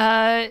of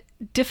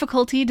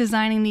difficulty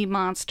designing the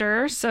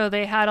monster. So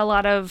they had a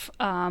lot of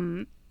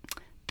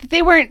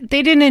they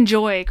didn't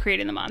enjoy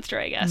creating the monster,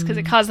 I guess, because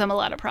it caused them a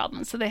lot of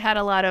problems. So they had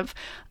a lot of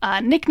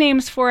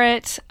nicknames for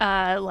it,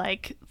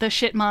 like the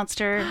shit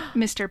monster,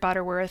 Mr.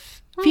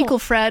 Butterworth, Fecal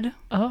Fred.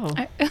 Oh,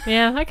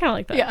 yeah, I kind of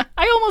like that. Yeah,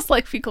 I almost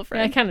like Fecal Fred.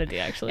 Yeah, I kind of do,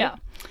 actually. Yeah.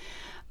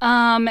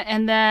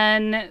 And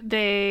then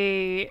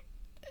they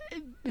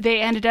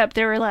ended up,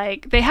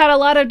 they had a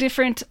lot of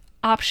different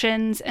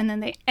options, and then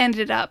they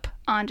ended up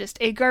on just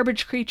a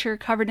garbage creature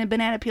covered in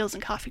banana peels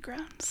and coffee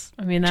grounds.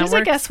 I mean, that works.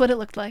 I guess what it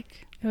looked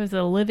like. It was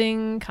a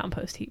living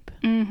compost heap.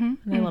 Mm-hmm.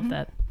 And I love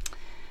that.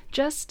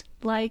 Just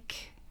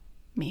like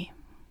me.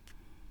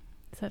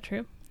 Is that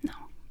true? No,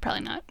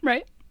 probably not.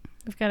 Right?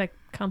 We've got a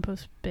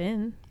compost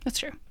bin. That's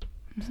true.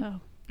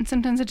 So, and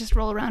sometimes I just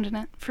roll around in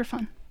it for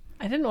fun.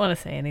 I didn't want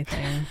to say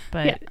anything,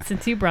 but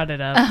since you brought it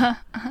up,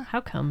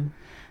 how come?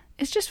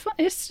 It's just fun.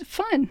 It's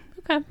fun.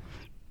 Okay.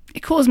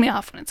 It cools me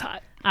off when it's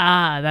hot.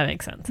 Ah, that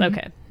makes sense. Mm-hmm.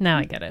 Okay. Now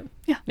I get it.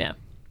 Yeah.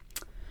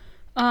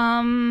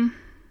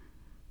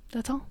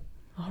 That's all.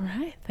 All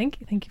right. Thank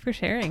you. Thank you for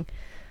sharing.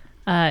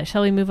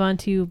 Shall we move on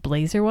to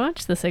Blazer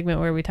Watch, the segment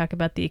where we talk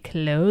about the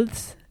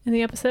clothes in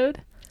the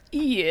episode?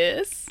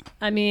 Yes.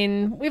 I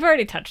mean, we've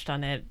already touched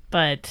on it,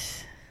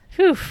 but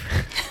oh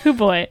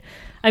boy.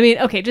 I mean,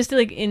 okay, just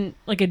in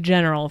a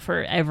general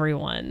for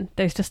everyone,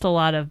 there's just a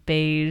lot of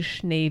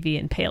beige, navy,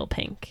 and pale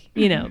pink.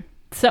 You know,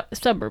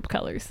 suburb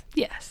colors.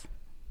 Yes.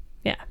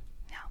 Yeah.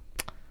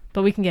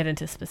 But we can get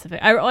into specific.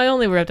 I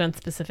only wrote down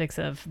specifics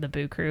of the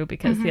Boo Crew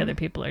because the other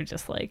people are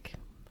just like,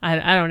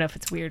 I don't know if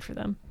it's weird for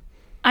them.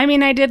 I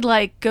mean, I did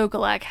like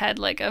Gogolak had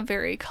like a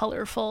very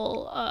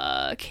colorful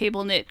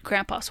cable knit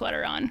grandpa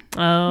sweater on.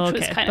 Oh, okay.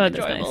 Which was kind of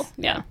enjoyable. Nice.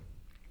 Yeah.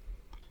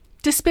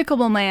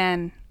 Despicable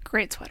Man,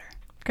 great sweater.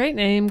 Great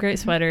name, great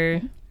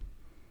sweater.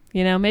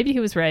 You know, maybe he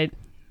was right.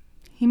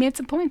 He made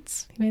some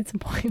points.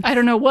 I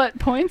don't know what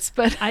points,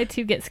 but I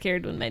too get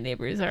scared when my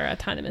neighbors are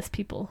autonomous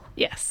people.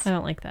 Yes. I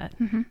don't like that.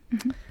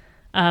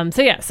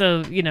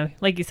 So you know,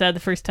 like you said, the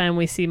first time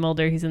we see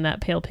Mulder, he's in that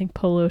pale pink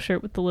polo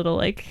shirt with the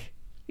little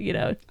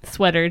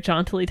sweater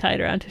jauntily tied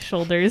around his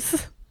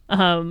shoulders.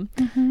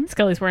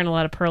 Scully's wearing a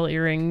lot of pearl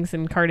earrings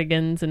and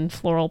cardigans and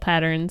floral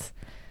patterns.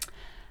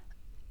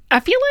 I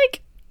feel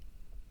like,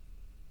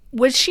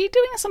 was she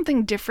doing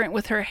something different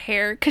with her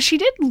hair? Because she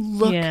did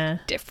look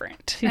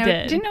different. She did.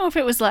 I didn't know if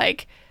it was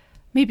like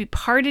maybe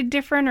parted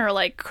different or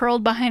like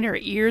curled behind her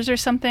ears or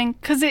something.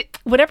 Because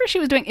whatever she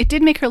was doing, it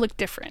did make her look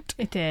different.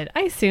 It did.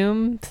 I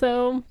assume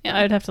so. Yeah.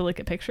 I would have to look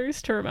at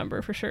pictures to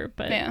remember for sure.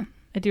 But I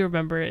do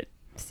remember it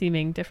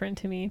seeming different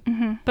to me.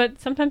 Mm-hmm.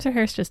 But sometimes her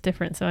hair's just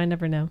different, so I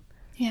never know.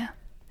 Yeah.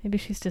 Maybe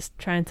she's just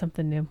trying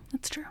something new.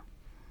 That's true.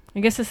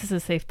 I guess this is a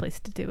safe place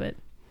to do it.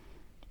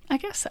 I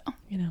guess so.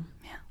 You know.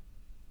 Yeah.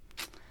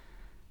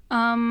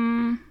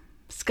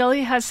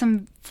 Scully has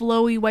some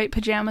flowy white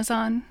pajamas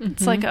on.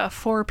 It's like a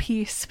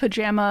 4-piece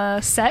pajama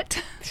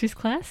set. She's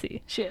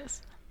classy. She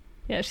is.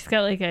 Yeah, she's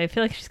got I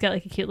feel like she's got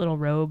like a cute little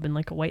robe and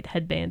like a white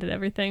headband and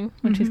everything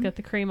when she's got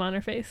the cream on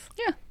her face.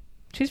 Yeah.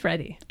 She's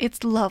ready.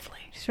 It's lovely.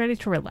 She's ready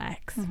to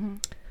relax.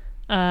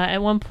 At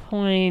one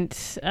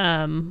point,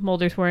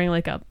 Mulder's wearing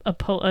like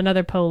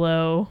another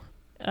polo,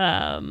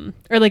 or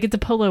like it's a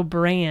polo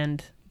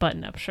brand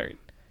button-up shirt.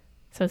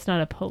 So it's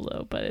not a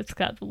polo, but it's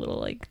got the little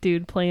like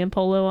dude playing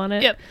polo on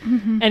it. Yep.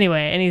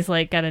 Anyway, and he's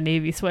like got a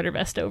navy sweater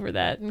vest over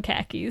that and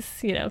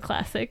khakis,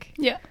 classic.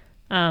 Yeah.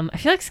 I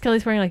feel like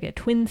Scully's wearing like a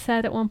twin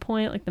set at one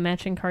point, like the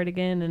matching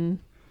cardigan and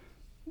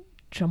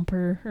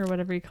jumper or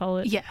whatever you call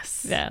it.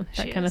 Yes. Yeah,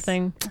 that kind of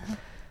thing.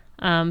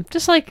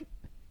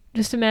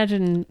 Just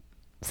imagine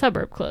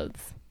suburb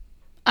clothes.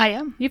 I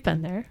am. You've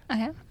been there. I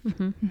am.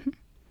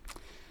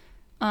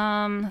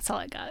 That's all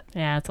I got.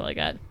 Yeah, that's all I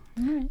got.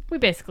 All right. We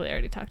basically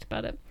already talked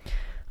about it.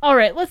 All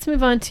right, let's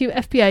move on to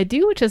FBI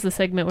Do, which is the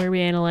segment where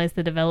we analyze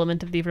the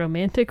development of the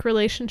romantic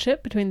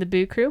relationship between the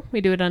Boo Crew.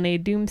 We do it on a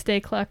doomsday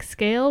clock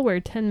scale where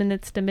 10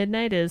 minutes to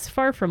midnight is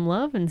far from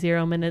love and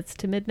 0 minutes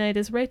to midnight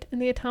is right in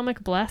the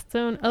atomic blast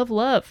zone of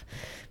love.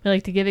 We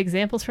like to give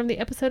examples from the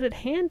episode at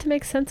hand to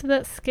make sense of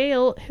that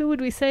scale. Who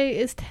would we say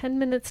is 10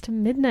 minutes to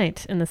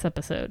midnight in this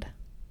episode?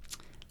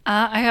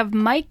 I have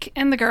Mike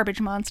and the garbage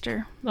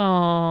monster.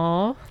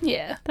 Aww.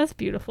 Yeah. That's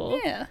beautiful.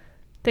 Yeah.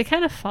 They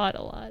kind of fought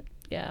a lot.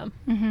 Yeah.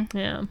 Mm-hmm.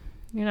 Yeah.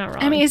 You're not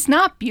wrong. I mean, it's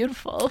not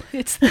beautiful.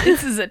 This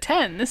is a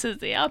 10. This is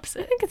the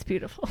opposite. I think it's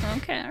beautiful.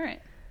 Okay, all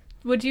right.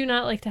 Would you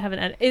not like to have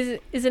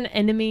is an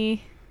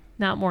enemy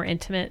not more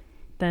intimate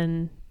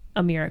than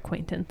a mere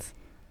acquaintance?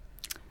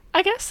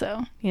 I guess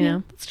so. You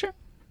know? That's true.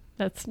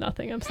 That's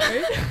nothing. I'm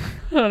sorry. I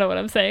don't know what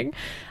I'm saying.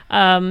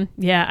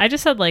 Yeah, I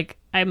just said, like,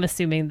 I'm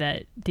assuming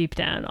that deep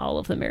down all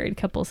of the married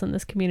couples in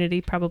this community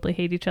probably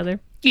hate each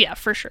other. Yeah,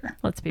 for sure.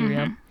 Let's be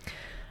real.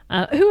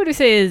 Who would you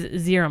say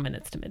is 0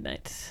 minutes to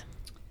midnight?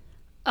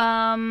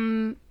 I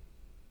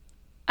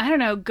don't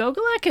know.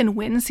 Gogolak and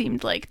Wynn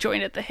seemed like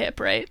joined at the hip,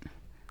 right?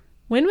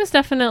 Wynn was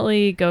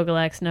definitely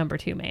Gogolak's number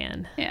 2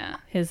 man. Yeah.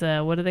 His,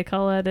 what do they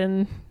call it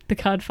in The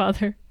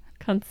Godfather?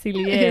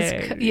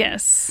 Consigliere.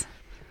 Yes.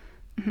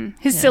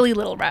 His silly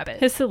little rabbit.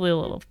 His silly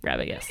little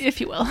rabbit, yes.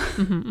 If you will.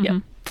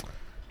 Yep.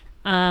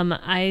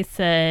 I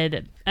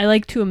said, I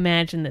like to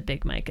imagine that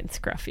Big Mike and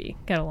Scruffy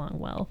get along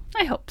well.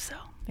 I hope so.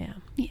 Yeah.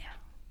 Yeah.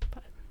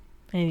 But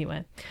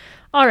anyway.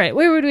 All right.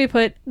 Where would we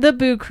put the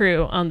Boo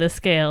Crew on the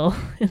scale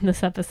in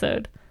this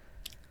episode?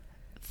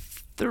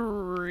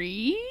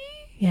 3?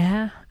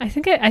 Yeah. I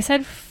think I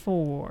said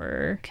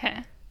 4.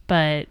 Okay.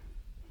 But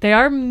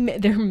they're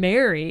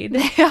married.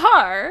 They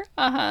are.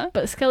 Uh-huh.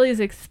 But Scully's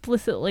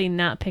explicitly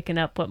not picking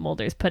up what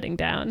Mulder's putting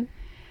down.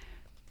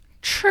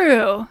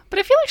 True. But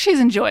I feel like she's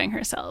enjoying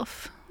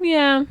herself.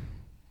 Yeah.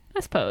 I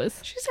suppose.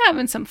 She's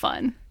having some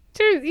fun.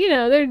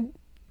 They're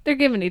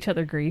giving each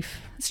other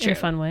grief. It's in true. a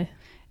fun way.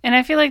 And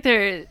I feel like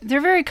they're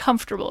very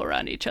comfortable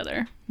around each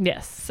other.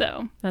 Yes.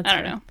 So, That's I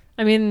don't fair. know.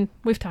 I mean,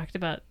 we've talked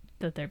about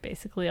that they're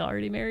basically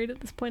already married at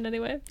this point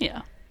anyway.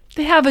 Yeah.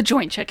 They have a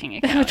joint checking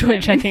account. They have a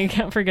joint checking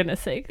account, for goodness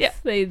sakes. Yeah.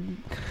 They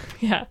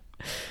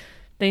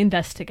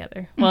invest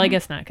together. Well, I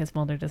guess not, because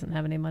Mulder doesn't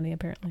have any money,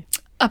 apparently.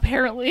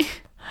 Apparently.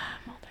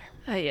 Mulder.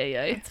 Ay.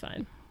 It's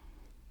fine.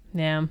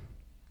 Yeah.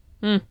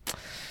 All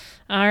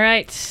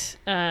right.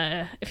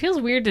 It feels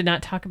weird to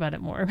not talk about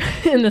it more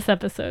in this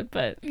episode,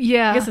 but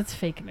Yeah. I guess it's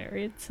fake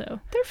married,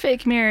 so. They're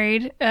fake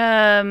married.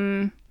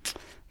 But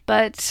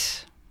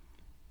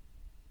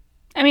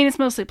I mean, it's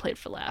mostly played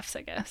for laughs,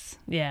 I guess.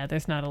 Yeah,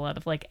 there's not a lot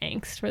of, like,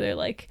 angst where they're,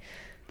 like,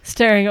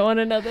 staring at one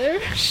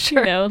another. Sure.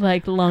 You know,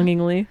 like,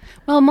 longingly.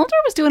 Well, Mulder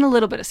was doing a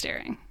little bit of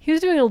staring. He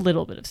was doing a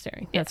little bit of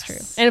staring. That's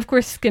Yes. true. And, of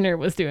course, Skinner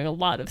was doing a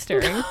lot of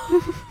staring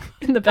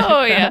in the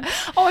background. Oh, yeah.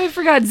 Oh, I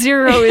forgot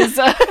Zero is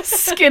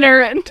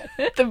Skinner and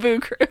the Boo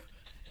Crew.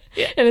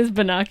 And his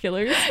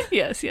binoculars.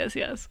 Yes.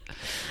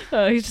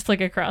 Oh, he's just,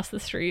 like, across the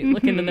street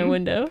looking in their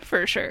window.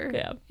 For sure.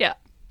 Yeah. Yeah.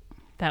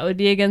 That would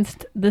be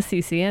against the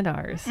CC and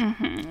R's.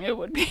 It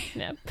would be.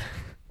 Yep.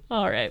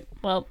 All right.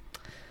 Well,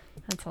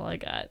 that's all I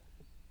got.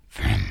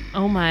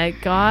 Oh my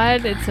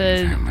God!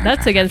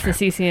 That's against the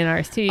CC and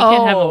R's too. You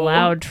can't have a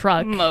loud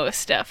truck.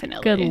 Most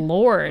definitely. Good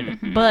Lord!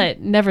 But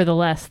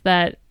nevertheless,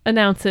 that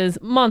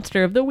announces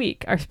Monster of the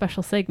Week, our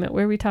special segment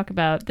where we talk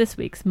about this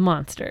week's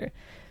monster.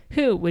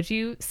 Who would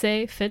you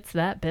say fits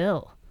that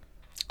bill?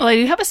 Well, I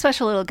do have a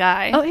special little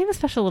guy. Oh, you have a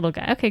special little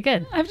guy. Okay,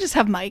 good. I just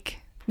have Mike.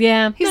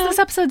 Yeah, He's this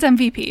episode's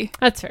MVP.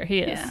 That's fair. He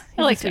is. Yeah. He's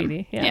I like a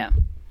sweetie. him. Yeah.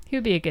 He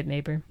would be a good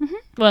neighbor.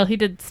 Well, he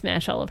did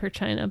smash all of her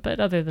china, but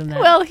other than that,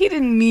 Well, he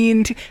didn't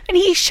mean to. And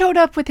he showed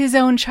up with his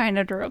own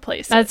china to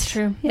replace it. that's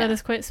true. Yeah. That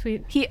is quite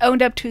sweet. He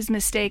owned up to his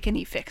mistake and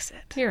he fixed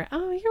it. You're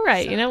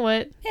right. You know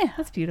what? Yeah.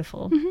 That's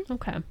beautiful.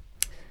 Okay.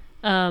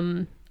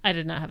 I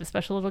did not have a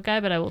special little guy,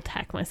 but I will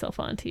tack myself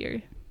onto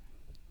your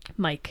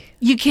Mike.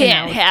 You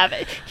can't analogy. have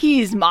it.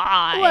 He's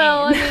mine.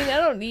 Well, I mean, I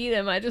don't need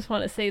him. I just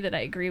want to say that I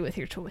agree with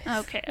your choice.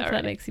 Okay, If all that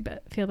right. makes you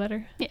feel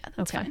better. Yeah,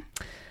 that's Okay. fine.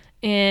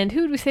 And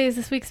who would we say is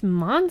this week's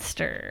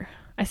monster?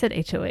 I said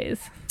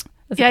HOAs.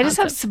 as a Yeah, I just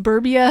have concept.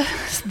 suburbia.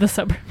 The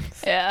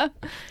suburbs. Yeah.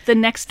 The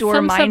next door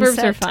Some mindset. suburbs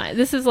are fine.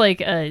 This is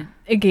like a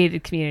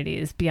gated community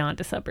is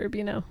beyond a suburb,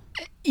 you know?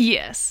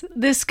 Yes.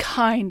 This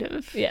kind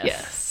of. Yes.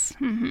 Yes.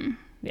 Mm-hmm.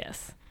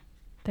 Yes.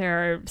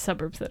 There are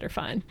suburbs that are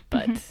fine,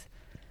 but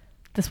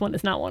this one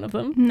is not one of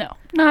them. No,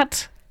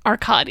 not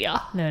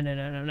Arcadia.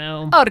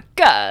 No.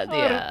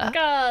 Arcadia.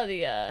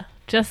 Arcadia.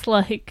 Just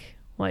like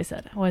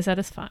Wayzata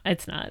is fine.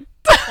 It's not.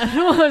 I don't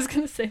know what I was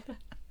going to say.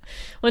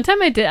 One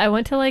time I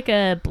went to like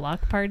a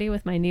block party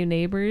with my new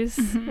neighbors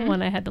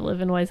when I had to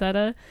live in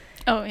Wayzata.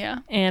 Oh, yeah.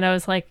 And I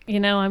was like,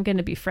 I'm going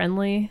to be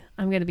friendly.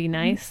 I'm going to be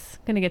nice.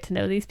 I'm going to get to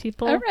know these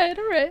people. All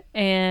right.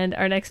 And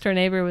our next door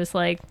neighbor was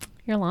like,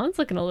 your lawn's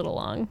looking a little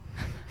long.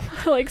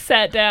 I like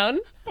sat down.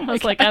 I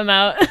was like, I'm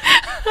out.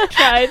 I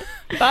tried.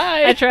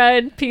 Bye. I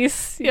tried.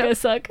 Peace. You guys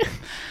suck.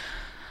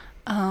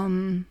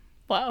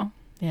 Wow.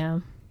 Yeah.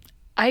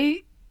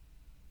 I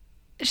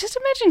just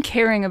imagine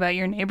caring about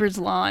your neighbor's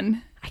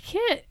lawn. I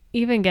can't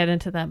even get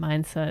into that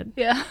mindset.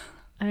 Yeah.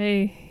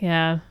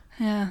 Yeah.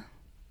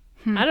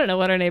 I don't know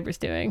what our neighbor's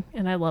doing,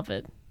 and I love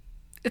it.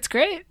 It's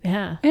great.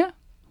 Yeah. Yeah.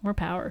 More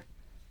power.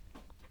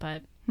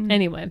 But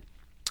anyway.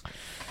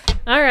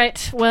 All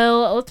right.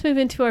 Well, let's move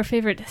into our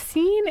favorite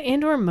scene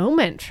and or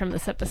moment from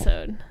this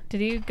episode.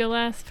 Did you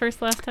go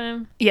first last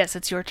time? Yes,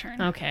 it's your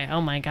turn. Okay.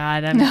 Oh my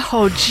God.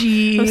 Oh,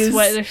 jeez.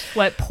 There's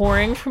sweat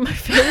pouring from my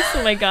face.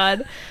 Oh my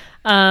God.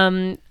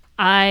 I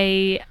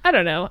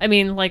don't know. I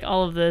mean, like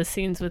all of the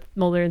scenes with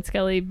Mulder and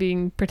Scully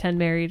being pretend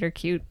married are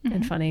cute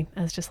and funny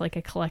as just like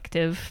a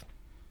collective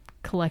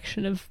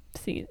collection of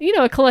scenes. You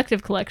know, a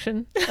collective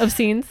collection of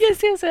scenes.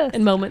 Yes.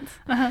 And moments.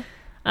 Uh-huh.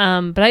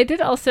 But I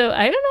did also,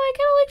 I don't know, I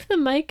kind of liked the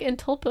Mike and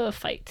Tulpa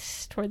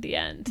fight toward the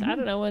end. I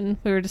don't know, when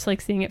we were just like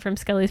seeing it from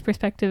Scully's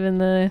perspective in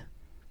the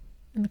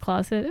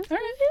closet. It was, there's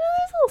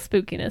a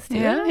little spookiness to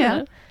it.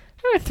 Yeah.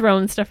 They were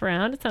throwing stuff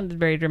around. It sounded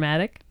very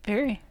dramatic.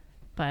 Very.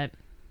 But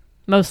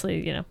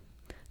mostly,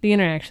 the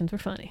interactions were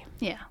funny.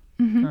 Yeah.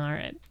 Mm-hmm. All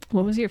right.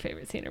 What was your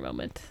favorite scene or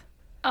moment?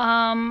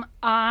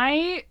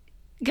 I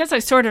guess I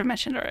sort of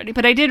mentioned already,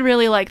 but I did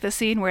really like the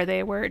scene where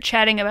they were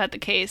chatting about the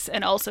case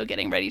and also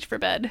getting ready for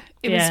bed.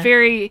 It was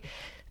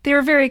they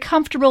were very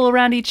comfortable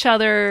around each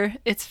other.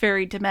 It's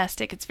very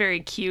domestic. It's very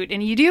cute.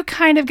 And you do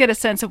kind of get a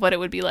sense of what it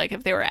would be like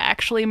if they were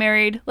actually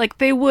married. Like,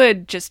 they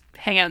would just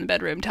hang out in the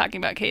bedroom talking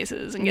about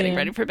cases and getting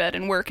ready for bed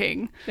and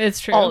working. It's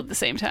true. All at the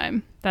same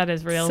time. That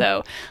is real.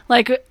 So,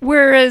 like,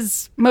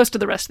 whereas most of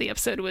the rest of the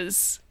episode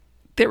was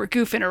they were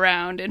goofing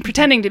around and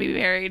pretending to be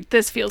married,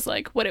 this feels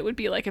like what it would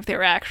be like if they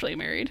were actually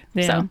married.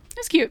 Yeah. So, it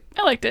was cute.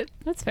 I liked it.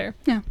 That's fair.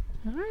 Yeah.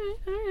 All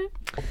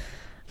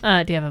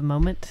right. Do you have a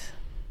moment?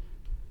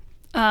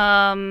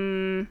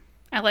 I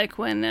like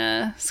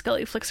when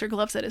Scully flicks her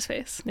gloves at his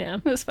face. Yeah.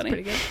 It was funny.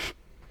 Pretty good.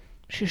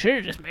 She should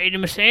have just made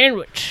him a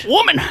sandwich.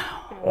 Woman.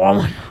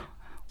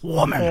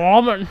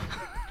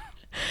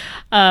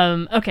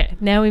 Okay,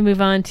 now we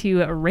move on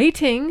to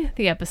rating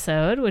the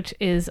episode, which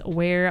is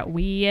where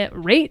we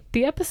rate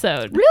the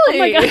episode. Really? Oh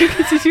my God.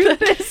 That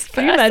is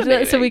Can you imagine that?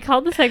 So fascinating. we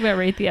called the segment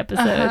Rate the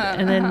Episode,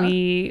 and then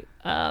we...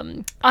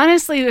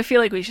 Honestly, I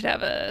feel like we should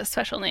have a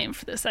special name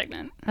for this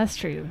segment. That's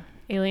true.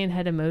 Alien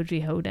Head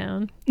Emoji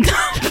Hoedown.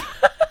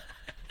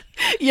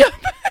 Yep.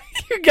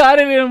 You got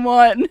it in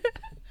one.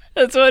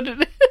 That's what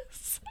it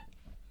is.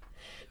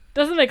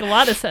 Doesn't make a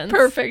lot of sense.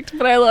 Perfect,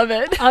 but I love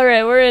it. All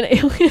right, we're in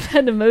Alien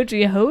Head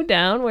Emoji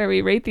Hoedown, where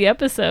we rate the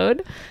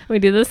episode. We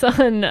do this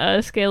on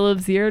a scale of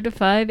 0 to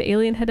 5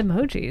 alien head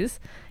emojis.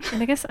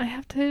 And I guess I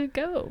have to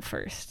go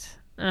first.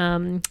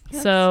 Yes.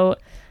 So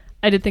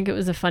I did think it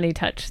was a funny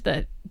touch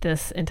that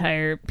this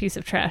entire piece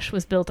of trash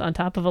was built on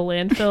top of a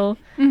landfill.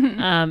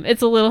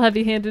 It's a little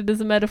heavy-handed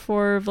as a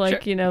metaphor of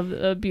like,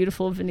 a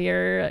beautiful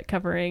veneer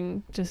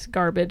covering just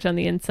garbage on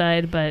the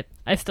inside, but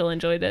I still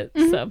enjoyed it.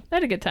 So I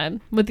had a good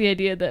time with the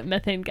idea that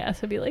methane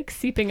gas would be like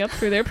seeping up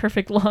through their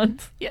perfect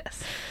lawns.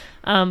 Yes.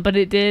 But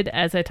it did,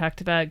 as I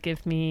talked about,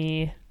 give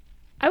me,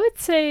 I would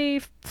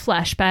say,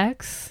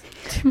 flashbacks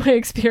to my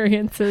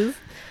experiences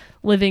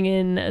living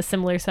in a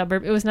similar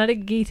suburb. It was not a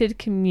gated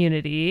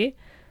community.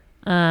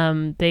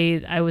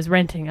 I was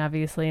renting,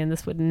 obviously, and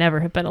this would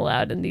never have been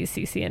allowed in these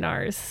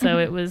CCNRs. So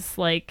it was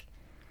like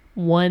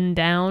one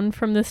down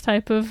from this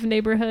type of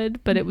neighborhood,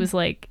 but it was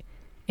like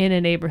in a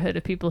neighborhood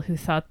of people who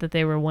thought that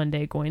they were one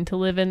day going to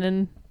live in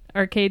an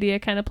Arcadia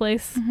kind of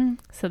place.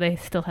 So they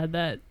still had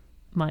that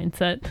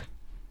mindset.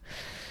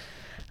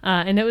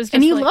 And it was just,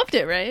 and you loved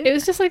it, right? It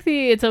was just like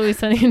the It's Always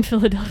Sunny in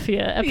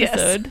Philadelphia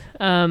episode.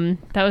 Yes.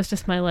 That was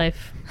just my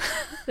life.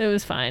 It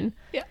was fine.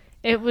 Yeah.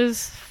 It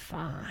was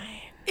fine.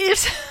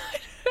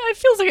 It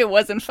feels like it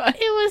wasn't fine.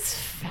 It was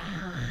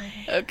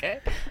fine. Okay.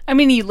 I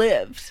mean, you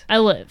lived. I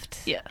lived.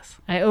 Yes.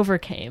 I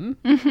overcame.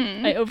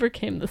 I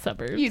overcame the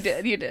suburbs. You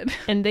did.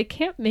 And they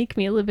can't make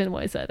me live in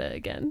Wayzata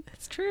again.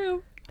 It's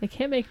true. They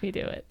can't make me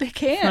do it. They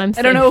can't.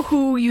 I don't know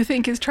who you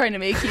think is trying to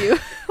make you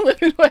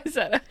live in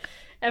Wayzata.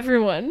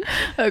 Everyone.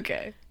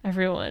 Okay.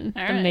 Everyone.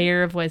 All the right.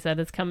 mayor of Wayzata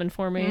is coming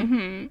for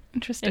me.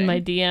 Interesting. In my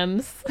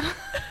DMs.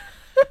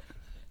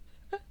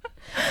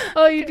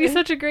 Oh, you'd be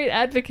such a great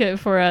advocate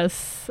for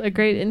us. A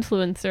great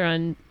influencer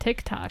on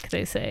TikTok,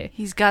 they say.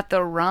 He's got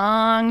the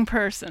wrong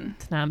person.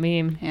 It's not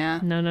me. Yeah.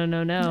 No.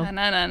 No.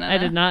 I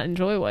did not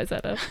enjoy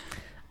Wayzata.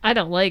 I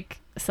don't like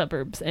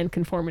suburbs and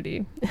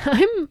conformity.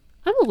 I'm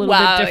a little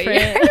bit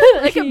different.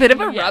 You're like a bit of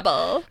a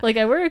rebel. Like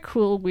I wear a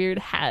cool weird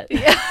hat.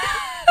 Yeah.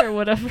 Or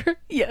whatever.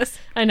 Yes.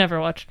 I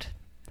never watched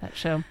that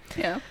show.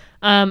 Yeah.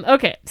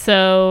 Okay,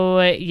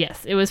 so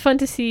yes, it was fun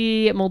to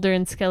see Mulder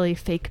and Scully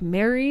fake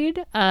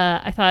married.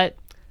 I thought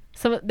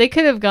they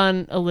could have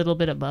gone a little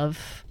bit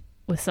above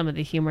with some of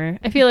the humor.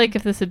 I feel like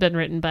if this had been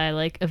written by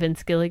like a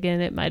Vince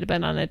Gilligan, it might have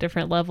been on a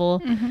different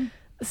level.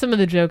 Some of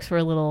the jokes were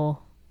a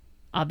little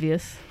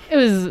obvious. It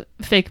was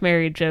fake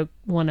married joke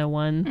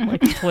 101,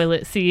 like the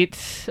toilet seat,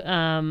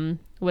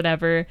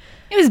 whatever.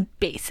 It was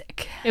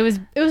basic. It was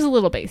a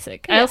little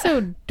basic. Yeah. I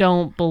also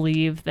don't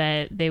believe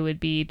that they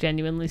would be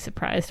genuinely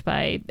surprised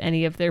by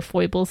any of their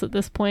foibles at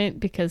this point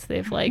because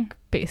they've like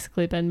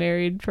basically been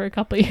married for a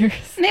couple of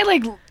years.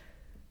 And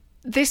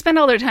they spend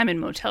all their time in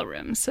motel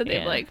rooms, so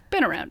they've like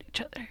been around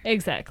each other.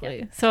 Exactly.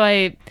 Yeah.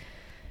 So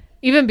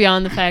Even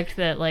beyond the fact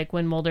that, like,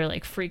 when Mulder,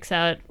 like, freaks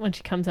out when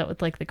she comes out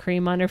with, like, the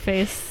cream on her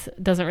face,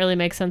 doesn't really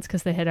make sense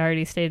because they had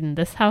already stayed in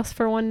this house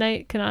for one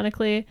night,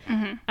 canonically.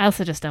 Mm-hmm. I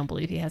also just don't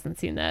believe he hasn't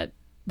seen that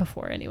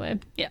before anyway.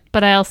 Yeah.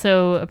 But I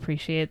also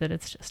appreciate that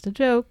it's just a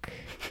joke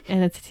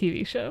and it's a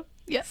TV show.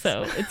 Yes.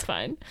 So it's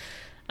fine.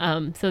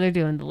 So they're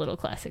doing the little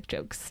classic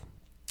jokes.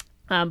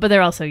 But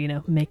they're also, you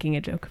know, making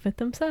a joke of it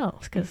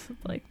themselves because,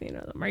 like, you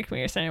know, make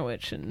me a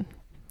sandwich and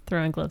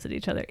throwing gloves at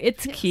each other.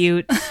 It's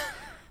cute.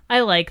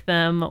 I like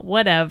them.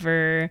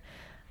 Whatever.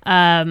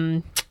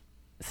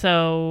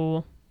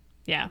 So,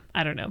 yeah,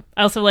 I don't know.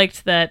 I also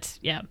liked that,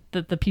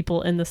 that the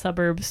people in the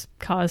suburbs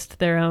caused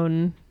their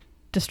own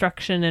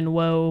destruction and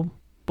woe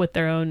with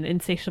their own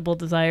insatiable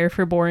desire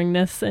for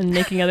boringness and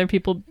making other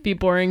people be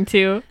boring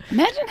too.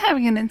 Imagine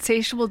having an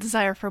insatiable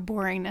desire for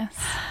boringness.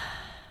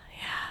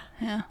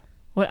 Yeah.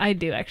 What I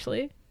do,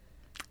 actually.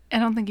 I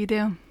don't think you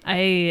do.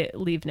 I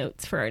leave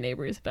notes for our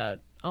neighbors about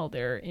all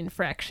their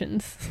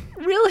infractions.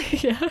 Really?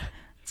 Yeah.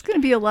 It's going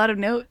to be a lot of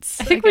notes.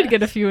 I think we'd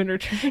get a few in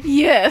return.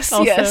 Yes,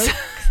 also. Yes.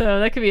 So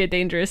that could be a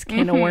dangerous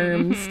can of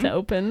worms to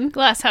open.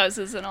 Glass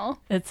houses and all.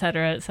 Et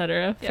cetera, et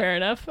cetera. Yep. Fair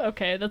enough.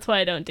 Okay, that's why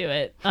I don't do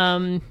it.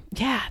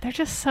 Yeah, they're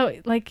just so,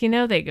 like, you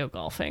know, they go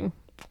golfing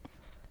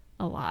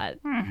a lot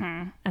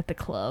at the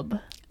club.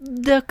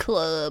 The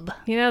club.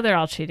 You know, they're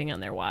all cheating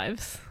on their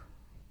wives.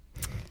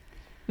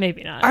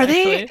 Maybe not. Are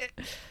actually. they?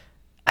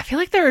 I feel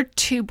like they're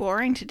too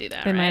boring to do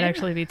that, They right? might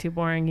actually be too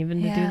boring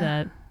even to do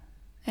that.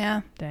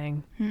 Yeah.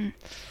 Dang. Whew.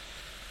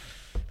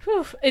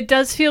 It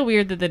does feel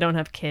weird that they don't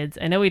have kids.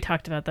 I know we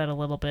talked about that a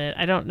little bit.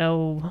 I don't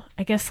know.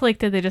 I guess, like,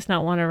 did they just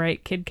not want to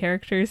write kid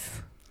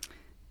characters?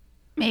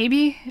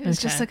 Maybe. It was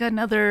just like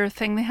another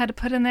thing they had to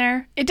put in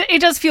there.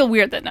 It does feel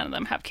weird that none of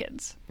them have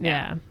kids.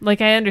 Yeah.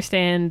 Like, I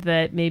understand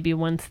that maybe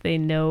once they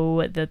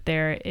know that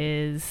there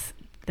is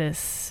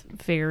this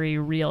very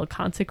real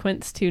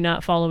consequence to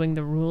not following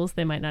the rules,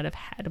 they might not have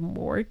had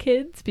more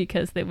kids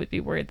because they would be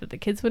worried that the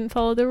kids wouldn't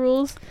follow the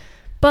rules.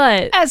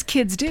 But as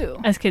kids do.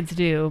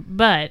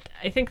 But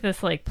I think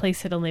this, like,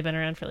 place had only been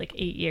around for like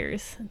 8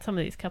 years, and some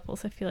of these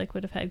couples I feel like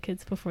would have had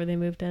kids before they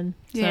moved in.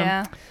 So,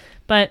 yeah.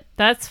 But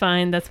that's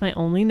fine. That's my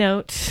only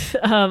note.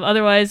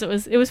 Otherwise, it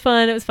was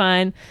fun. It was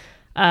fine.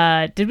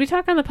 Did we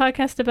talk on the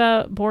podcast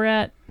about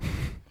Borat?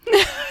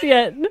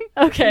 Yeah.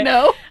 Okay.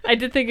 No. I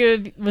did think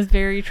it was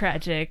very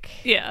tragic.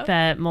 Yeah.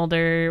 That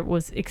Mulder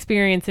was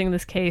experiencing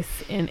this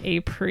case in a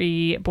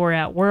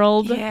pre-Borat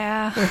world.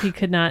 Yeah. Where he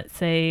could not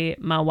say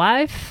 "my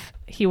wife."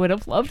 He would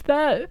have loved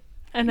that,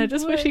 and I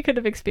just wish he could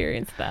have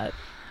experienced that.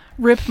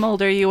 Rip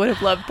Mulder, you would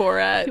have loved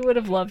Borat. He would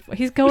have loved.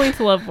 He's going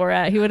to love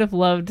Borat. He would have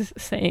loved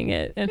saying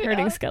it and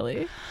hurting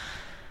Scully.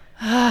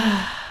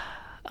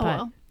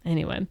 Well.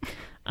 Anyway.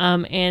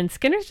 And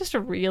Skinner's just a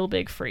real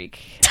big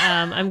freak.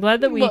 I'm glad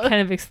that we kind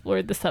of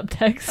explored the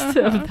subtext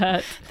of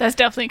that. That's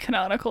definitely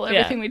canonical,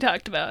 everything we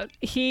talked about.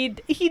 He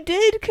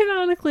did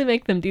canonically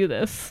make them do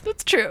this.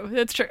 That's true.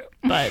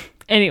 But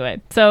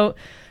anyway, so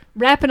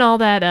wrapping all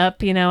that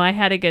up, you know, I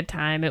had a good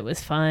time. It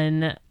was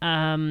fun.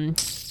 I'm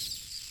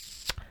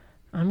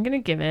going to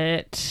give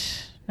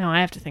it... No,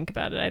 I have to think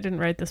about it. I didn't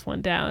write this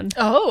one down.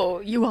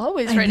 Oh, you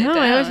always write it down.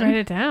 I always write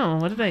it down.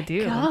 What did I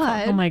do?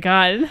 God. Oh my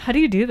God. How do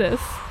you do this?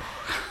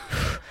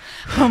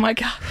 Oh my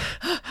God.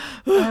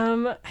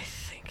 I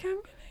think I'm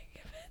going to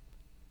give it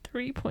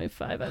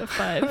 3.5 out of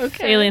 5.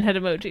 Okay. Alien head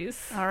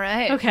emojis. All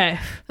right. Okay.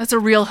 That's a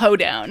real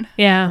hoedown.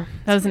 Yeah,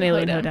 that was an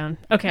alien hoedown.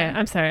 Okay,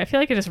 I'm sorry. I feel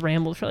like I just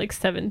rambled for like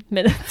 7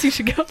 minutes. You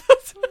should go.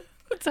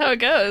 That's how it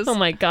goes. Oh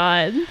my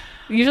God.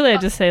 Usually I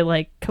just say,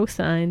 like,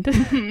 co-signed.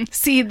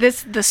 See,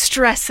 the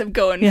stress of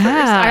going first.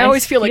 I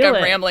always feel like I'm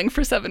rambling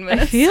for 7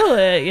 minutes. I feel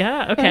it.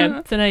 Yeah.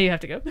 Okay. So now you have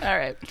to go. All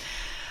right.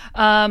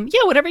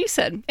 Yeah, whatever you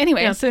said.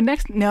 Anyway, so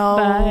next, no.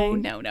 Yeah, I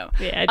do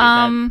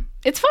that.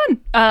 It's fun.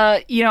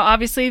 You know,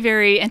 obviously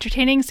very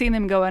entertaining seeing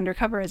them go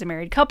undercover as a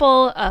married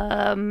couple.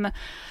 Yeah,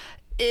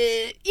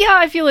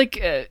 I feel like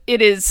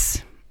it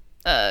is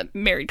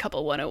married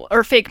couple 101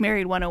 or fake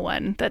married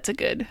 101. That's a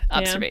good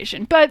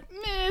observation, but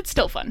it's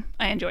still fun.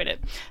 I enjoyed it.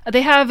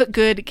 They have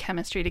good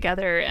chemistry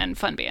together and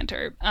fun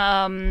banter.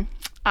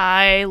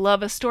 I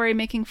love a story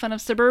making fun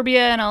of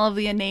suburbia and all of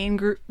the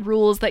inane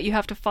rules that you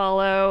have to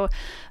follow.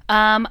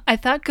 I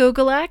thought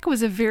Gogolak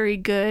was a very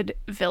good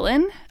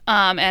villain,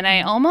 and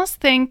I almost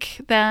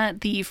think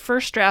that the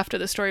first draft of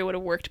the story would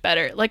have worked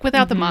better, like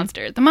without the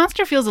monster. The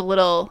monster feels a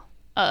little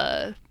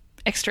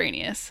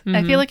extraneous.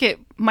 I feel like it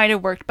might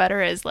have worked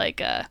better as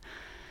like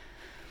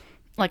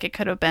it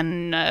could have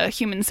been a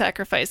human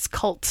sacrifice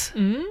cult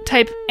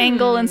type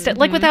angle instead,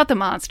 like without the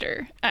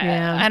monster.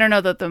 I don't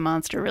know that the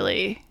monster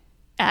really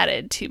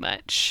added too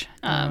much,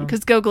 because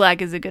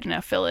Gogolak is a good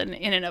enough villain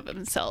in and of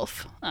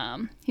himself.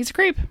 He's a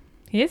creep.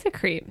 He is a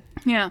creep.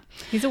 Yeah.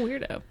 He's a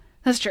weirdo.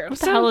 That's true. What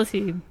the hell is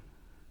he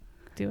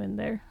doing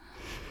there?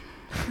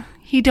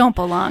 He don't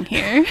belong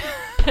here.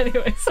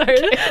 Anyway, sorry.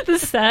 The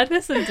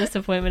sadness and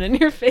disappointment in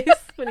your face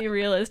when you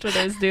realized what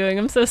I was doing.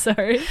 I'm so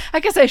sorry.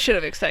 I guess I should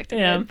have expected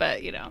it,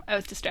 but, you know, I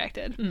was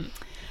distracted.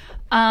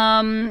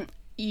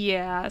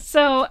 Yeah.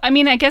 So, I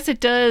mean, I guess it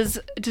does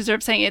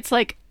deserve saying it's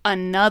like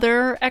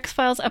another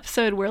X-Files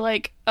episode where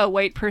like a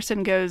white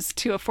person goes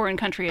to a foreign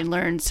country and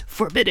learns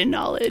forbidden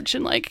knowledge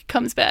and like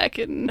comes back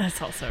and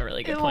That's also a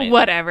really good point.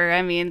 whatever.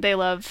 I mean, they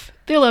love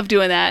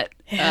doing that.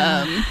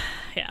 Yeah.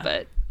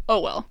 But oh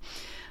well.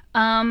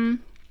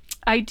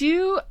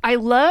 I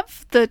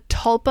love the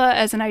tulpa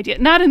as an idea.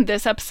 Not in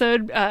this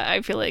episode.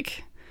 I feel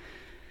like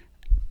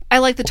I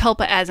like the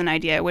tulpa as an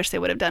idea. I wish they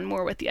would have done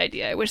more with the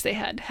idea. I wish they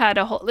had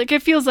a whole, like,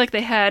 it feels like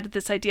they had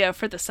this idea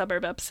for the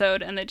suburb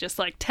episode and they just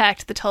like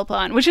tacked the tulpa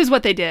on, which is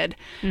what they did.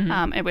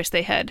 I wish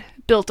they had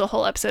built a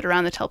whole episode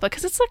around the tulpa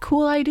because it's a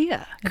cool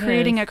idea.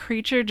 Creating a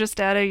creature just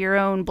out of your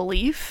own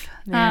belief.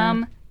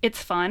 Yeah.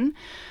 It's fun.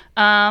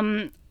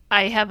 I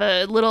have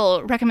a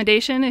little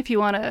recommendation if you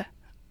want a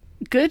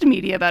good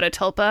media about a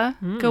tulpa.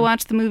 Go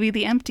watch the movie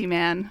The Empty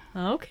Man.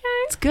 Okay.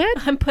 It's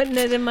good. I'm putting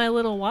it in my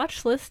little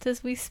watch list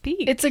as we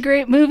speak. It's a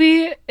great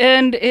movie,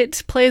 and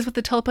it plays with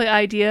the tulpa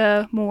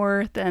idea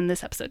more than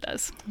this episode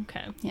does.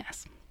 Okay.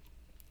 Yes.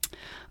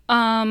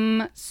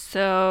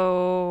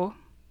 So,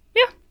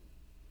 yeah.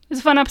 It's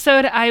a fun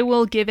episode. I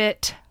will give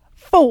it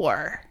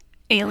 4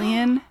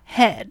 alien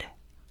head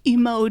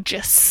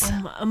emojis.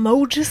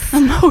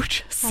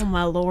 Emojis. Oh,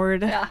 my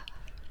lord. Yeah.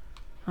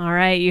 All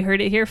right. You heard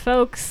it here,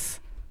 folks.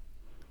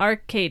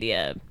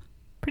 Arcadia.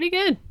 Pretty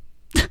good.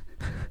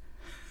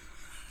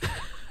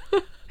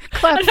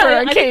 Clap for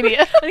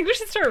Arcadia. I think we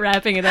should start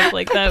wrapping it up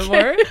like that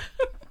more.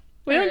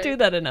 We don't do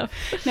that enough.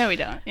 No, we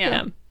don't.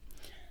 Yeah.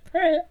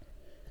 All right.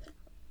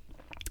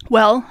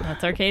 Well,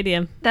 That's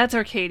Arcadia. that's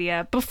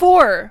Arcadia.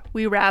 Before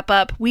we wrap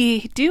up,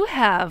 we do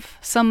have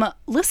some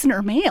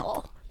listener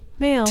mail.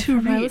 Mail To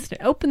from our read. listener.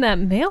 Open that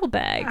mail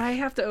bag. I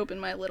have to open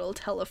my little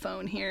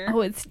telephone here. Oh,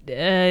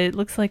 it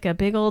looks like a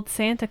big old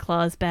Santa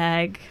Claus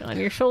bag on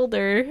your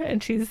shoulder,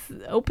 and she's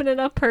opening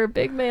up her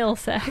big mail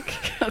sack.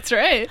 That's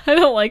right. I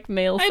don't like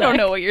mail sack. I don't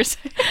know what you're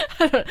saying.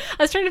 I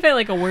was trying to find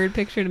like a word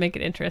picture to make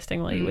it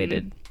interesting while you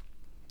waited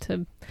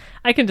to...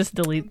 I can just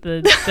delete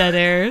the dead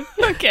air.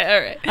 Okay,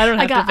 all right. I don't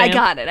have to I vamp.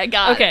 got it.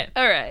 Okay.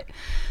 All right.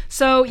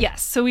 So,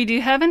 yes. So, we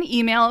do have an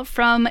email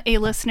from a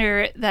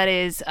listener that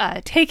is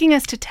taking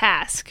us to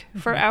task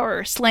for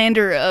our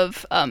slander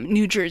of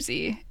New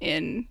Jersey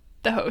in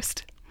the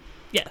host.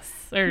 Yes.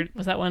 Or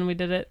was that when we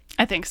did it?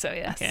 I think so,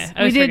 yes. Okay. I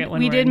always forget when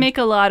we we're did in. make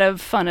a lot of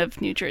fun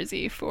of New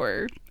Jersey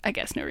for, I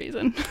guess, no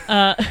reason.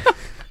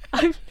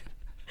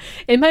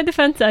 In my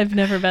defense, I've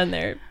never been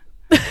there.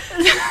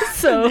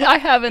 So I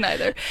haven't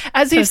either.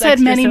 As So we've it's said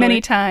extra many, silly. many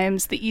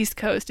times, the East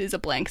Coast is a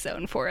blank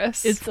zone for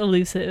us. it's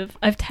elusive.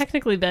 I've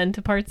technically been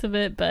to parts of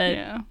it, but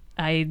yeah.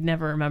 I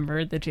never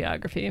remember the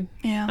geography.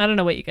 Yeah. I don't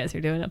know what you guys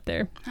are doing up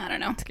there. I don't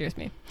know. It scares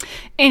me.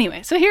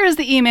 Anyway, so here is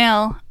the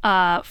email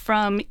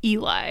from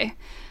Eli.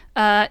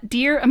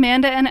 Dear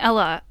Amanda and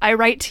Ella, I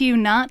write to you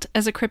not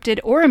as a cryptid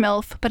or a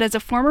MILF, but as a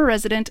former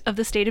resident of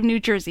the state of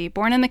New Jersey,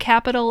 born in the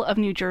capital of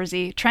New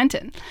Jersey,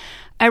 Trenton.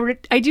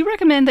 I do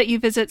recommend that you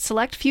visit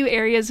select few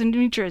areas in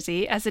New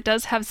Jersey, as it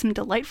does have some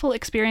delightful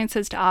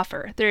experiences to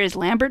offer. There is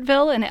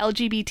Lambertville, an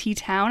LGBT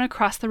town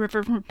across the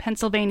river from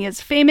Pennsylvania's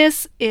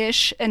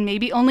famous-ish, and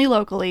maybe only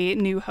locally,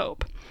 New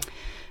Hope.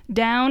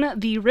 Down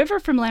the river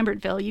from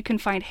Lambertville, you can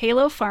find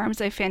Halo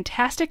Farms, a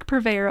fantastic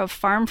purveyor of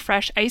farm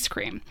fresh ice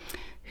cream.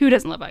 Who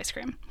doesn't love ice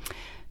cream?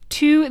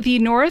 To the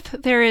north,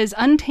 there is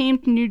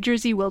untamed New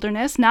Jersey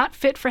wilderness, not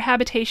fit for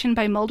habitation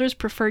by Mulder's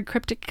preferred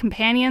cryptic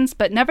companions,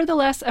 but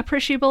nevertheless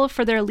appreciable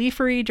for their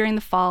leafery during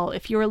the fall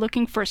if you are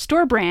looking for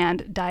store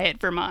brand Diet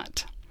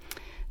Vermont.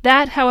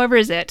 That, however,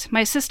 is it.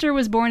 My sister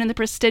was born in the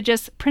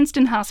prestigious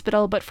Princeton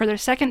Hospital, but for their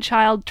second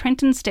child,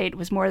 Trenton State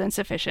was more than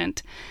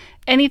sufficient.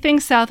 Anything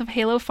south of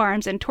Halo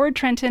Farms and toward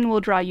Trenton will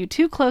draw you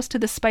too close to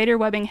the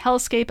spider-webbing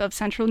hellscape of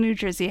central New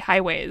Jersey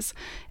highways.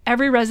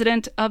 Every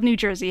resident of New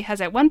Jersey has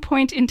at one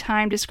point in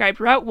time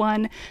described Route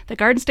 1, the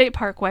Garden State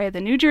Parkway,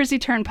 the New Jersey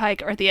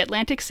Turnpike, or the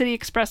Atlantic City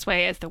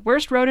Expressway as the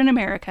worst road in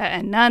America,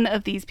 and none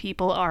of these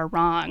people are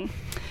wrong.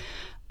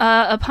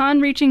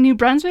 Upon reaching New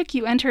Brunswick,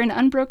 you enter an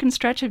unbroken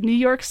stretch of New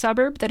York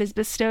suburb that is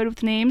bestowed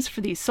with names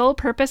for the sole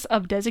purpose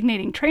of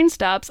designating train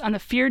stops on the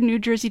feared New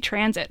Jersey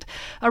Transit,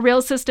 a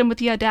rail system with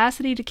the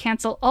audacity to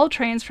cancel all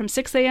trains from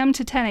 6 a.m.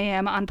 to 10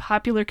 a.m. on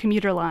popular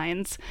commuter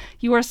lines.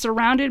 You are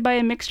surrounded by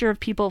a mixture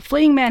of people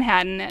fleeing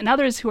Manhattan and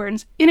others who are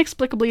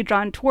inexplicably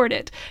drawn toward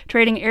it,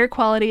 trading air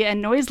quality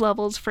and noise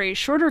levels for a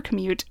shorter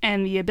commute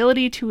and the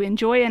ability to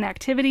enjoy an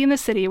activity in the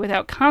city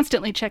without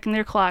constantly checking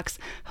their clocks,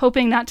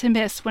 hoping not to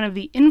miss one of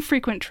the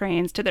infrequent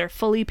trains to their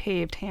fully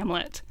paved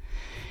hamlet.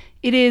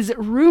 It is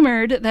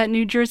rumored that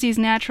New Jersey's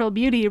natural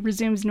beauty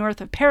resumes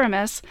north of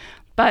Paramus,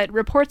 but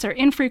reports are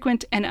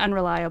infrequent and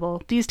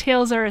unreliable. These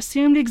tales are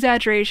assumed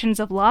exaggerations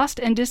of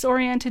lost and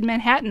disoriented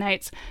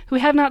Manhattanites who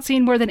have not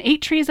seen more than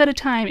 8 trees at a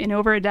time in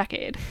over a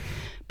decade.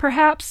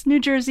 Perhaps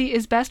New Jersey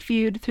is best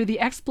viewed through the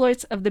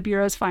exploits of the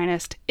Bureau's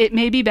finest. It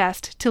may be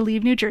best to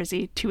leave New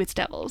Jersey to its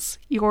devils.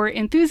 Your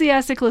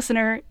enthusiastic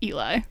listener,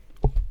 Eli.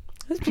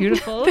 That's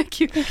beautiful. Thank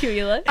you,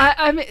 Eli.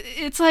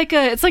 It's like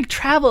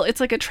travel.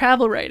 It's like a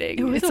travel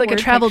writing. It's like a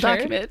travel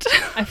document.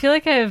 I feel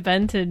like I have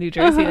been to New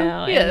Jersey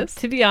now. Yes. And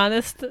to be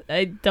honest,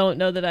 I don't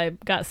know that I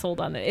got sold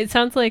on it. It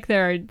sounds like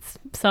there are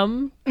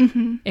some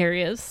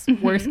areas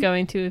worth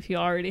going to if you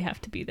already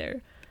have to be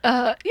there.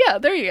 Yeah,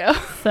 there you go.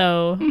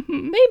 So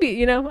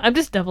maybe, I'm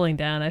just doubling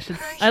down.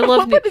 I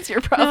love what is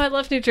your problem? No, I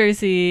love New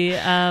Jersey.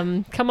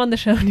 Come on the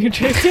show, New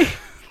Jersey.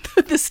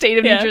 The state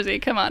of New Jersey.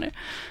 Come on.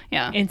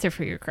 Yeah. Answer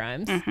for your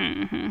crimes.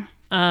 Am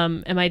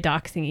I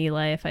doxing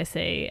Eli if I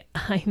say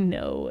I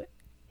know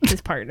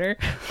his partner?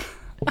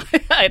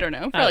 I don't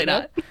know. Probably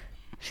not.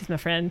 She's my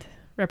friend.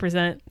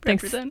 Represent.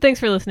 Represent. Thanks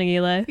for listening,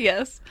 Eli.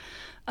 Yes.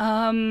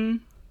 Very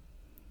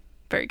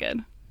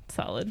good.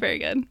 Solid. Very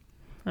good.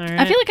 All right.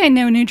 I feel like I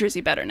know New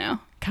Jersey better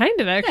now.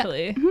 Kind of,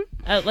 actually.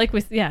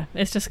 Yeah.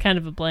 It's just kind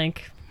of a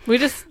blank. We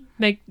just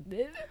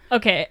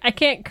okay, I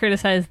can't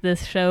criticize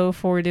this show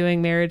for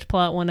doing Marriage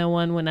Plot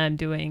 101 when I'm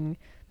doing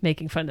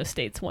Making Fun of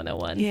States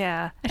 101.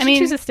 Yeah. I mean,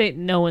 choose a state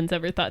no one's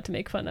ever thought to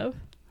make fun of.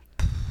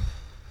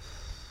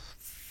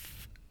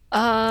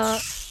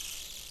 I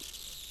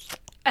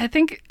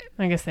think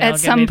I guess at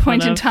some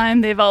point in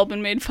time they've all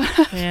been made fun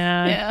of.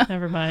 Yeah.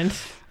 Never mind.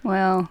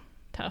 Well.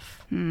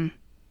 Tough. All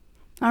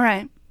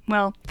right.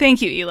 Well,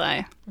 thank you,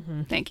 Eli.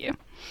 Thank you.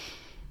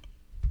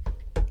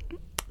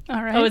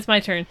 All right. Oh, it's my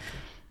turn.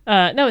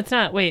 No, it's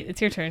not. Wait,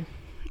 it's your turn.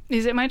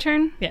 Is it my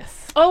turn?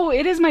 Yes. Oh,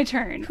 it is my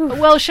turn.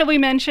 Well, shall we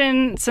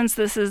mention, since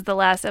this is the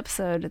last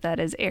episode that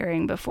is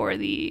airing before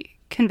the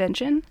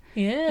convention,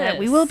 that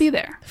we will be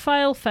there.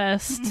 File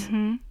Fest,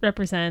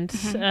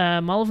 represent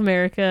Mall of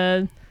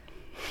America,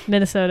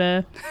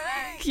 Minnesota,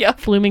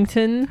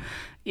 Bloomington.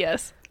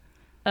 Yes.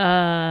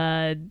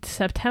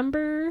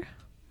 September?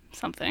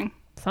 Something.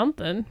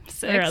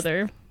 6th. Or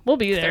other. We'll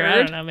be there. 3rd? I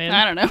don't know, man.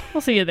 I don't know. We'll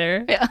see you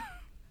there. Yeah.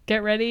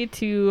 Get ready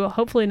to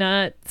hopefully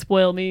not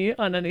spoil me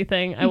on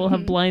anything. I will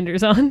have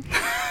blinders on.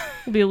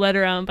 Will be led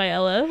around by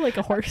Ella like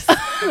a horse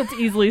that's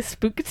easily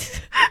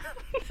spooked.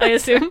 I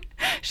assume.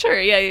 Sure.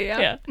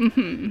 Yeah.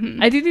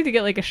 I do need to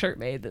get like a shirt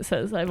made that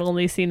says I've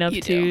only seen up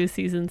to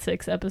season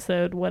 6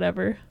 episode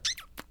whatever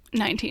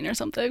 19 or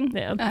something.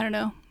 Yeah. I don't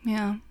know.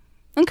 Yeah.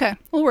 Okay.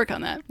 We'll work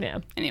on that. Yeah.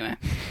 Anyway.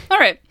 All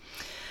right.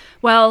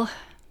 Well,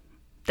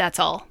 that's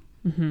all.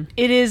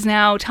 It is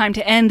now time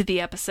to end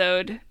the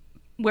episode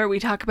where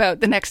we talk about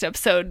the next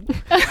episode.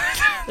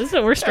 This is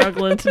what we're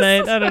struggling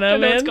tonight. I don't know,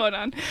 man. What's going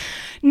on.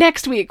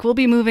 Next week, we'll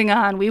be moving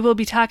on. We will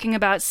be talking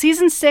about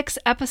Season 6,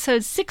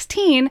 Episode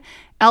 16,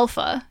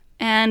 Alpha.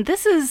 And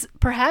this is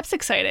perhaps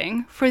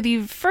exciting. For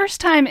the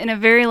first time in a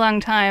very long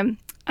time,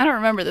 I don't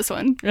remember this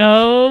one.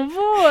 Oh,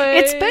 boy.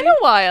 It's been a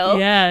while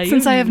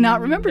since I have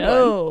not remembered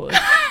one.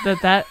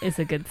 that is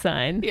a good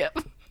sign.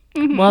 Yep.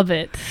 Love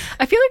it.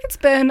 I feel like it's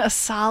been a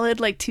solid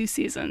 2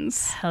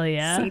 seasons. Hell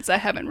yeah. Since I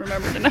haven't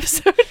remembered an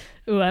episode.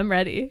 Ooh, I'm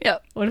ready.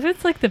 Yep. What if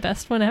it's the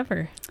best one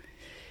ever?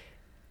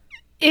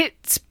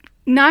 It's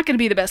not going to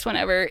be the best one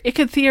ever. It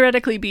could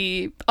theoretically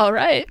be all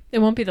right. It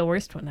won't be the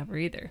worst one ever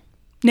either.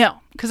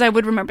 No, because I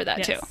would remember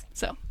that too.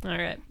 So, all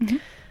right.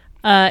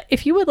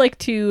 If you would like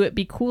to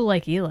be cool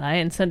like Eli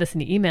and send us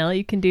an email,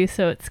 you can do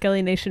so at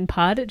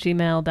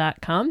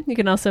skellynationpod@gmail.com. You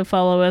can also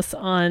follow us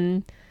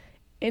on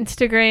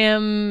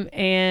Instagram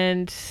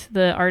and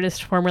the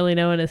artist formerly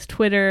known as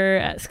Twitter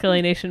at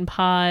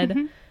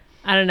skellynationpod.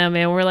 I don't know,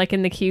 man. We're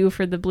in the queue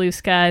for the Blue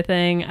Sky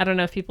thing. I don't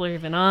know if people are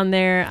even on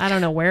there. I don't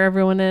know where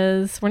everyone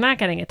is. We're not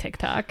getting a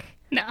TikTok.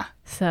 Nah.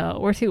 So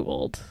we're too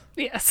old.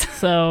 Yes.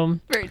 So.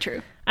 Very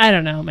true. I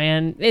don't know,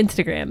 man.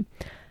 Instagram.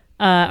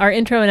 Our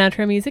intro and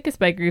outro music is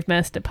by Groove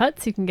Master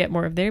Putz. You can get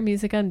more of their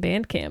music on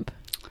Bandcamp.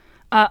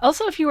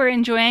 Also, if you are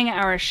enjoying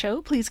our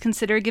show, please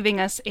consider giving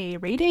us a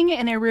rating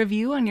and a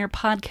review on your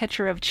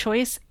podcatcher of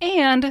choice,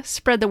 and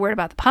spread the word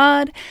about the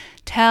pod.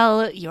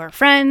 Tell your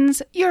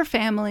friends, your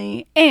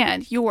family,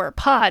 and your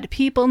pod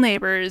people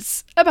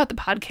neighbors about the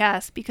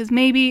podcast, because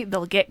maybe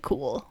they'll get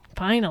cool.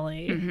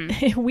 Finally.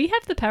 We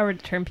have the power to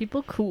turn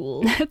people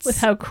cool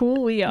with how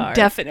cool we are.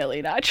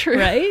 Definitely not true.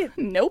 Right?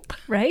 Nope.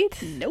 Right?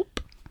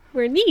 Nope.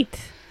 We're neat.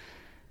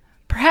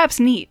 Perhaps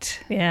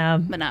neat. Yeah.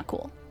 But not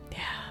cool.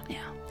 Yeah.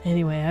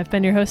 Anyway, I've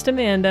been your host,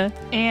 Amanda.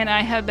 And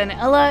I have been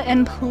Ella,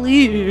 and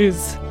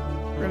please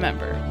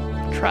remember,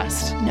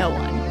 trust no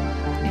one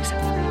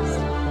except for